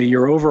appropriately,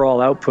 your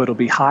overall output will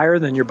be higher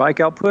than your bike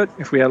output.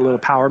 If we had a little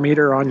power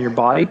meter on your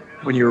body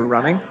when you were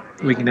running,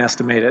 we can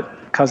estimate it.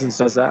 Cousins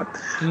does that.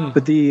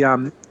 But the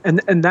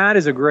and that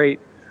is a great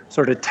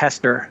sort of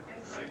tester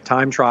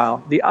time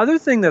trial. The other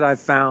thing that I've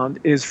found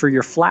is for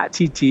your flat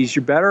TTs,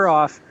 you're better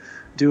off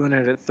doing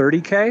it at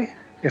 30K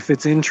if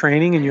it's in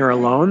training and you're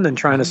alone than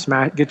trying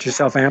to get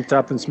yourself amped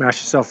up and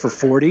smash yourself for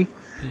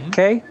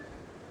 40K.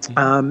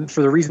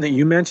 For the reason that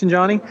you mentioned,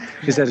 Johnny,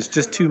 is that it's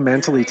just too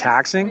mentally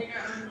taxing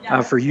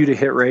for you to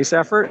hit race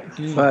effort.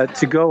 But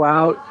to go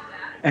out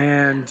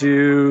and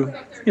do,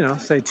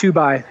 say 2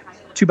 by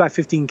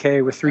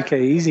 15K with 3K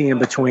easy in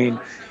between,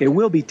 it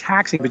will be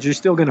taxing, but you're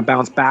still going to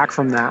bounce back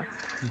from that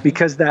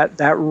because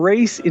that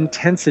race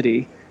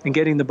intensity and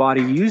getting the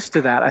body used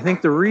to that. I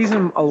think the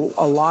reason a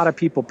lot of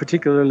people,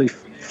 particularly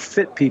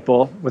fit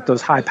people with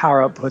those high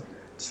power outputs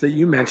that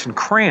you mentioned,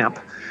 cramp,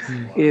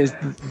 is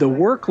the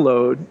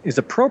workload is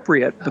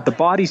appropriate, but the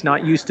body's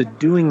not used to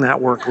doing that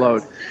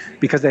workload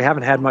because they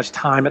haven't had much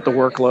time at the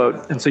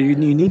workload. And so you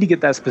need to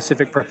get that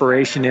specific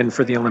preparation in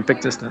for the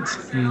Olympic distance.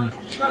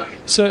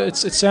 So it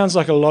sounds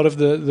like a lot of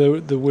the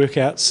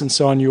workouts and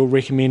so on you're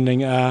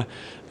recommending are,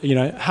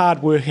 hard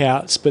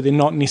workouts, but they're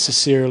not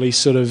necessarily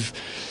sort of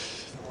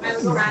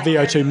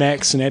VO2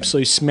 max and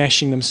absolutely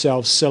smashing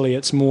themselves silly.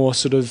 It's more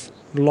sort of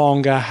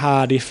longer,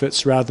 hard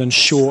efforts rather than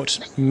short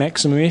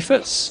maximum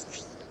efforts.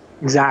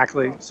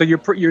 Exactly. So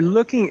you're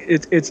looking.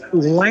 It's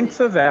length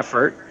of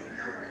effort,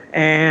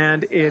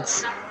 and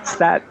it's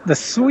that the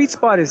sweet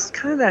spot is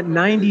kind of that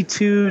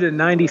 92 to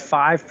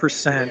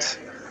 95%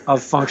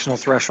 of functional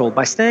threshold.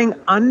 By staying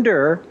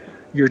under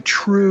your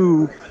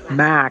true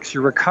max,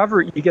 your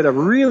recovery, you get a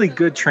really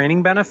good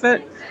training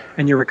benefit,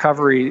 and your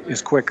recovery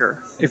is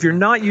quicker. If you're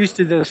not used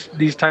to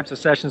these types of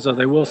sessions, though,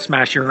 they will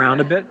smash you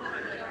around a bit.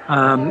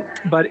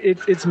 But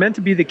it's meant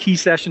to be the key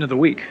session of the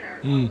week.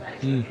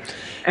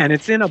 And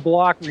it's in a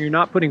block where you're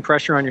not putting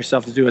pressure on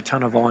yourself to do a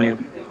ton of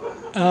volume.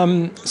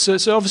 So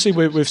obviously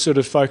we've sort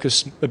of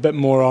focused a bit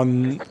more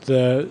on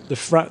the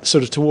front,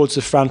 sort of towards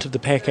the front of the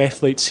pack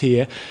athletes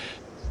here.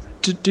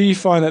 Do you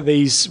find that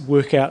these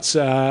workouts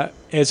are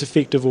as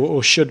effective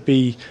or should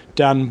be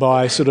done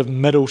by sort of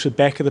middle to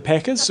back of the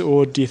packers,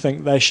 or do you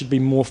think they should be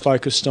more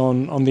focused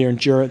on their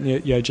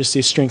endurance, just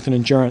their strength and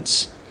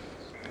endurance?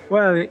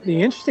 Well,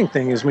 the interesting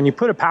thing is when you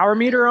put a power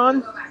meter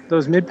on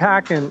those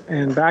mid-pack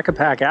and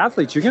back-of-pack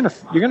athletes, you're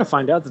gonna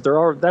find out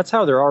that that's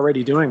how they're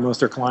already doing most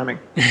of their climbing.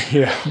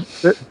 Yeah.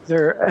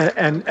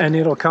 And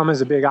it'll come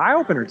as a big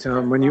eye-opener to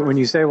them when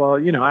you say, well,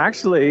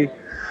 actually,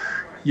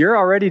 you're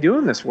already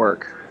doing this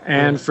work.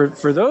 And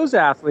for those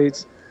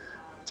athletes,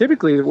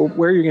 typically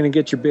where you're going to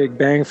get your big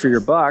bang for your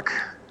buck,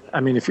 I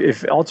mean,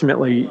 if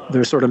ultimately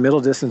they're sort of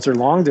middle distance or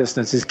long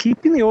distance, is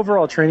keeping the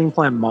overall training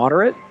plan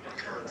moderate,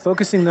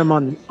 focusing them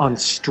on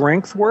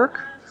strength work.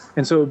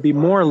 And so it would be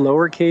more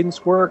lower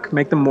cadence work,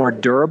 make them more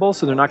durable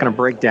so they're not going to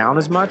break down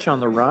as much on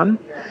the run.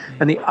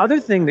 And the other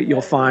thing that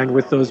you'll find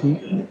with those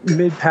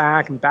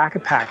mid-pack and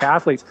back-of-pack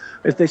athletes,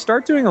 if they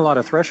start doing a lot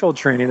of threshold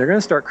training, they're going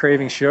to start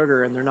craving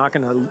sugar, and they're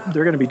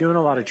going to be doing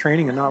a lot of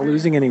training and not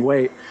losing any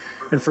weight.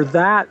 And for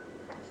that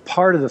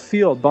part of the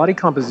field, body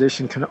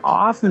composition can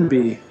often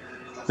be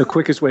the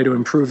quickest way to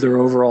improve their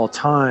overall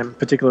time,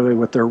 particularly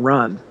with their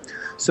run.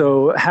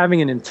 So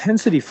having an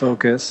intensity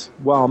focus,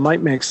 while it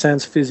might make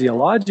sense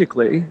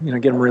physiologically,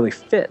 get them really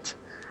fit,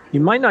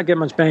 you might not get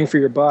much bang for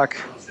your buck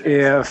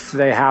if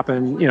they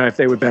happen, if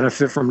they would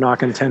benefit from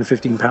knocking 10,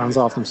 15 pounds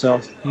off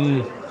themselves.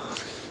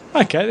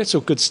 Okay, that's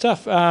all good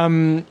stuff.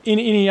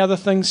 Any other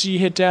things you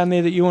had down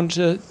there that you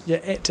wanted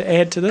to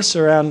add to this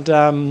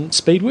around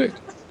speed work?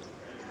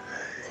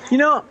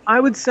 I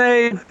would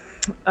say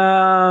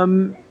I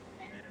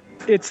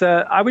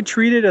would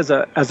treat it as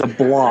a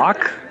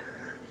block.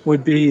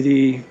 Would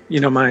be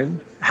my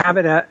have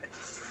it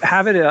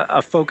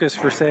a focus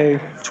for say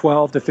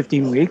 12 to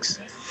 15 weeks,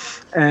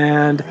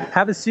 and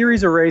have a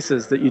series of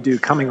races that you do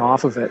coming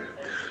off of it.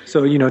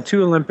 So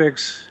 2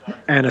 Olympics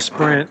and a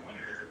sprint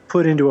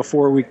put into a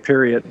 4-week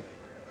period.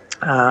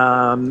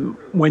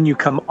 When you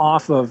come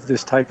off of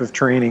this type of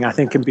training, I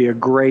think can be a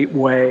great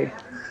way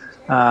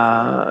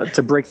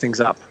to break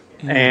things up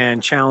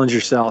and challenge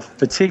yourself,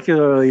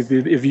 particularly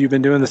if you've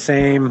been doing the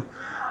same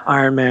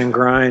Ironman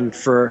grind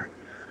for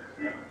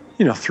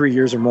 3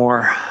 years or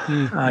more.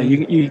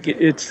 You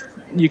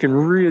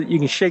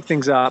can shake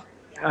things up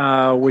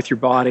with your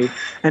body,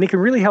 and it can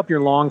really help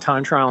your long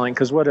time trialing,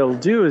 because what it'll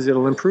do is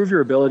it'll improve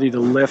your ability to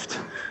lift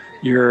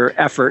your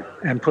effort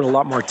and put a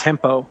lot more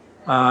tempo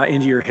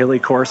into your hilly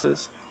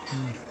courses.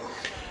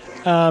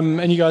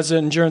 And you guys at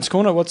Endurance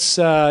Corner, what's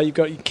you've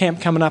got your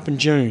camp coming up in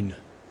June?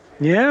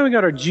 Yeah, we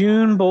got our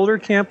June Boulder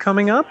Camp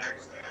coming up.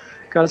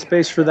 Got a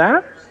space for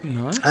that.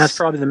 Nice. That's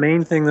probably the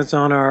main thing that's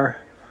on our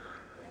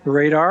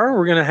radar.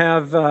 We're gonna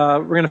have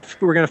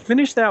we're gonna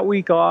finish that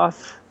week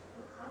off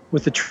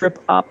with a trip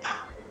up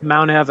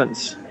Mount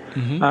Evans,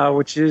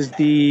 which is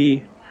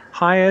the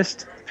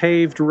highest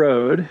paved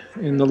road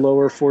in the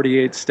lower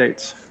 48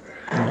 states.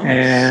 Nice.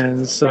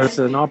 And so it's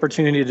an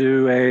opportunity to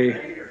do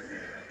a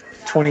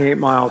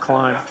 28-mile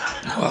climb,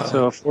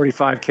 so a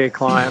 45K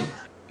climb.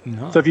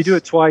 Nice. So if you do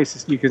it twice,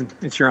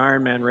 it's your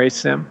Ironman race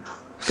sim.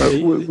 But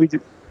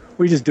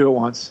we just do it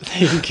once.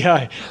 There you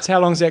go. So how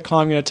long is that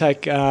climb going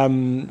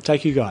to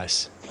take you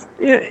guys?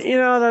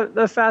 Yeah,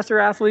 the faster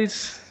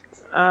athletes.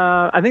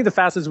 I think the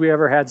fastest we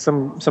ever had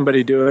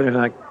somebody do it in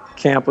a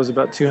camp was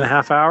about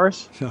 2.5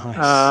 hours.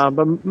 Nice.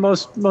 But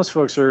most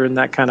folks are in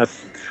that kind of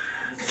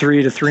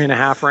 3 to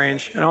 3.5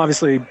 range, and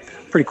obviously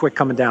pretty quick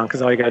coming down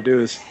because all you got to do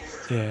is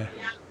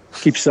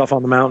keep yourself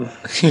on the mountain.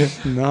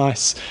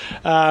 Nice.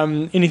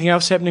 Anything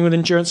else happening with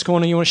Endurance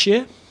Corner you want to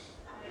share?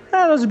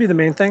 Those would be the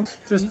main things.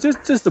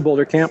 Just the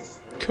Boulder Camp.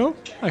 Cool.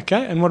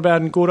 Okay. And what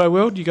about in Gordo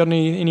World? You got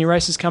any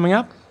races coming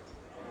up?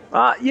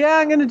 Yeah,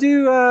 I'm gonna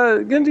do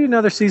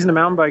another season of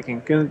mountain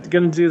biking.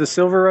 Gonna do the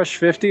Silver Rush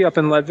 50 up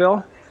in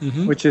Leadville,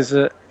 which is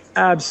a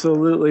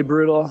absolutely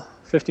brutal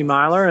 50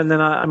 miler, and then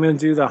I'm gonna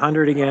do the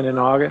 100 again in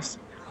August.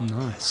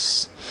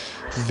 Nice.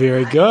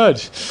 Very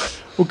good.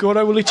 Well,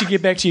 Gordo, we'll let you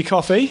get back to your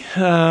coffee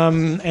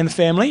and the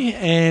family.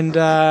 And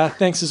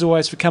thanks, as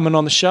always, for coming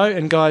on the show.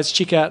 And, guys,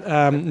 check out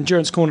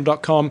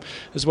endurancecorner.com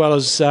as well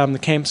as the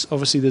camps.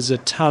 Obviously, there's a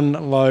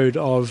ton load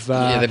of...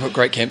 they put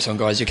great camps on,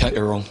 guys. You can't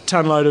go wrong.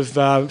 Ton load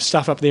of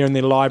stuff up there in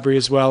their library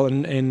as well,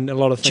 and a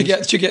lot of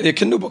things. Check out their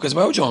Kindle book as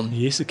well, John.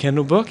 Yes, the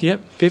Kindle book,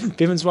 yep.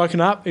 Bevan's woken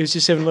up. He was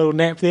just having a little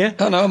nap there.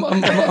 Oh, no,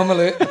 I'm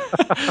alert.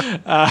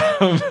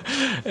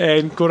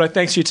 And, Gordo,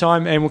 thanks for your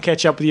time, and we'll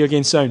catch up with you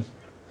again soon.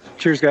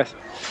 Cheers, guys.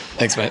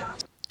 Thanks, mate.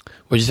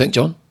 What do you think,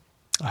 John?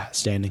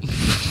 Outstanding.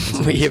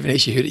 We haven't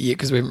actually heard it yet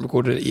because we haven't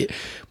recorded it yet.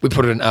 We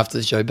put it in after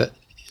the show, but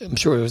I'm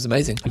sure it was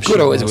amazing.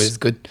 Gordo is always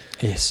good.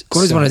 Yes.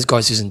 Gordo's one of those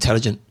guys who's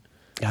intelligent.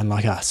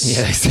 Unlike us.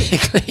 Yeah,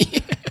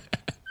 exactly.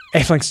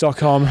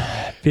 Athlinks.com.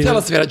 Tell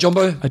us about it,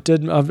 Jumbo.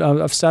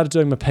 I've started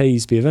doing my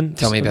P's, Bevan.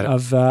 Tell me about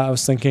it. I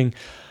was thinking,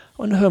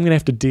 I wonder who I'm going to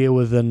have to deal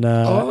with in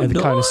the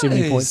Kona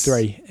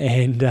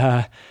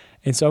 70.3.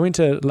 And so I went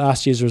to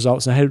last year's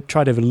results and I had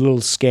tried to have a little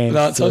scan.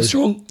 Lance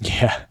Armstrong?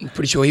 Yeah. I'm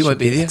pretty sure he won't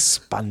be there.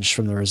 Expunged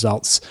from the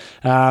results.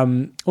 I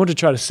wanted to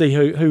try to see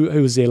who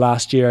was there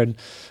last year and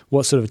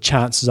what sort of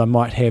chances I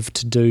might have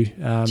to do.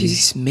 He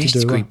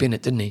smashed Greg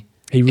Bennett, didn't he?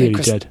 He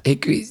really did.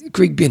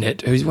 Greg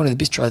Bennett, who's one of the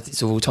best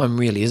triathletes of all time,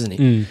 really, isn't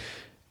he?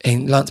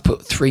 And Lance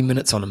put 3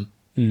 minutes on him.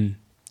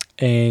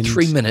 And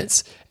 3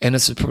 minutes, and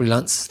this was probably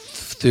Lance's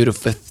third or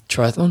fifth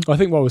triathlon. I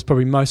think what was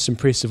probably most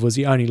impressive was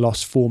he only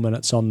lost 4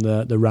 minutes on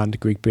the run to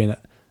Greg Bennett.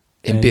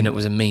 And Bennett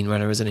was a mean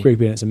runner, isn't he? Greg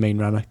Bennett's a mean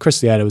runner.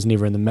 Chris Leota was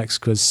never in the mix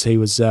because he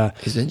was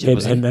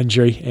injured, had an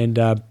injury and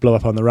blew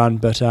up on the run,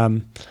 but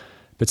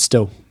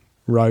still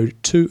rode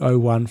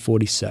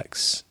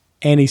 2:01.46.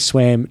 And he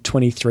swam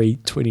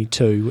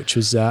 23:22, which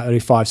was only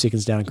 5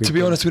 seconds down. To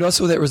be honest, when I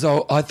saw that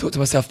result, I thought to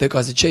myself, that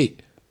guy's a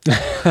cheat.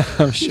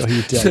 I'm sure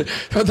you did.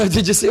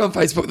 Did you see on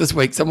Facebook this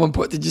week?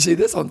 Did you see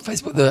this on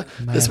Facebook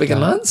this week in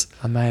Lance?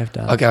 I may have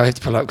done. Okay, I have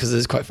to pull it up because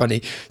it's quite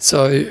funny.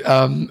 So,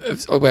 I'm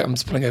just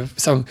pulling over.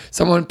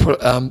 Someone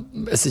put a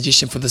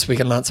suggestion for this week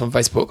in Lance on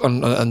Facebook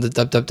on the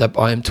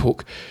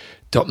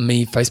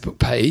www.imtalk.me Facebook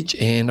page,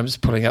 and I'm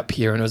just pulling up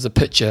here, and it was a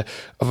picture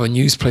of a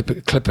news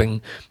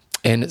clipping.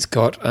 And it's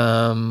got,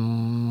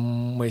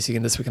 wait a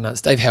second, this week in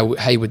Lance. Dave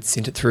Hayward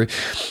sent it through,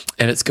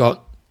 and it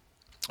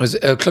was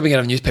clipping out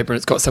of a newspaper, and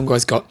it's got, some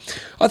guy's got,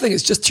 I think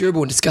it's just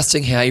terrible and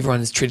disgusting how everyone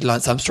has treated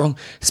Lance Armstrong,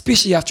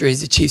 especially after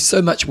he's achieved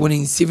so much,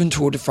 winning 7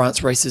 Tour de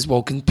France races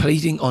while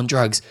completing on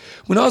drugs.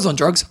 When I was on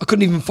drugs, I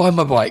couldn't even find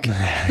my bike.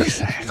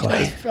 Exactly.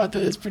 I thought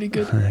that's pretty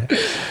good. So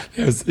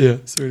I was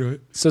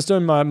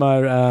doing my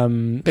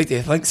back to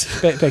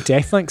Athlinks. Back to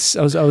Athlinks.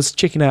 I was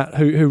checking out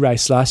who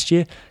raced last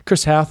year.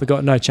 Chris Houth, I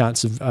got no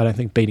chance of, I don't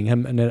think, beating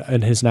him,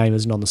 and his name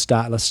isn't on the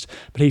start list,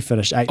 but he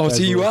finished 8th. Oh,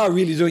 so you are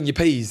really doing your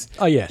P's.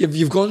 Oh, yeah.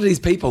 You've gone to these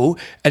people,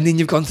 and then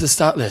you've gone to the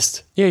start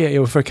list. Yeah,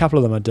 well, for a couple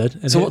of them I did.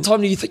 And so what time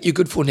do you think you're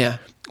good for now?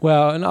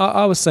 Well, and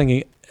I was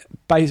thinking,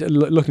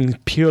 looking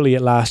purely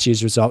at last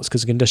year's results,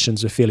 because the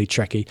conditions were fairly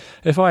tricky.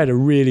 If I had a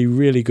really,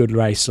 really good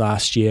race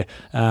last year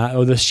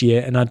or this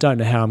year, and I don't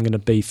know how I'm going to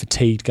be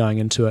fatigued going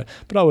into it,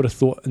 but I would have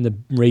thought in the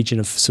region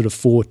of sort of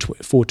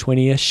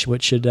 420-ish,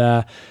 which he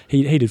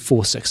did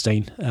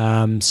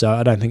 416. So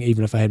I don't think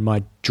even if I had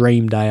my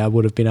dream day, I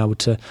would have been able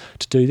to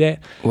do that.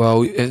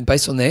 Well,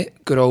 based on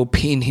that, good old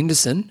Penn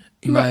Henderson,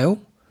 male,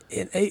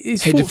 he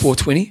did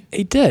 420.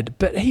 He did,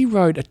 but he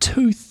rode a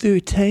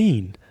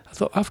 213. I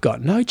thought, I've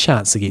got no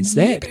chance against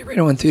that. Yeah, but he ran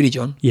a 130,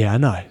 John. Yeah, I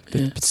know.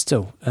 But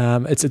still,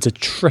 it's a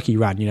tricky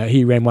run. You know,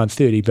 he ran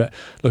 130, but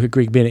look at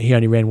Greg Bennett. He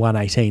only ran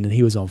 118, and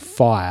he was on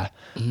fire.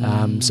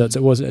 So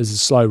it was a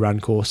slow run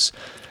course.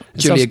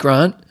 Julia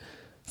Grant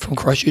from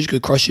Christchurch,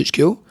 good Christchurch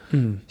girl.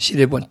 She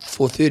did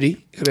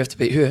 430. You'd have to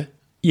beat her.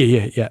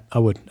 Yeah, I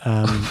would.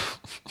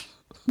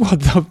 What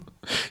the?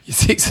 Your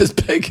sex is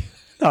big.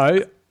 No,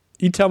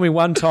 you tell me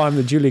one time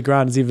that Julia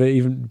Grant has ever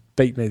even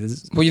beat me.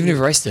 Well, you've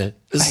never raced her.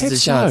 This I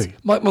is the have chance.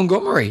 Mike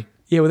Montgomery.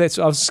 Yeah, well,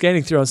 I was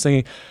scanning through. I was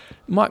thinking,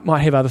 Mike might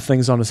have other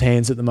things on his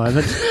hands at the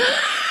moment.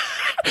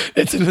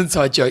 It's an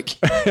inside joke.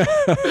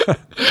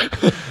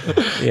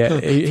 Yeah,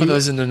 For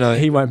those in the know.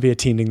 he won't be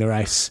attending the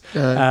race.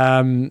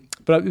 No.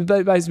 But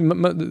basically,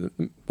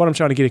 what I'm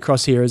trying to get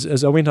across here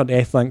is I went on to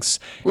Athlinks.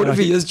 What if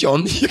he is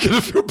John? You're going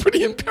to feel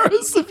pretty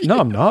embarrassed if you... No,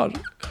 I'm not.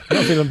 I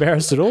don't feel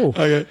embarrassed at all.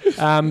 Okay.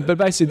 But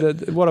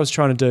basically, what I was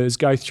trying to do is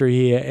go through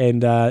here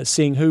and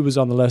seeing who was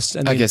on the list.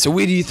 And Okay, so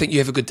where do you think you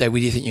have a good day? Where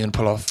do you think you're going to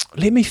pull off?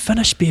 let me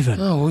finish, Bevan.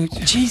 Oh, well,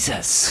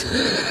 Jesus.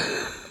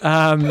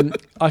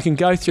 I can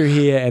go through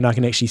here and I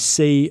can actually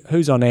see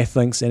who's on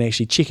Athlinks and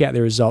actually check out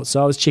their results.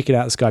 So I was checking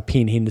out this guy,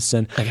 Penn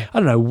Henderson. Okay. I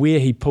don't know where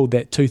he pulled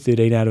that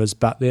 2:13 out of his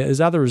butt there. His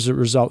other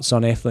results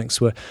on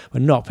Athlinks were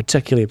not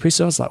particularly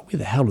impressive. I was like, where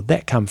the hell did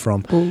that come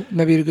from? well,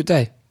 maybe you had a good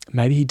day.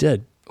 Maybe he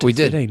did. We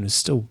did. 2:13 was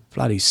still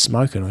bloody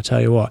smoking, I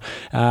tell you what.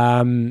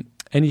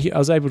 I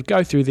was able to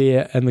go through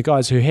there, and the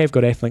guys who have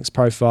got Athlinks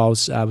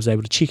profiles, I was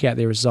able to check out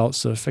their results,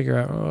 sort of figure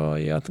out, oh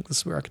yeah, I think this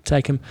is where I could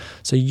take him.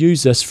 So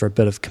use this for a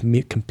bit of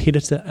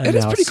competitor analysis. It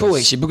is pretty cool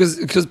actually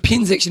because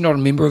Penn's actually not a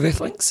member of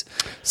Athlinks,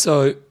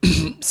 so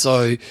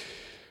so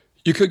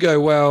you could go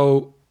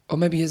well, or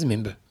maybe he is a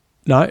member.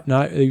 No,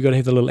 you've got to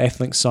have the little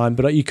Athlinks sign,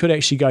 but you could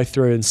actually go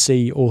through and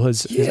see all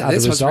his other that's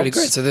results. what's really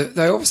great. So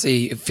they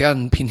obviously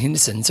found Penn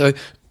Henderson. So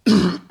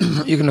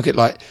you can look at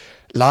like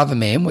Lava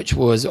Man, which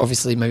was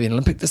obviously maybe an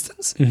Olympic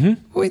distance.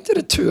 Mm-hmm. Well, he did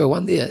a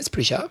 2:01 there. It's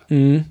pretty sharp.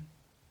 Mm.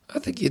 I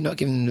think you're not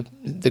giving him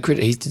the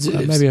credit he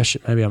deserves. Maybe I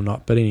should. Maybe I'm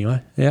not. But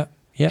anyway, yeah.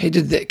 He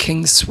did that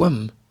King's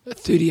swim, a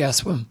 30-hour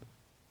swim.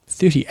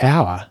 30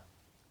 hour.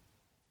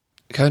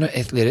 Kona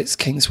Athletics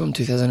King's swim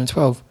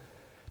 2012.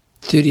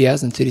 30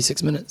 hours and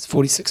 36 minutes,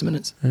 46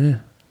 minutes. Yeah,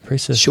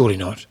 impressive. Surely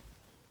not.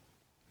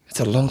 It's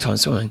a long time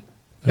swimming.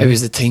 Maybe it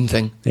was a team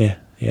thing. Yeah.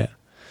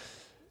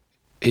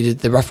 He did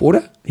the rough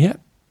water. Yeah.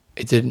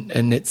 He did,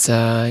 and it's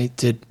he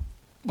did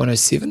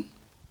 107.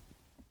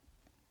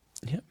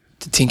 Yep.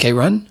 The 10K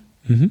run.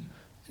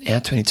 Mm-hmm. Hour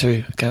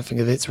 22. I can't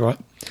think if that's right.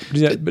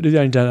 But he's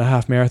only done a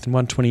half marathon,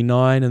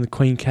 1:29, and the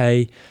Queen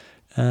K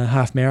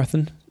half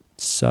marathon.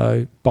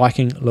 So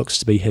biking looks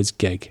to be his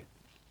gig.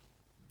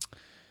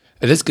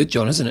 It is good,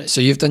 John, isn't it? So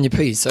you've done your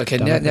piece. Okay,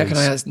 Done now my can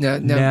I ask?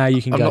 Now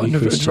you can I'm go not to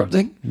your question.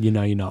 interrupting. You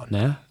know you're not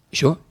now.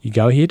 Sure. You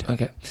go ahead.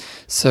 Okay.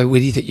 So where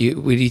do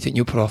you think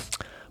you'll put off?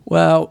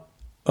 Well,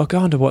 I'll go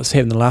on to what's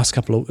happened the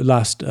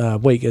last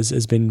week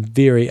has been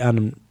very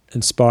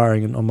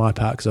uninspiring on my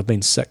part because I've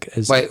been sick.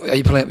 Wait, are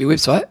you pulling up your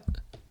website?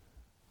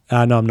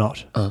 No, I'm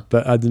not.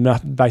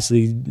 But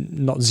basically,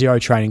 not zero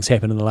trainings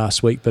happened in the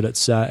last week, but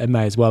it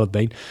may as well have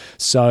been.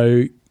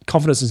 So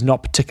confidence is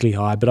not particularly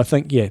high. But I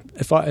think,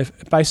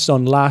 if based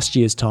on last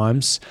year's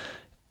times,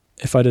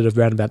 if I did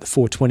around about the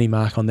 4:20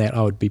 mark on that,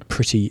 I would be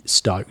pretty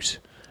stoked.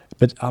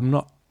 But I'm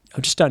not.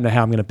 I just don't know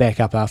how I'm going to back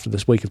up after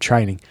this week of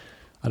training.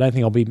 I don't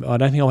think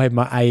I'll have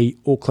my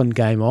Auckland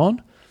game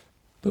on.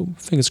 But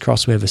fingers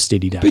crossed we have a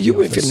steady day. But you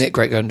weren't feeling that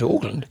great going to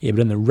Auckland. Yeah, but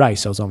in the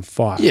race I was on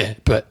fire. Yeah,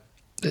 but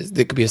that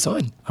could be a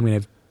sign. I'm going to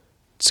have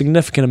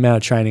significant amount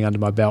of training under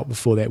my belt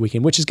before that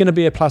weekend, which is going to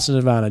be a plus and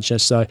advantage.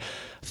 So I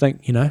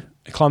think,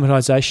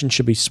 acclimatisation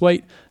should be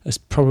sweet. It's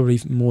probably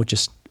more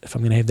just if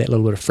I'm going to have that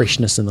little bit of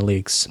freshness in the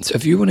legs. So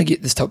if you want to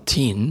get this top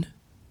 10...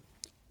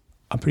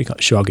 I'm pretty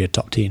sure I'll get a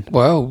top 10.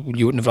 Well,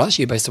 you wouldn't have last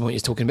year based on what you're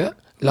talking about.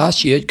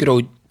 Last year, good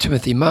old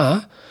Timothy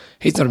Ma,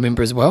 he's not a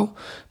member as well,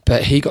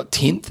 but he got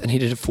 10th and he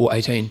did a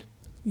 4:18.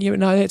 Yeah, but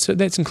no,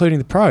 that's including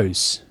the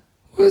pros.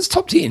 Well, it's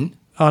top 10.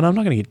 Oh, no, I'm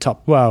not going to get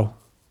top. Well,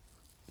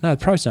 no, the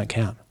pros don't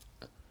count.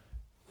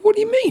 What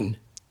do you mean?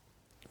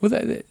 Well,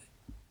 I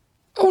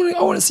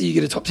want to see you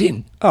get a top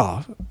 10.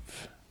 Oh,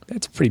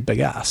 that's a pretty big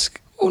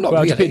ask. Well, not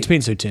Well, really. it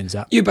depends who turns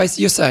up. You're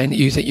saying that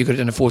you think you could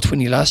have done a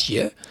 4:20 last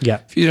year.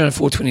 Yeah. If you done a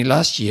 4:20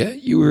 last year,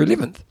 you were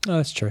 11th. Oh,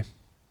 that's true.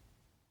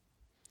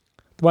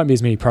 There won't be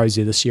as many pros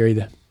there this year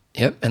either.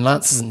 Yep, and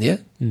Lance isn't there,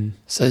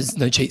 so there's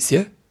no cheats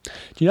there.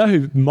 Do you know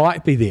who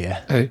might be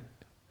there? Who?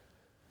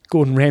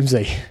 Gordon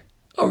Ramsay.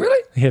 Oh,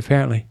 really? Yeah,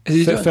 apparently. Is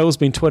he doing? Phil's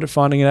been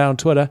finding it out on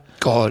Twitter.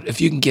 God, if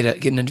you can get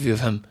an interview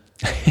with him.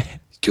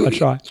 I'll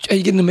try. Are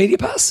you getting a media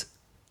pass?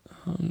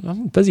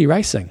 I'm busy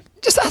racing.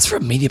 Just ask for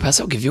a media pass,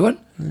 I'll give you one.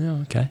 Yeah,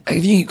 okay.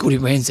 If you can get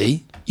Gordon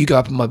Ramsay, you go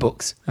up in my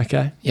books.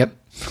 Okay. Yep.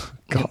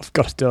 God, I've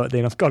got to do it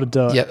then. I've got to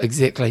do it. Yep,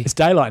 exactly. It's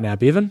daylight now,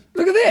 Bevan.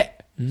 Look at that.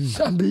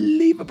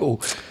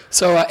 Unbelievable.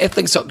 So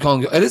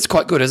athlinks.com, it is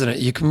quite good, isn't it?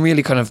 You can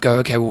really kind of go,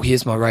 okay, well,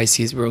 here's my race,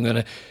 here's where I'm going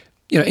to,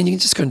 and you can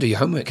just go and do your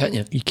homework, can't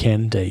you? You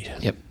can indeed.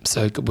 Yep,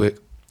 so good work.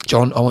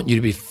 John, I want you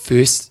to be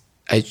first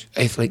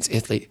Athlinks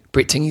athlete.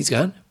 Brett Tingey's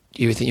going.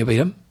 Do you think you'll beat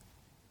him?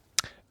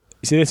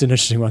 You see, that's an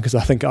interesting one because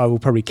I think I will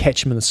probably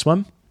catch him in the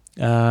swim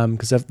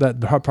because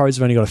the pros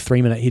have only got a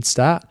 3-minute head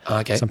start.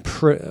 Okay. So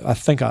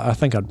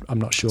I'm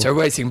not sure. So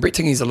wait a second. Brett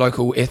Tingey's a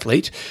local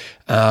athlete.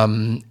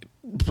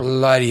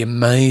 Bloody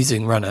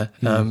amazing runner.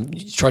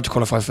 He tried to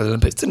qualify for the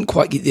Olympics. Didn't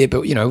quite get there,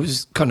 but, it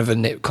was kind of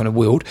in that kind of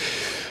world.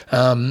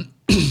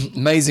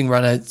 Amazing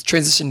runner,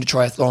 transitioned to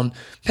triathlon,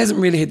 hasn't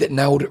really had that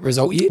nailed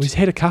result yet. He's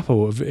had a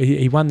couple.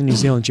 He won the New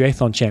Zealand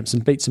Duathlon Champs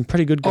and beat some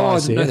pretty good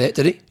guys. Oh, I didn't know that,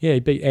 did he? Yeah, he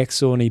beat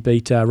Axel and he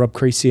beat Rob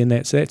Creasy in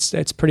that. So that's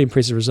a pretty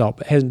impressive result,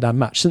 but hasn't done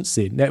much since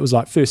then. That was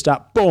like first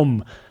up,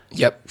 boom.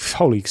 Yep.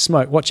 Holy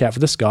smoke, watch out for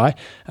this guy.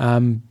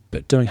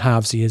 But doing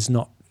halves, he has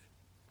not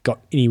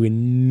got anywhere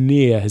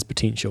near his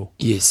potential.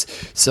 Yes.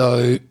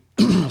 So,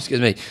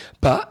 excuse me,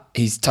 but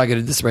he's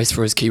targeted this race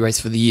for his key race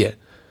for the year.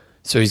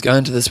 So he's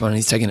going to this one and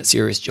he's taking it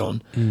serious,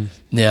 John.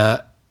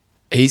 Now,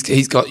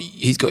 he's got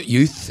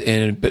youth,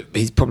 but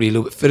he's probably a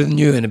little bit fitter than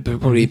you and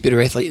probably a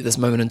better athlete at this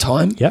moment in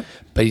time. Yep.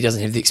 But he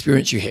doesn't have the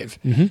experience you have.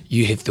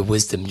 You have the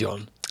wisdom,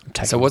 John.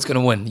 So what's going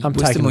to win? I'm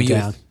wisdom taking or him youth?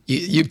 down.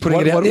 You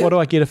putting it out there? What do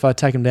I get if I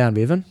take him down,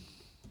 Bevan?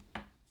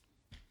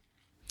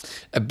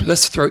 A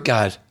Bliss throat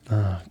guard.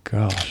 Oh,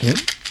 gosh. Yep.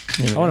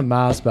 I want a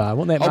Mars bar. I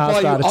want that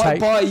Mars bar I'll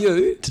buy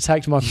you to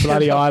take to my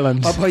bloody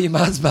island. I'll buy you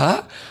Mars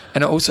bar,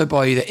 and I'll also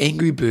buy you the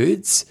Angry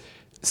Birds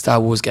Star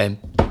Wars game.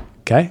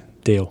 Okay,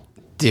 deal.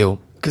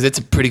 Because it's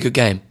a pretty good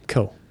game.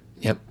 Cool.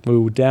 Yep. We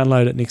will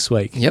download it next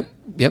week. Yep.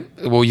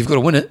 Well, you've got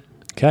to win it.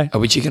 Okay. Are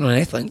we checking on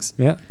Athlinks?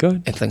 Yeah,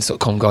 good.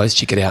 Athlinks.com, guys.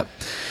 Check it out.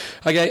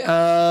 Okay,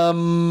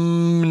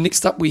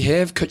 next up we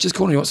have Coach's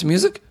Corner. You want some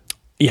music?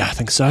 Yeah, I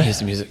think so. Here's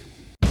the music.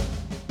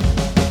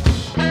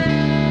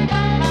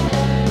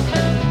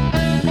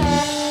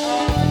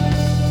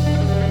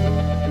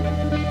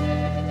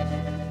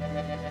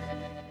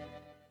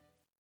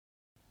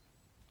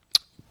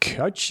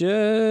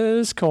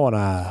 Coach's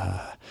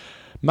Corner.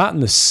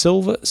 Martin the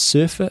Silver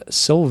Surfer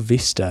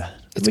Sylvester.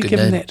 That's a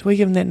good name. Do we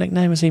give him that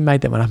nickname, or has he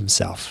made that one up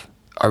himself?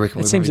 I reckon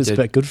It we seems probably it's did.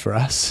 a bit good for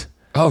us.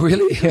 Oh,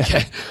 really?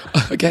 Okay.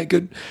 Okay,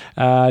 good.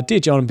 Dear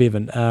John and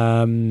Bevan,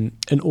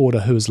 in order,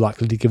 who is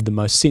likely to give the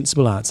most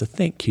sensible answer?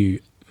 Thank you,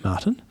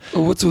 Martin.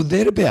 Well, what's all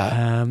that about?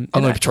 Um,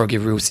 I'm going to try and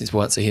give a real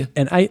sensible answer here.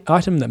 An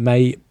item that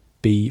may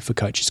be for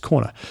Coach's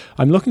Corner.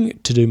 I'm looking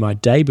to do my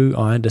debut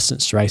iron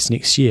distance race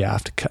next year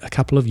after a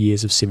couple of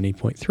years of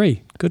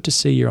 70.3. Good to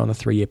see you're on a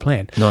 3-year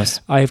plan. Nice.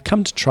 I have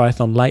come to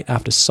triathlon late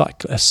after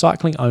a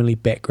cycling-only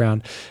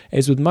background.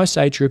 As with most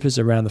age groupers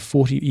around the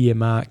 40-year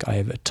mark, I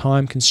have a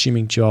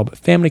time-consuming job,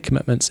 family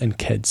commitments, and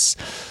kids.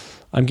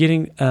 I'm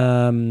getting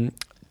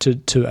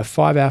to a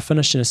 5-hour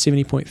finish in a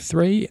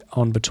 70.3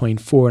 on between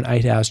 4 and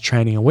 8 hours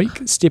training a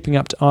week. Stepping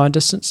up to iron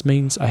distance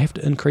means I have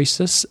to increase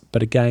this,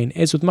 but again,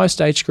 as with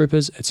most age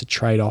groupers, it's a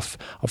trade-off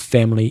of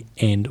family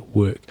and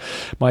work.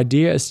 My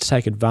idea is to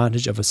take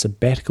advantage of a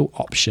sabbatical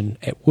option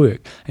at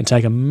work and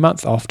take a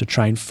month off to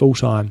train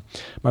full-time.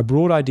 My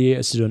broad idea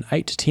is to do an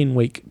 8 to 10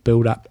 week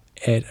build-up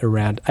at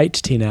around 8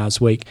 to 10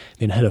 hours a week,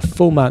 then hit a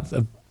full month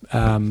of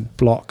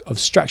block of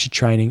structured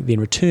training,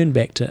 then return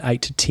back to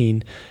 8 to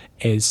 10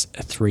 as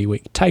a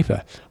 3-week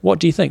taper. What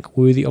do you think?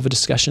 Worthy of a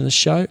discussion on the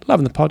show?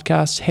 Loving the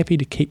podcast. Happy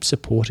to keep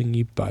supporting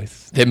you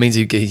both. That means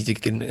he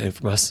getting it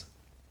from us.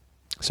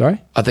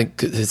 Sorry? I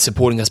think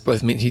supporting us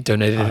both meant he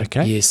donated it.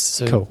 Okay. Yes.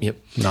 So, Cool. Yep.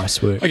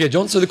 Nice work. Okay,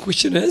 John, so the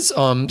question is,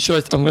 I'm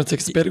going to take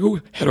a sabbatical.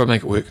 How do I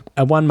make it work?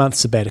 A 1-month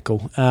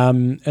sabbatical.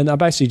 And I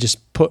basically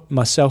just put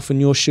myself in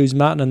your shoes,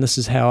 Martin, and this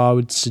is how I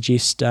would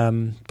suggest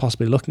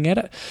possibly looking at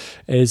it,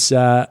 is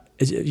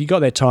you got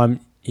that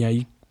time,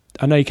 I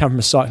know you come from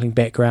a cycling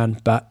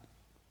background, but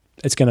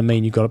it's going to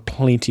mean you've got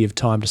plenty of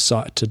time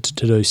to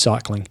do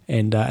cycling,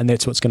 and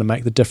that's what's going to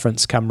make the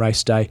difference come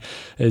race day.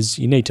 Is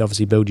you need to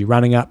obviously build your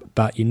running up,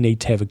 but you need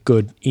to have a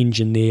good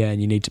engine there,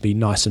 and you need to be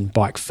nice and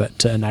bike fit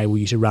to enable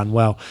you to run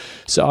well.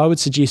 So I would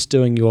suggest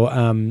doing your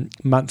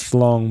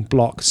month-long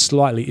block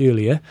slightly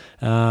earlier,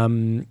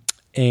 and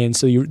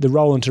so the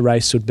roll into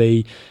race would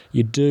be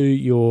you do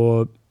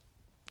your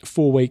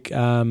 4-week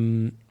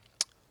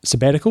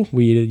sabbatical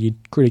where you'd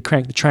really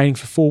crank the training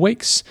for 4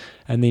 weeks,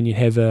 and then you'd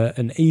have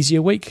an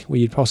easier week where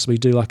you'd possibly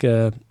do like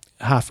a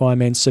half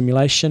Ironman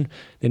simulation,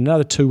 then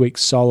another 2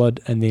 weeks solid,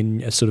 and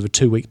then a sort of a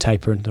 2-week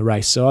taper into the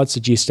race. So I'd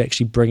suggest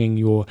actually bringing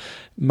your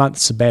month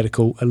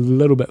sabbatical a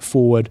little bit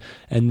forward,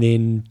 and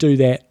then do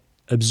that,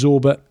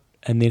 absorb it,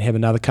 and then have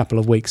another couple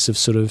of weeks of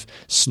sort of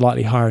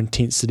slightly higher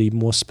intensity,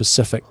 more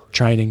specific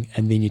training,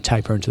 and then you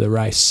taper into the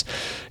race.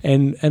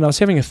 And I was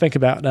having a think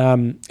about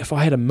if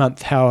I had a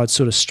month, how I'd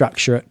sort of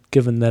structure it,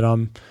 given that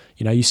I'm,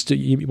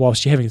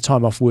 whilst you're having the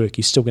time off work,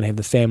 you're still going to have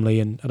the family,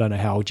 and I don't know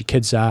how old your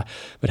kids are,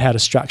 but how to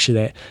structure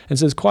that. And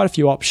so there's quite a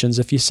few options.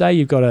 If you say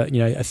you've got a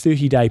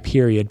 30-day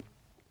period,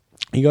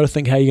 you got to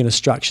think how you're going to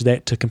structure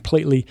that to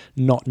completely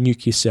not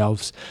nuke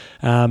yourselves.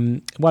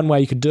 One way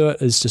you could do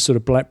it is to sort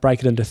of break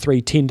it into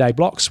 3 10-day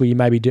blocks where you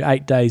maybe do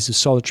 8 days of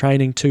solid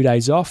training, 2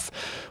 days off,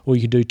 or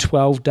you could do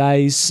 12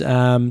 days,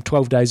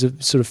 12 days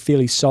of sort of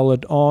fairly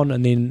solid on,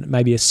 and then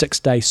maybe a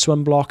 6-day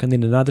swim block, and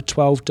then another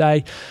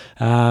 12-day.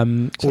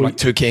 So like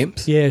 2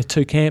 camps? Yeah,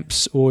 2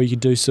 camps, or you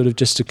could do sort of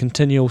just a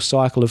continual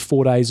cycle of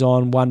 4 days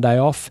on, 1 day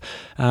off.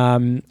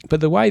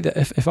 But the way that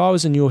if I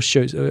was in your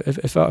shoes,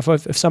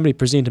 if somebody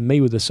presented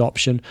me with this option,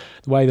 option.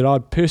 The way that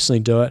I'd personally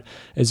do it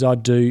is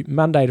I'd do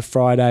Monday to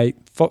Friday,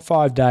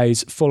 5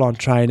 days full-on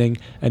training,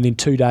 and then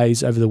 2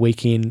 days over the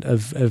weekend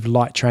of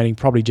light training,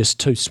 probably just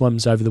 2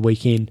 swims over the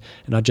weekend,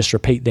 and I'd just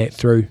repeat that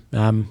through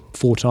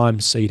 4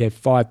 times. So you'd have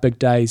 5 big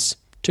days,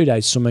 2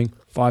 days swimming,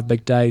 5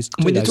 big days.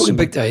 When you're talking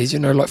big days,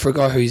 like for a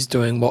guy who's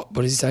doing what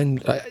is he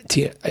saying, like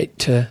 8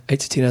 to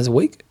 10 hours a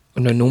week?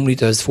 No, normally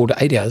does 4 to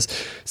 8 hours.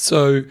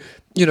 So,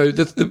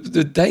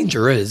 the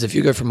danger is if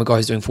you go from a guy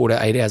who's doing 4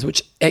 to 8 hours,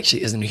 which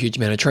actually isn't a huge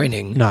amount of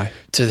training,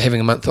 to having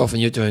a month off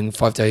and you're doing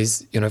 5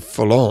 days,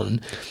 full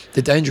on,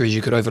 the danger is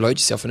you could overload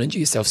yourself and injure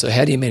yourself. So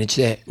how do you manage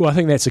that? Well, I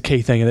think that's a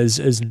key thing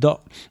is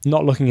not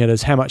looking at it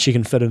as how much you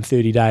can fit in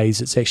 30 days.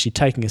 It's actually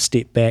taking a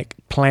step back,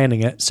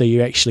 planning it, so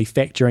you're actually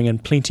factoring in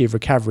plenty of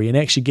recovery and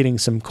actually getting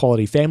some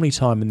quality family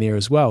time in there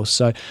as well.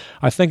 So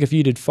I think if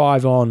you did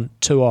 5 on,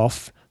 2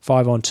 off,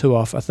 5 on, 2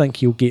 off, I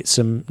think you'll get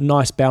some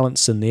nice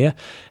balance in there.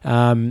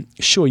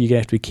 Sure, you're going to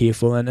have to be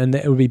careful, and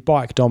it would be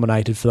bike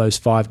dominated for those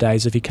 5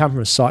 days. If you come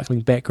from a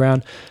cycling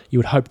background, you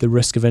would hope the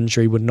risk of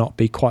injury would not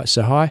be quite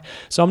so high.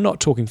 So I'm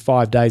not talking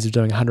 5 days of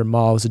doing 100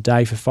 miles a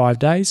day for 5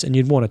 days, and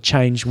you'd want to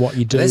change what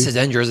you do. That's a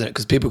danger, isn't it?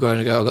 Because people go,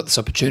 I've got this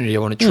opportunity, I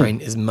want to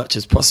train as much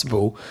as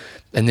possible,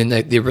 and then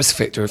their risk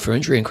factor for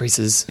injury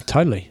increases.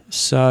 Totally.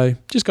 So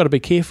just got to be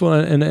careful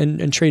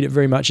and treat it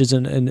very much as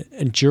an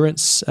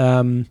endurance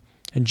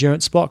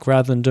block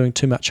rather than doing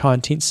too much high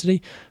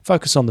intensity.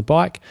 Focus on the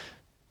bike,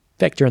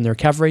 factor in the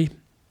recovery,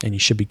 and you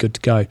should be good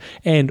to go.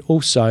 And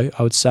also,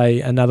 I would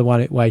say another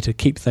way to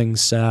keep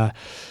things sort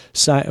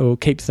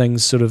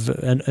of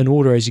in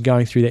order as you're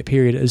going through that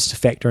period is to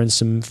factor in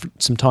some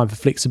time for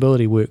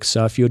flexibility work.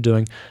 So if you're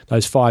doing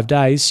those 5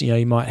 days,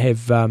 you might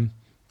have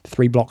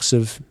 3 blocks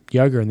of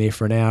yoga in there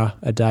for an hour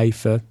a day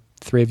for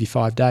 3 of your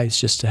 5 days,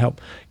 just to help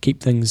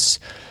keep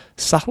things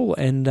subtle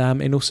and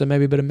also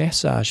maybe a bit of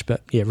massage.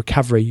 But yeah,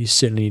 recovery, you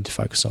certainly need to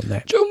focus on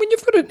that. John, when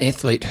you've got an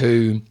athlete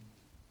who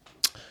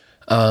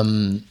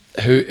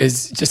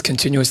is just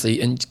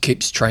continuously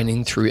keeps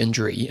training through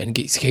injury and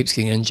keeps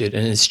getting injured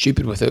and is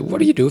stupid with it, what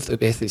do you do with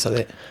the athletes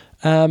like that?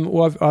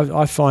 Well,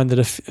 I find that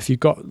if you've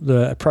got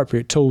the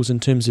appropriate tools in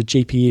terms of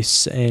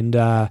GPS and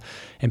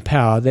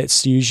power,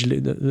 that's usually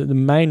the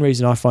main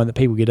reason I find that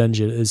people get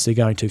injured is they're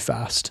going too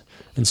fast.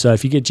 And so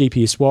if you get a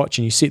GPS watch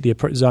and you set the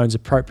zones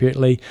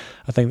appropriately,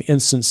 I think the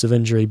instance of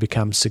injury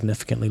becomes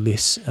significantly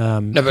less.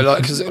 No, but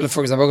because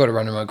for example, I've got a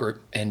runner in my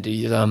group, and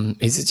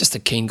he's just a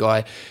keen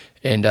guy,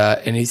 and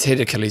he's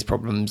had Achilles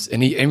problems,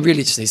 and he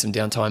really just needs some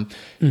downtime,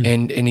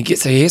 and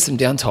he has some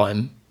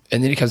downtime,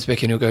 and then he comes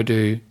back and he'll go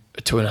do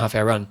a 2.5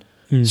 hour run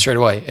straight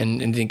away,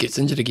 and then gets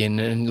injured again,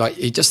 and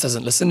he just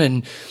doesn't listen,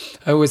 and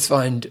I always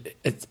find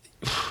it.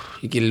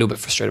 You get a little bit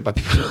frustrated by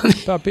people.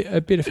 But I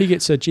bet if he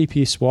gets a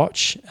GPS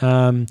watch,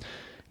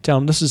 tell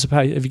him this is a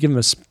pace. If you give him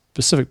a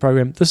specific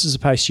program, this is the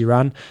pace you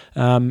run.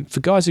 For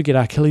guys who get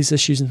Achilles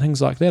issues and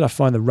things like that, I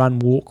find the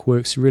run-walk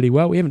works really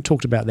well. We haven't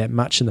talked about that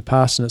much in the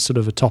past, and it's sort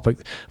of a topic.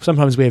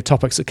 Sometimes we have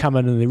topics that come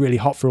in and they're really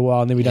hot for a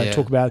while, and then we don't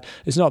talk about it.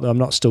 It's not that I'm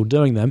not still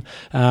doing them.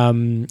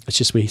 It's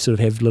just we sort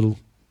of have little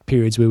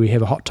periods where we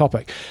have a hot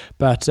topic.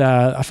 But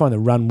I find the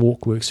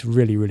run-walk works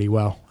really, really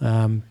well.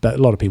 But a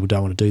lot of people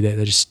don't want to do that.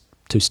 They're just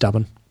too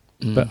stubborn.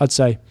 But I'd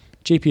say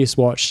GPS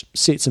watch,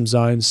 set some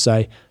zones,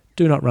 say,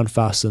 do not run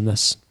faster than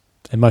this.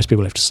 And most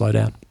people have to slow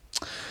down.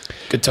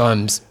 Good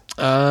times.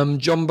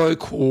 Jumbo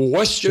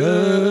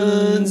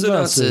questions and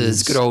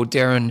answers. Good old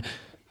Darren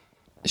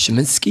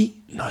Sheminsky.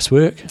 Nice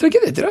work. Did I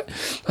get that? Did I?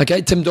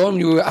 Okay, Tim Don,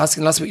 you were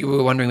asking last week, you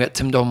were wondering about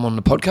Tim Don on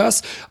the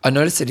podcast. I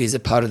noticed that he's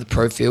a part of the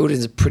pro field.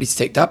 He's pretty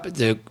stacked up.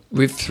 The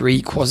Rev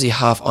 3 Quasi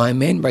Half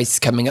Ironman race is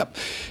coming up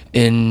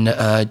in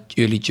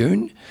early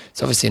June.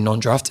 It's obviously a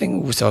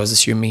non-drafting, so I was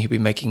assuming he'll be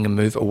making a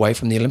move away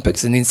from the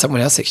Olympics. And then someone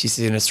else actually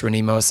sent us through an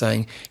email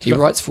saying he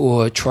writes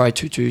for Try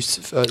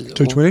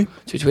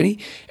 220,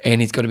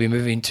 and he's going to be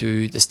moving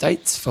to the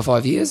States for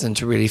 5 years and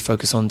to really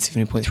focus on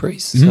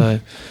 70.3s. So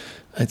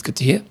that's good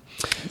to hear.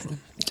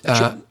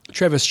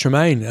 Travis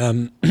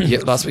Tremaine.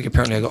 Last week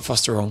apparently I got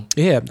Foster wrong.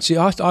 Yeah, see,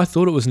 I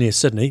thought it was near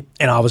Sydney,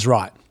 and I was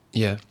right.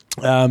 Yeah.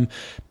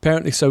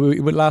 Apparently, so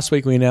last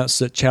week we announced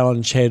that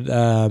Challenge had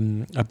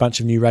a bunch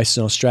of new races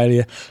in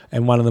Australia,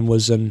 and one of them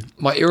was in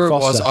my error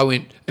Foster. was I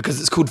went because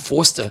it's called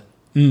Forster,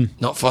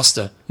 not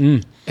Foster,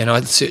 and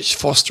I searched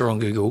Foster on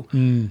Google,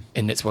 and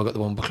that's why I got the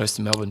one close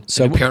to Melbourne.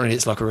 So and apparently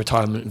it's like a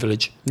retirement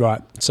village.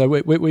 Right. So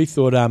we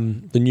thought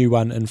the new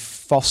one in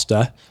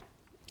Foster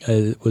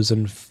was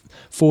in.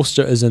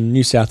 Forster is in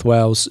New South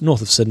Wales,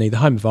 north of Sydney, the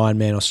home of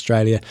Ironman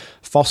Australia.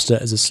 Foster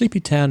is a sleepy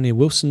town near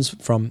Wilson's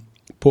from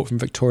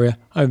Victoria,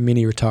 home of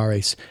many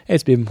retirees.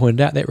 As Bevan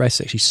pointed out, that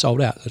race actually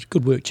sold out. It's a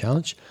good work,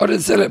 Challenge. Oh,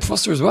 did it sell at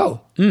Foster as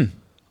well?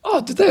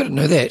 Oh, did they? I didn't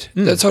know that.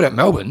 They sold out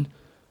Melbourne.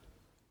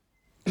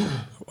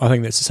 I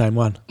think that's the same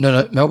one.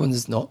 No, Melbourne's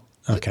is not.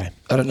 Okay.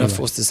 I don't know if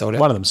Forster's sold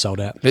out. One of them sold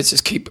out. Let's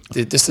just keep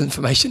the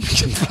disinformation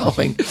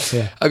flowing.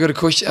 Yeah. I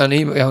got an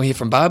email here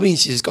from Barbie.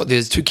 She's got,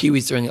 there's 2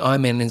 Kiwis doing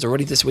Ironman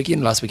Lanzarote this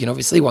weekend. Last weekend,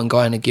 obviously, one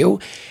guy and a girl.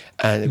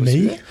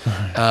 Me?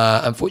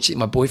 Unfortunately,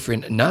 my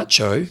boyfriend,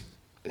 Nacho,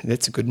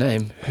 That's a good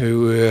name.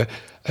 Who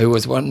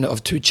was one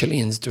of 2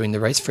 Chileans doing the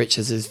race,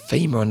 fractures his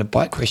femur on a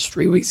bike crash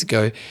 3 weeks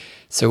ago.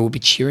 So will be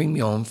cheering me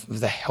on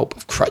with the help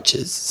of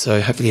crutches. So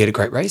hopefully he had a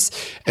great race.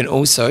 And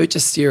also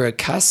Justira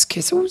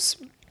Kessels,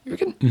 you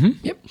reckon? Mm-hmm.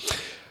 Yep.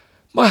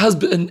 My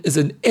husband is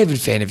an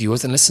avid fan of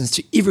yours and listens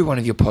to every one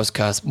of your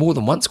podcasts more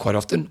than once quite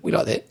often. We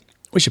like that.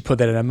 We should put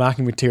that in our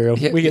marketing material.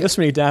 Yeah, we get this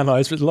many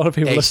downloads, but a lot of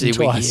people listen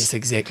twice. Yes,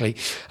 exactly.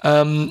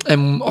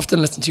 And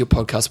often listen to your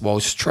podcast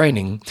whilst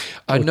training.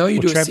 I know you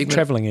do a segment...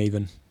 Travelling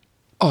even.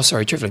 Oh,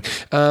 sorry, travelling.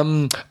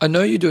 I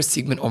know you do a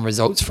segment on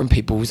results from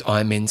people's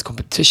Ironman's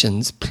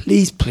competitions.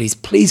 Please, please,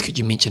 please could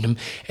you mention him,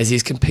 as he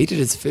has completed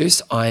his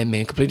first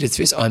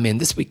Ironman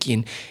this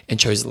weekend and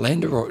chose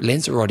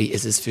Lanzarote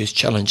as his first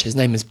challenge. His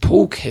name is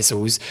Paul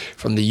Kessels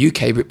from the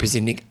UK,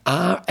 representing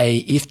RAF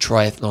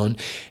Triathlon,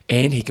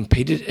 and he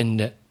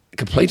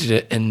completed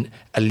it in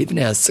 11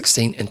 hours,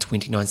 16 and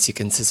 29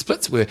 seconds. His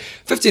splits were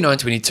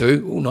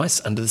 59.22, all nice,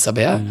 under the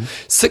sub-hour,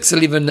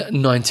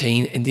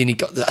 6:11.19, and then he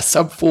got the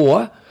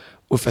sub-4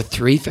 with a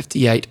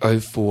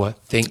 3:58.04.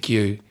 Thank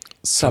you.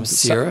 Sub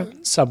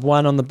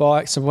 1 on the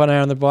bike, sub 1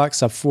 hour on the bike,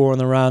 sub 4 on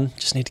the run.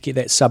 Just need to get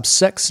that sub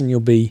 6 and you'll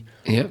be...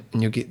 Yeah,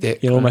 and you'll get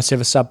that. You'll almost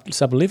have a sub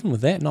 11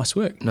 with that. Nice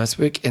work. Nice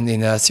work. And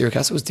then Sarah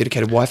Castle was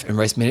dedicated wife and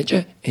race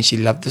manager, and she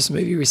loved the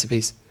smoothie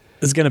recipes.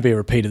 There's going to be a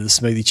repeat of the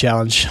smoothie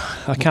challenge.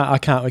 We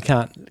can't.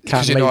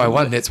 Because you know I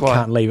won, that's why.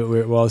 Can't leave it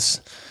where it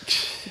was.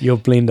 Your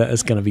blender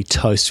is going to be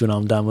toast when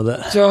I'm done with it.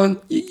 John,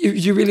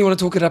 you really want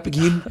to talk it up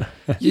again?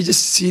 You're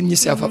just setting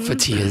yourself up for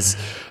tears.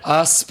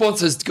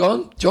 Sponsors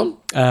gone, John?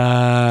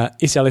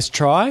 SLS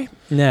Tri.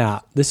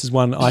 Now, this is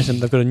one item.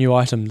 They've got a new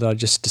item that I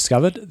just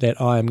discovered that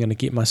I am going to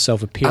get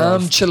myself a pair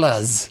of.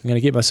 Chillers. I'm going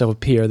to get myself a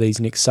pair of these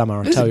next summer.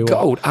 I'll This tell is you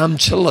gold.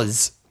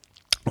 Chillers.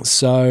 what.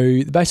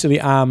 So, basically,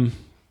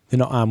 they're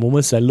not arm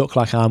warmers. They look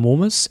like arm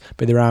warmers,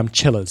 but they're arm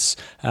chillers.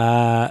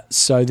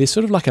 So they're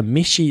sort of like a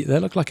meshy. They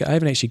look like I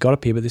haven't actually got a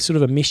pair, but they're sort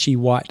of a meshy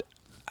white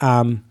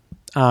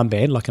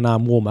armband, like an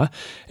arm warmer.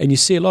 And you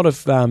see a lot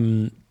of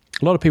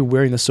people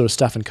wearing this sort of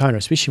stuff in Kona,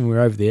 especially when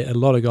we're over there. A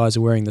lot of guys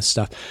are wearing this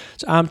stuff.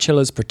 So arm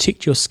chillers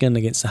protect your skin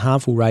against the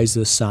harmful rays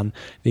of the sun.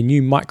 Their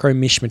new micro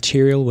mesh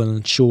material will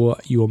ensure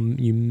your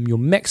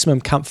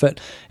maximum comfort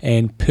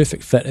and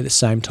perfect fit at the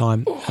same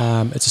time.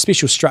 It's a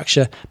special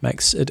structure,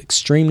 makes it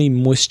extremely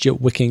moisture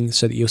wicking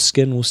so that your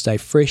skin will stay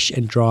fresh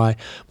and dry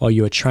while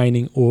you are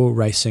training or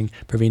racing,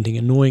 preventing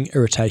annoying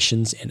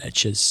irritations and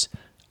itches.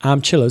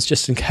 Arm chillers,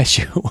 just in case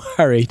you're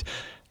worried,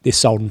 they're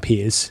sold in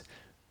pairs.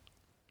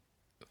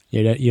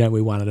 You don't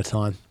wear one at a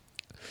time.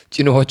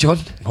 Do you know what, John?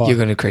 What? You're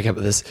going to crack up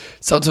at this.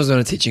 Sometimes when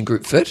I teach in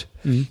group fit,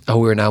 I'll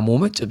wear an arm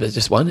warmer,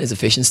 just one, as a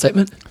fashion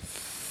statement.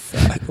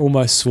 I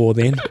almost swore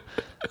then.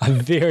 I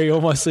very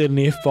almost let an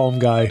F-bomb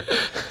go.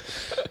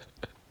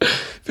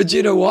 But do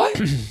you know why?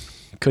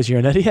 Because you're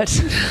an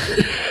idiot.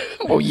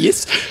 Well,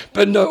 yes.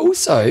 But no,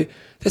 also,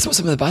 that's what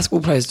some of the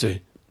basketball players do.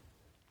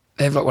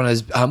 They have like one of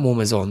those arm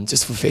warmers on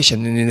just for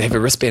fashion, and then they have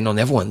a wristband on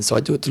the other one. So I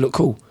do it to look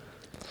cool.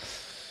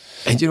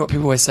 And do you know what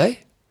people always say?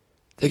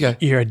 They go,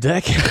 You're a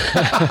dick.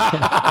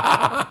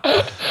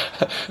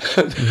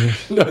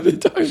 no, they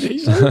don't actually.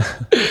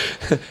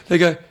 They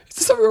go, is there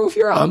something wrong with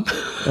your arm?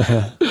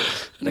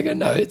 And I go,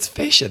 no, it's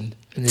fashion.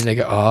 And then they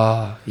go,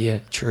 oh, yeah,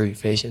 true,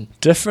 fashion.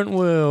 Different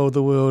world,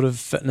 the world of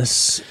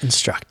fitness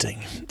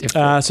instructing.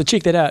 Different. So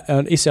check that out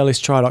on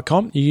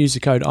slstry.com. You use the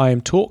code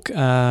IamTalk.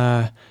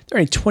 They're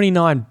only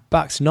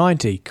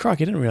 $29.90.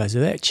 Crikey, I didn't realise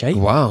they're that cheap.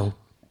 Wow.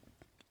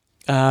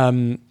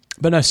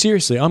 But no,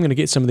 seriously, I'm going to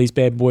get some of these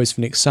bad boys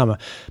for next summer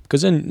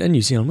because in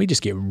New Zealand we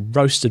just get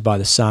roasted by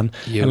the sun,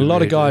 Yeah, and a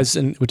lot we of guys,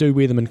 and we do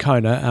wear them in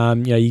Kona.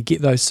 You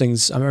get those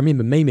things. I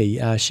remember Mimi,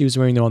 she was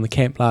wearing them on the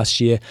camp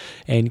last year,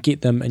 and get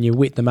them and you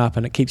wet them up,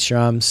 and it keeps your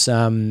arms.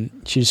 A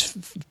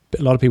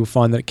lot of people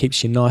find that it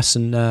keeps you nice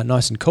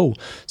and cool.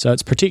 So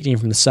it's protecting you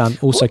from the sun,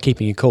 also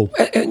keeping you cool.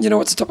 And you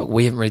know, it's a topic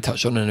we haven't really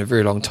touched on in a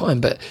very long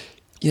time, but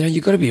you know,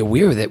 you've got to be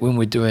aware of that when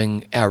we're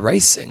doing our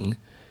racing.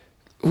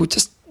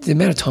 The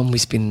amount of time we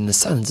spend in the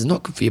sun is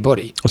not good for your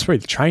body. It's probably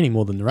the training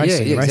more than the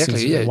racing. Yeah, Racing's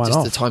exactly. Yeah, just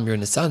one-off. the time you're in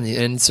the sun.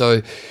 And so,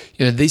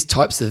 you know, these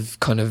types of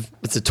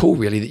it's a tool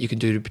really that you can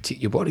do to protect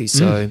your body.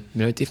 So, you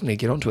know, definitely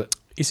get onto it.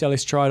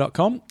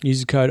 slstry.com, use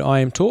the code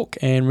IamTalk,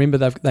 and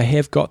remember they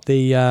have got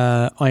the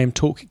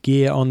IamTalk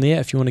gear on there.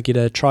 If you want to get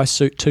a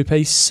tri-suit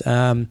two-piece,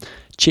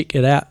 check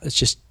it out. It's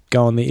just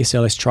go on the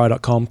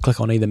slstry.com,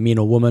 click on either men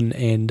or women,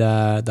 and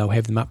they'll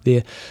have them up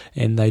there,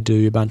 and they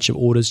do a bunch of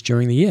orders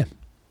during the year.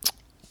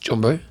 John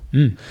Bro,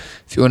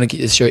 if you want to get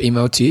this show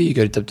emailed to you, you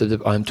go to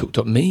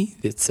www.iamtalk.me.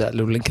 There's a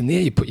little link in there.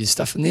 You put your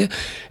stuff in there,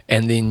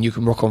 and then you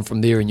can rock on from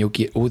there, and you'll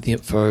get all the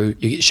info. You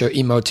get the show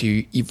emailed to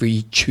you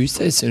every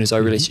Tuesday. As soon as I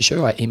release the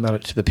show, I email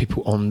it to the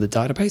people on the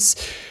database.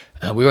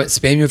 We won't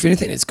spam you with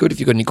anything. It's good. If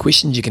you've got any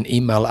questions, you can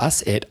email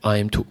us at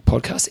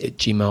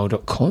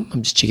iamtalkpodcast@gmail.com.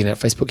 I'm just checking out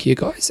Facebook here,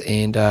 guys.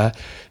 And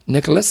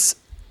Nicholas,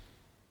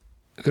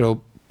 good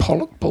old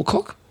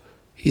Polcock,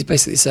 he's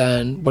basically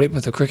saying, what happened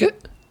with the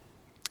cricket?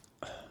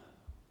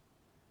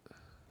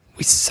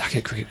 We suck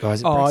at cricket,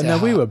 guys. Oh, no,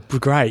 we were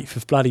great for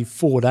bloody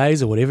 4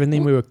 days or whatever, and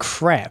then we were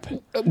crap.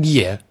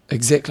 Yeah,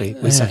 Exactly.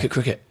 We Yeah. suck at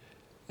cricket.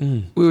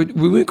 We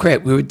weren't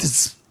crap. We were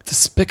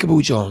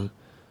despicable, John.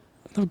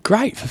 They were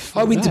great for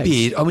 4 I went to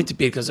days. bed. I went to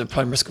bed because I was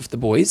playing Risk with the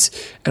boys,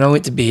 and I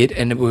went to bed,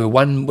 and we were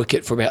 1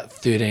 wicket for about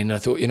 13. And I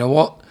thought, you know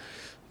what,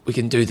 we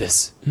can do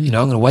this. You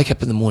know, I'm going to wake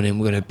up in the morning.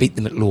 We're going to beat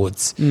them at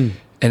Lords. And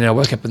then I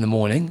woke up in the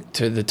morning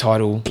to the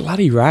title.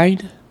 Bloody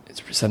rain.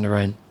 It's Sunday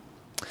rain.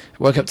 I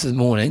woke up to the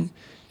morning,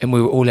 and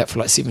we were all out for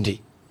like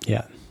 70. Yeah.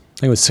 I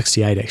think it was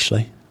 68,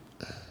 actually.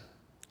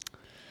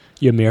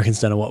 You Americans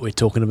don't know what we're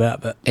talking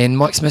about, but... And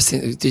Mike Smith,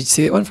 did you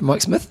see that one from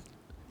Mike Smith?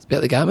 It's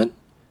about the Garmin.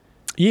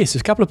 Yes, a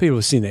couple of people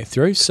have sent that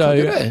through. So,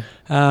 Good, eh?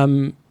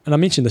 and I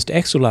mentioned this to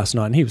Axel last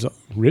night, and he was like,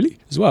 really?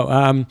 As well.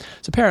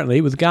 So apparently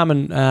with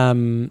Garmin,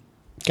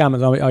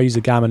 I use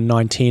the Garmin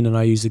 910 and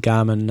I use the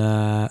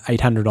Garmin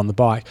 800 on the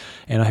bike,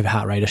 and I have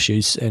heart rate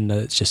issues, and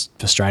it's just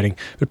frustrating.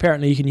 But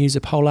apparently you can use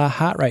a Polar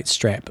heart rate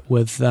strap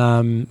with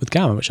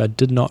Garmin, which I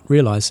did not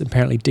realise.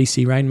 Apparently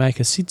DC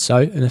Rainmaker said so,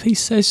 and if he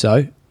says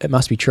so, it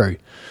must be true.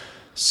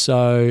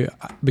 So,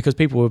 because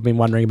people have been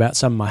wondering about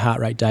some of my heart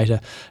rate data,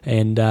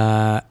 and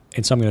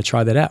so I'm going to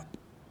try that out.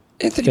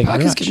 Anthony Thank you very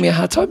Parker's much. giving me a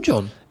hard time,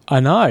 John. I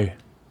know.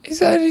 He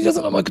said he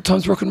doesn't like my Good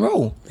Times Rock and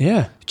Roll.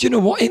 Yeah. Do you know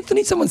what,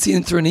 Anthony? Someone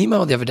sent through an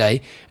email the other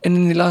day, and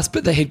in the last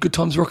bit they had Good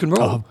Times Rock and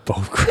Roll. Oh,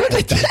 bullcrap.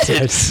 They did.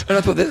 That's- And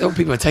I thought that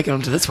people are taking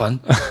on to this one.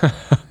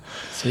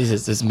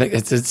 Jesus,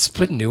 it's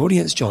splitting the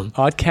audience, John.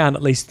 I'd count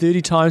at least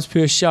 30 times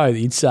per show that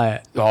you'd say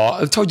it. Oh,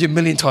 I've told you a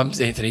million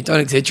times, Anthony. Don't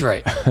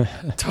exaggerate.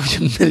 I've told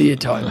you a million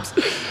times.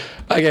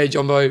 Okay,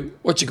 Jumbo,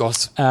 what's your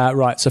goss?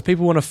 Right, so if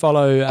people want to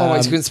follow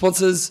Always good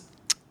sponsors.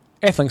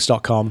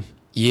 athlinks.com,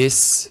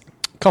 Yes.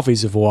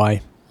 Coffees of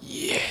Hawaii,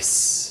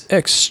 Yes.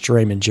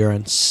 Extreme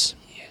Endurance,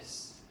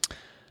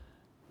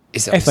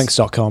 SLS.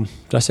 athlinks.com.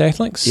 Did I say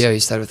Athlinks? Yeah, you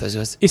started with those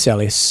guys.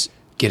 SLS,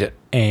 Get it.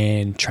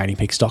 and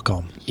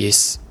trainingpeaks.com.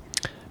 Yes.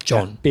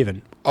 John,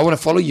 Bevan. I want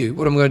to follow you.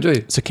 What am I going to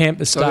do? So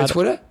camp is Go on started.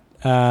 Twitter?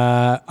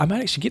 I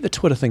might actually get the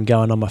Twitter thing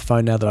going on my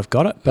phone now that I've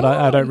got it, but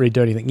I don't really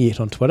do anything yet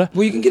on Twitter.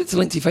 Well, you can get it to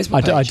link to your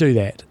Facebook page. I do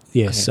that,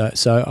 yes. Okay.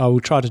 So I will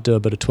try to do a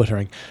bit of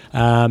twittering.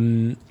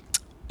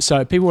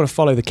 So people want to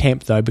follow the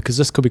camp though, because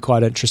this could be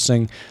quite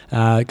interesting.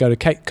 Go to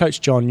Coach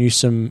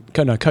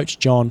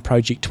John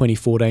Project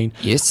 2014.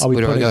 Yes. I'll be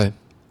Where do I putting,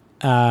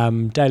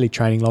 go? Daily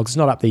training logs. It's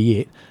not up there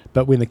yet,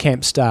 but when the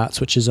camp starts,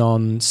 which is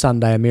on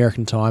Sunday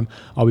American time,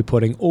 I'll be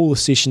putting all the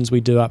sessions we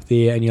do up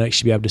there, and you'll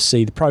actually be able to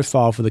see the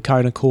profile for the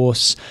Kona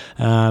course.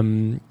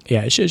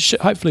 It should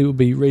hopefully it will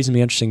be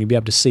reasonably interesting to be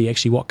able to see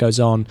actually what goes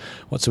on,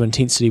 what sort of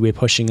intensity we're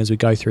pushing as we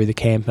go through the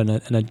camp in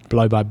a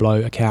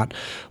blow-by-blow account.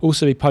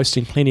 Also be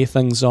posting plenty of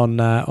things on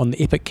the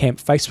Epic Camp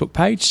Facebook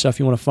page, so if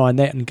you want to find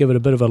that and give it a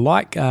bit of a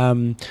like,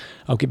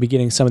 I'll be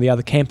getting some of the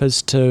other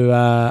campers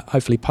to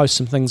hopefully post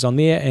some things on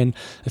there, and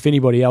if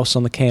anybody else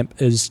on the camp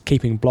is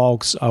keeping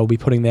blogs, I'll be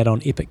putting that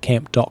on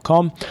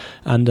epiccamp.com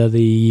under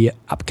the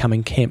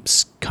upcoming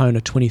camps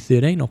Kona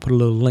 2013. I'll put a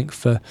little link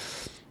for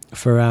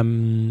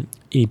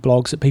any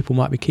blogs that people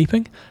might be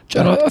keeping.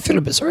 John, I feel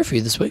a bit sorry for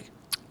you this week.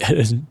 It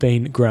has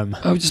been grim.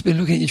 I've just been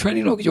looking at your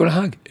training log. Do you want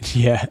a hug?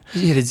 Yeah.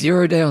 You had a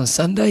 0 day on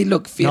Sunday.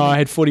 Look, No, feeling, I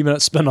had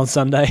 40-minute spin on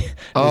Sunday. It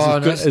Oh,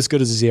 was nice. as good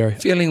as a 0.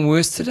 feeling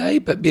worse today,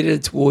 but better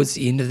towards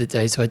the end of the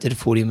day. So I did a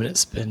 40-minute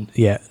spin.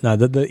 Yeah, no,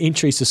 the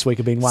entries this week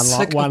have been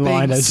Sick of being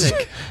one-liners.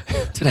 sick.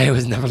 Today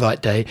was another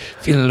light day.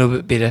 Feeling a little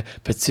bit better,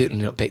 but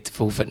certainly not back to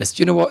full fitness.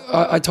 Do you know what?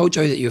 I told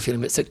Joe that you were feeling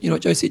a bit sick. You know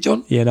what Joe said,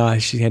 John? Yeah, no,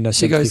 she had no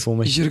She sympathy goes, for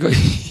me. you should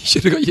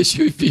have got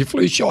your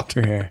flu shot.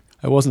 Yeah,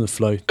 it wasn't the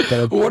flu.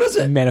 But What is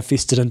it?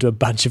 manifested into a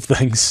bunch of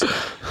things.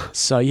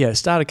 So, yeah, it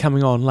started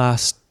coming on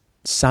last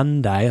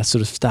Sunday. I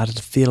sort of started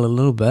to feel a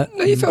little bit.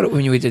 No, you felt it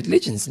when you did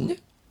Legends, didn't you?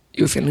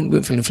 You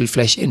weren't feeling fully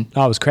flash in.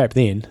 I was crap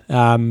then,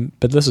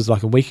 but this was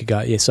like a week ago.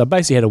 Yeah, so I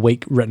basically had a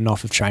week written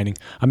off of training.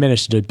 I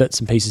managed to do bits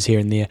and pieces here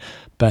and there,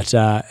 but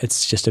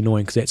it's just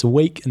annoying because that's a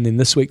week, and then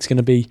this week's going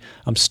to be,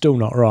 I'm still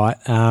not right,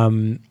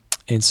 and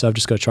so I've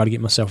just got to try to get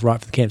myself right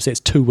for the camp. So that's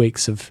 2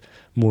 weeks of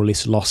more or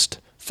less lost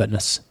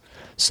fitness.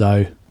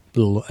 So a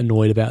little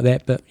annoyed about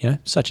that, but,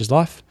 such is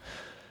life.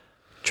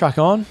 Truck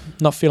on,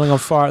 not feeling on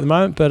fire at the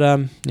moment, but,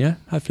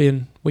 hopefully in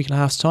a week and a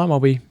half's time I'll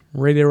be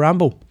ready to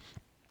rumble.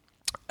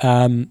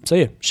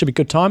 Should be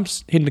good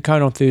times. Heading to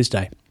Kona on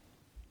Thursday.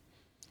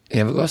 You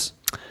have a glass?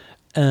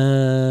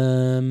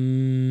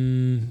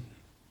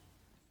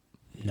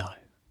 No.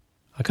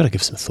 I got to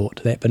give some thought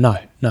to that, but no.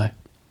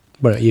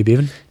 What about you,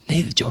 Bevan?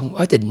 Neither, John.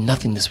 I did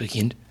nothing this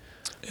weekend.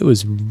 It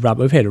was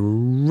we've had a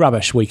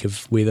rubbish week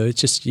of weather.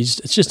 It's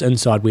just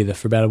inside weather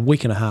for about a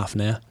week and a half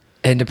now.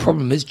 And the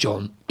problem is,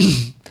 John,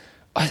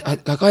 I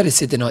had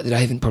said the night that I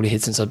haven't probably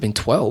had since I've been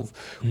 12,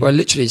 where I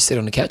literally just sat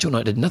on the couch all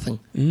night, did nothing.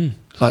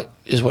 Like,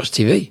 just watch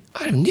TV.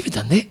 I've never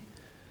done that.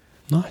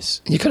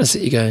 Nice. And you kind of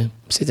sit, you go,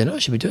 Saturday night I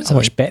should be doing I something.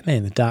 watched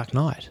Batman: The Dark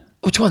Knight.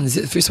 Which one? Is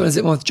it the first one? Is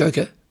it one with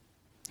Joker?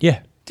 Yeah,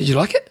 Did you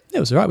like it? it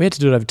was all right. We had to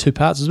do it over 2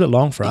 parts. It was a bit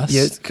long for us.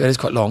 Yeah, it is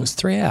quite long. It was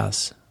 3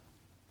 hours.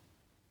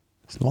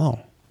 It's long.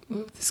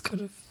 Well, this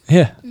kind of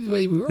Yeah.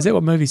 way we were. Is that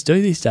what movies do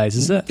these days?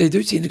 Is it? They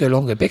do tend to go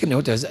longer. Back in the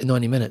old days,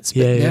 90 minutes. But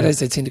Yeah, yeah. nowadays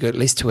they tend to go at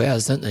least 2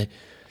 hours, don't they?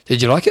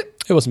 Did you like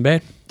it? It wasn't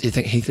bad. Do you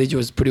think Heath Ledger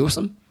was pretty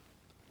awesome?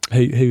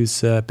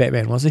 who's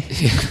Batman, was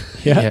he?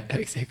 Yeah,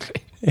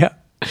 exactly. Yeah.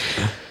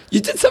 You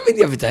did something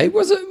the other day.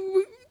 Was it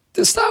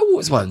the Star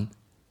Wars one?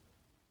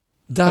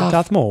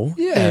 Darth Maul?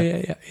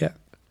 Yeah. Yeah.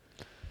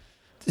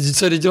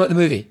 So did you like the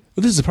movie?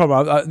 Well, this is the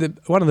problem.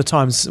 One of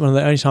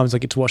the only times I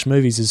get to watch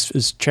movies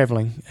is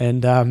travelling,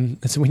 and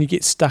it's when you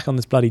get stuck on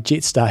this bloody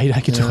Jetstar, you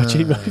don't get to watch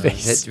any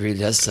movies. That really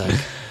does suck.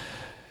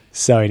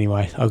 So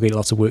anyway, I'll get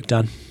lots of work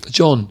done.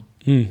 John.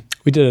 We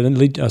did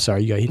it. Oh,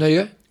 sorry, you go ahead. No,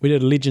 you go. We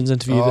did a Legends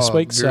interview this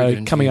week, very so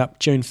good coming interview. up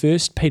June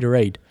 1st, Peter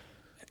Reid.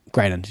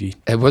 Great interview.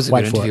 It was a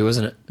Wait good for interview, it.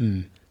 wasn't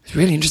it? It's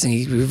really interesting.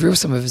 He revealed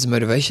some of his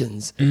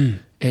motivations. And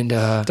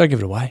Don't give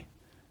it away.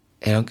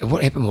 and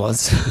what happened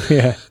was,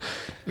 Yeah.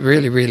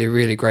 really, really,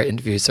 really great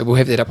interview. So we'll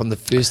have that up on the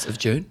 1st of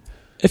June.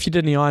 If you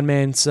did any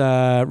Ironmans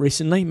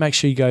recently, make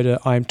sure you go to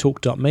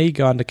imtalk.me,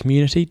 go under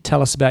community,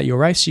 tell us about your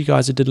race. You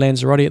guys did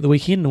Lanzarote at the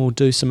weekend, and we'll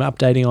do some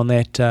updating on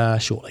that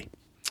shortly.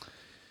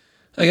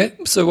 Okay,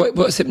 so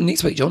what's happening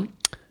next week, John?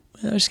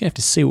 We're just going to have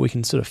to see what we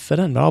can sort of fit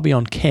in, but I'll be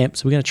on camp,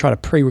 so we're going to try to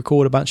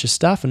pre-record a bunch of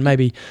stuff and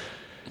maybe,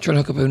 Trying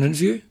to hook up an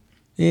interview?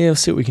 we'll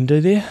see what we can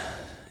do there.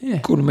 Yeah.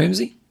 Gordon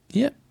Ramsay?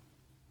 Yeah.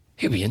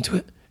 He'll be into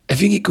it.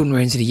 If you can get Gordon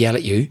Ramsay to yell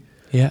at you,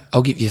 Yeah.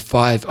 I'll give you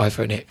 5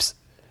 iPhone apps.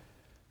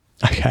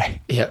 Okay.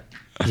 Yep.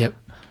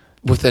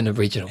 Within a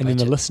regional And then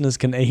the budget. listeners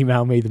can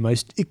email me the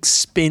most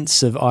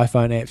expensive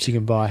iPhone apps you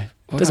can buy.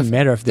 It doesn't iPhone?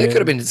 matter if That they're... could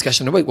have been a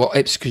discussion of the week. What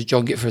apps could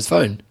John get for his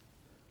phone?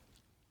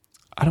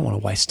 I don't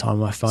want to waste time on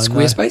my phone.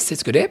 Squarespace,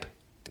 that's a good app.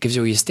 It gives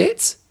you all your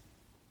stats.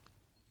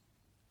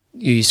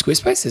 You use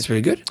Squarespace, that's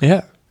really good. Though.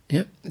 Yeah.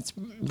 Yep. It's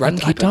I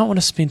Runkeeper. don't want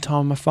to spend time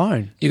on my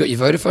phone. You got your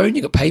Vodafone,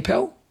 you got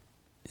PayPal,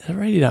 I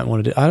really don't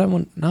want to do... I don't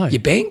want... No. your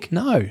bank.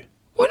 No.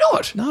 Why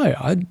not? No.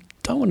 I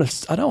don't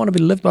want to be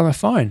lived by my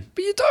phone.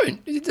 But you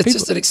don't. It's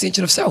just an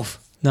extension of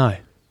self. No.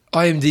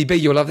 IMDb,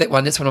 you'll love that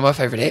one. That's one of my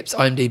favourite apps.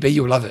 IMDb,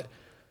 you'll love it.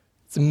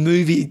 It's a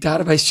movie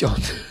database, John.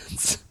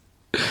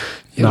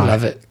 You'll No.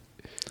 love it.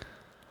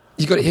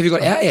 Have you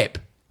got our app?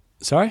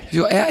 Sorry? Have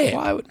you got our app?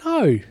 Why would...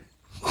 No.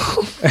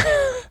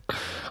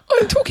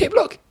 Oh, Talk app,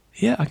 look.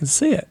 Yeah, I can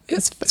see it.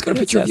 It's got a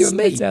picture of you and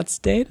me. It's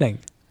outstanding.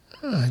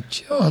 Oh,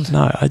 John.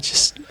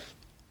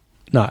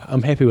 No,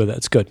 I'm happy with it.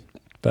 It's good.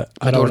 But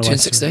My I don't daughter want to turned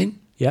waste time. 16.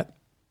 Yep.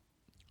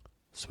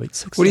 Sweet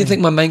 16. What do you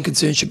think my main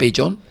concern should be,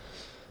 John?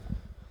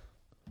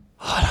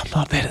 Oh, I'm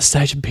not at that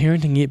stage of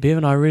parenting yet,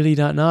 Bevan. I really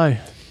don't know.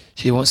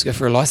 She wants to go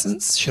for a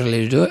license. Should I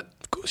let her do it?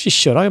 Of course you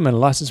should. I got my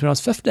license when I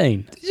was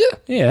 15. Did you?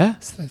 Yeah.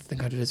 I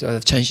think I did as well.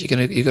 They've changed. You've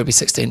got to be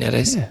 16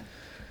 nowadays. Yeah.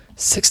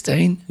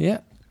 16? Yeah.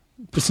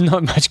 But it's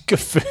not much good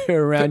for her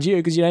around you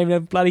because you don't even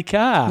have a bloody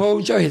car. Well,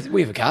 Joe,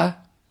 we have a car.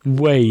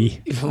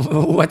 We.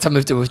 Once I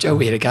moved in with Joe,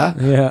 we had a car.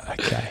 Yeah,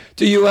 okay.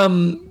 Do you,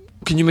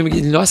 can you remember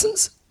getting your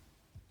license?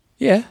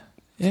 Yeah.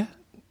 Yeah.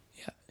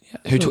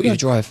 Who taught you to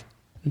drive?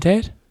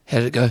 Dad? How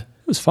did it go? It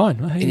was fine.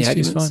 He Any was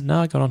arguments? fine.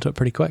 No, I got onto it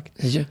pretty quick.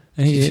 Did you?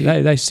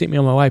 And they set me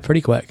on my way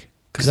pretty quick.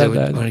 Because they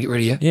want to get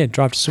rid of you? Yeah,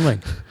 drive to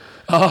swimming.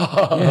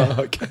 Oh, Yeah.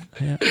 okay.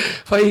 Yeah.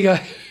 There you go.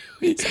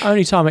 It's the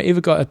only time I ever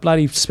got a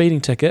bloody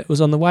speeding ticket was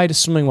on the way to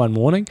swimming one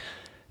morning.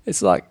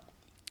 It's like,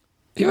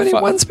 You've only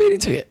had one speeding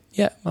ticket.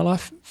 yeah, my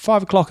life,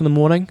 5 o'clock in the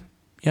morning.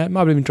 Yeah,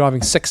 might have been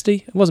driving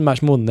 60. It wasn't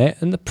much more than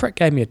that. And the prick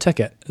gave me a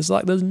ticket. It's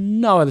like there's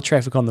no other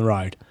traffic on the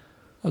road.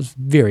 I was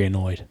very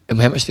annoyed. And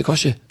how much did it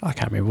cost you? I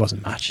can't remember. It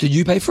wasn't much. Did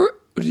you pay for it?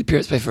 Or did your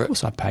parents pay for Of it?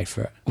 course I paid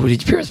for it. Or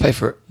did your parents pay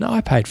for it? No,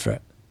 I paid for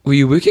it. Were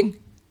you working?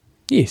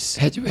 Yes.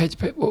 How'd you pay?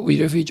 What were you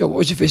doing for your job? What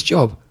was your first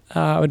job?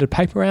 I did a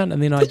paper round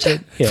and then I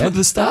did, For yeah.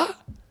 the Star?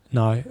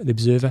 No, the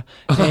Observer.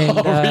 And,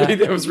 Oh, really?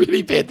 That was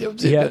really bad. The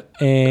Observer.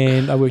 yeah,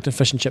 and I worked in a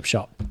fish and chip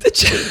shop.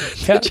 Did you?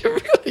 Yeah. Did you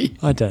really?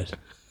 I did.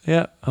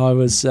 Yeah, I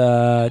was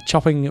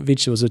chopping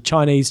vegetables, a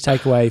Chinese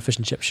takeaway fish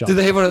and chip shop. Did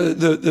they have one of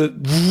the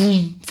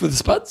vroom for the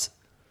spuds?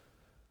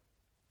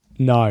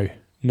 No.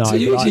 So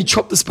you but actually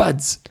chopped the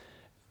spuds?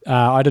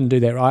 I didn't do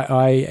that.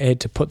 I had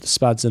to put the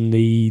spuds in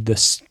the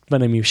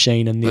spinning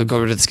machine and They then got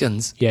rid of the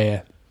skins.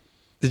 yeah.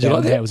 Did you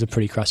like that? That was a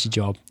pretty crusty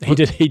job.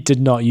 He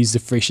did not use the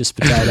freshest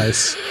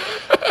potatoes.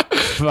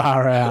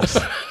 Far out.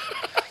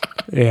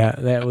 Yeah,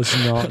 that was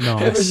not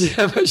nice.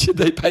 How much did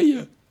they pay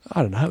you?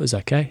 I don't know. It was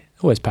okay.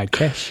 Always paid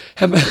cash.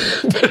 How much?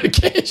 A bit of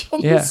cash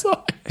on the Yeah. side.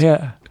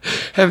 Yeah.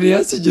 How many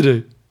hours did you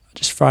do?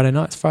 Just Friday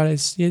nights.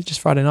 Just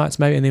Friday nights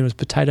maybe, and then it was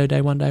potato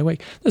day 1 day a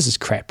week. This is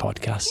crap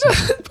podcast.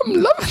 I'm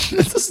loving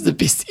this. This is the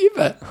best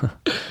ever.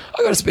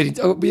 I got a speeding.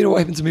 You know what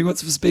happened to me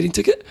once with a speeding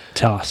ticket?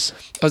 Tell us.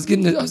 I was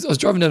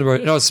driving down the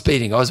road and I was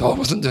speeding. I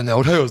wasn't doing the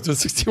old. I was doing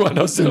 61.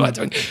 I was doing like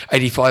doing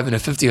 85 and a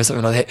 50 or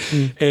something like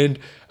that. And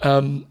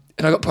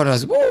I got put. And I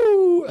was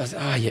whoa. I was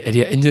you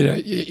idiot. And you know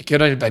you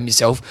can only blame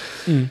yourself.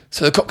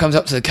 So the cop comes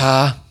up to the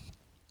car.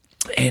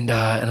 And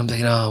I'm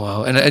thinking, oh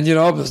well, and you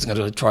know I wasn't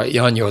going to try it.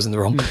 Yeah, I knew I was in the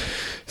wrong.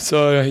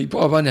 So he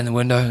put one down the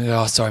window and I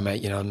go, oh sorry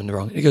mate, you know I'm in the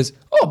wrong. And he goes,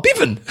 oh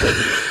Bevan.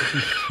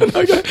 And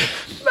I go,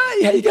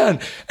 mate, how you going?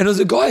 And it was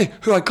a guy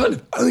who I kind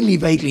of only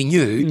vaguely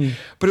knew,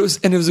 but it was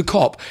a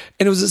cop,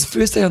 and it was his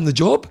first day on the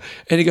job.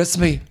 And he goes to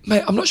me,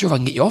 mate, I'm not sure if I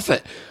can get you off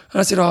it. And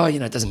I said, oh, you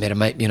know, it doesn't matter,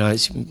 mate. You know,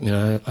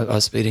 I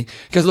was speeding.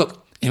 He goes,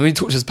 look, And when he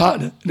talked to his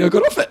partner, I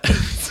got off it.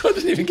 So I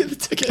didn't even get the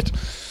ticket.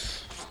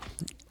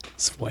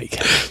 It's weak.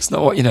 It's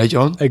not what you know,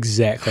 John.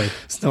 Exactly.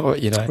 It's not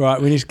what you know. Right,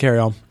 we need to carry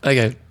on.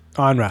 Okay.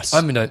 Iron Russ.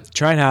 I'm going to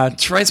Train hard.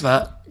 train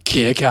smart.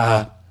 Kia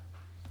kaha.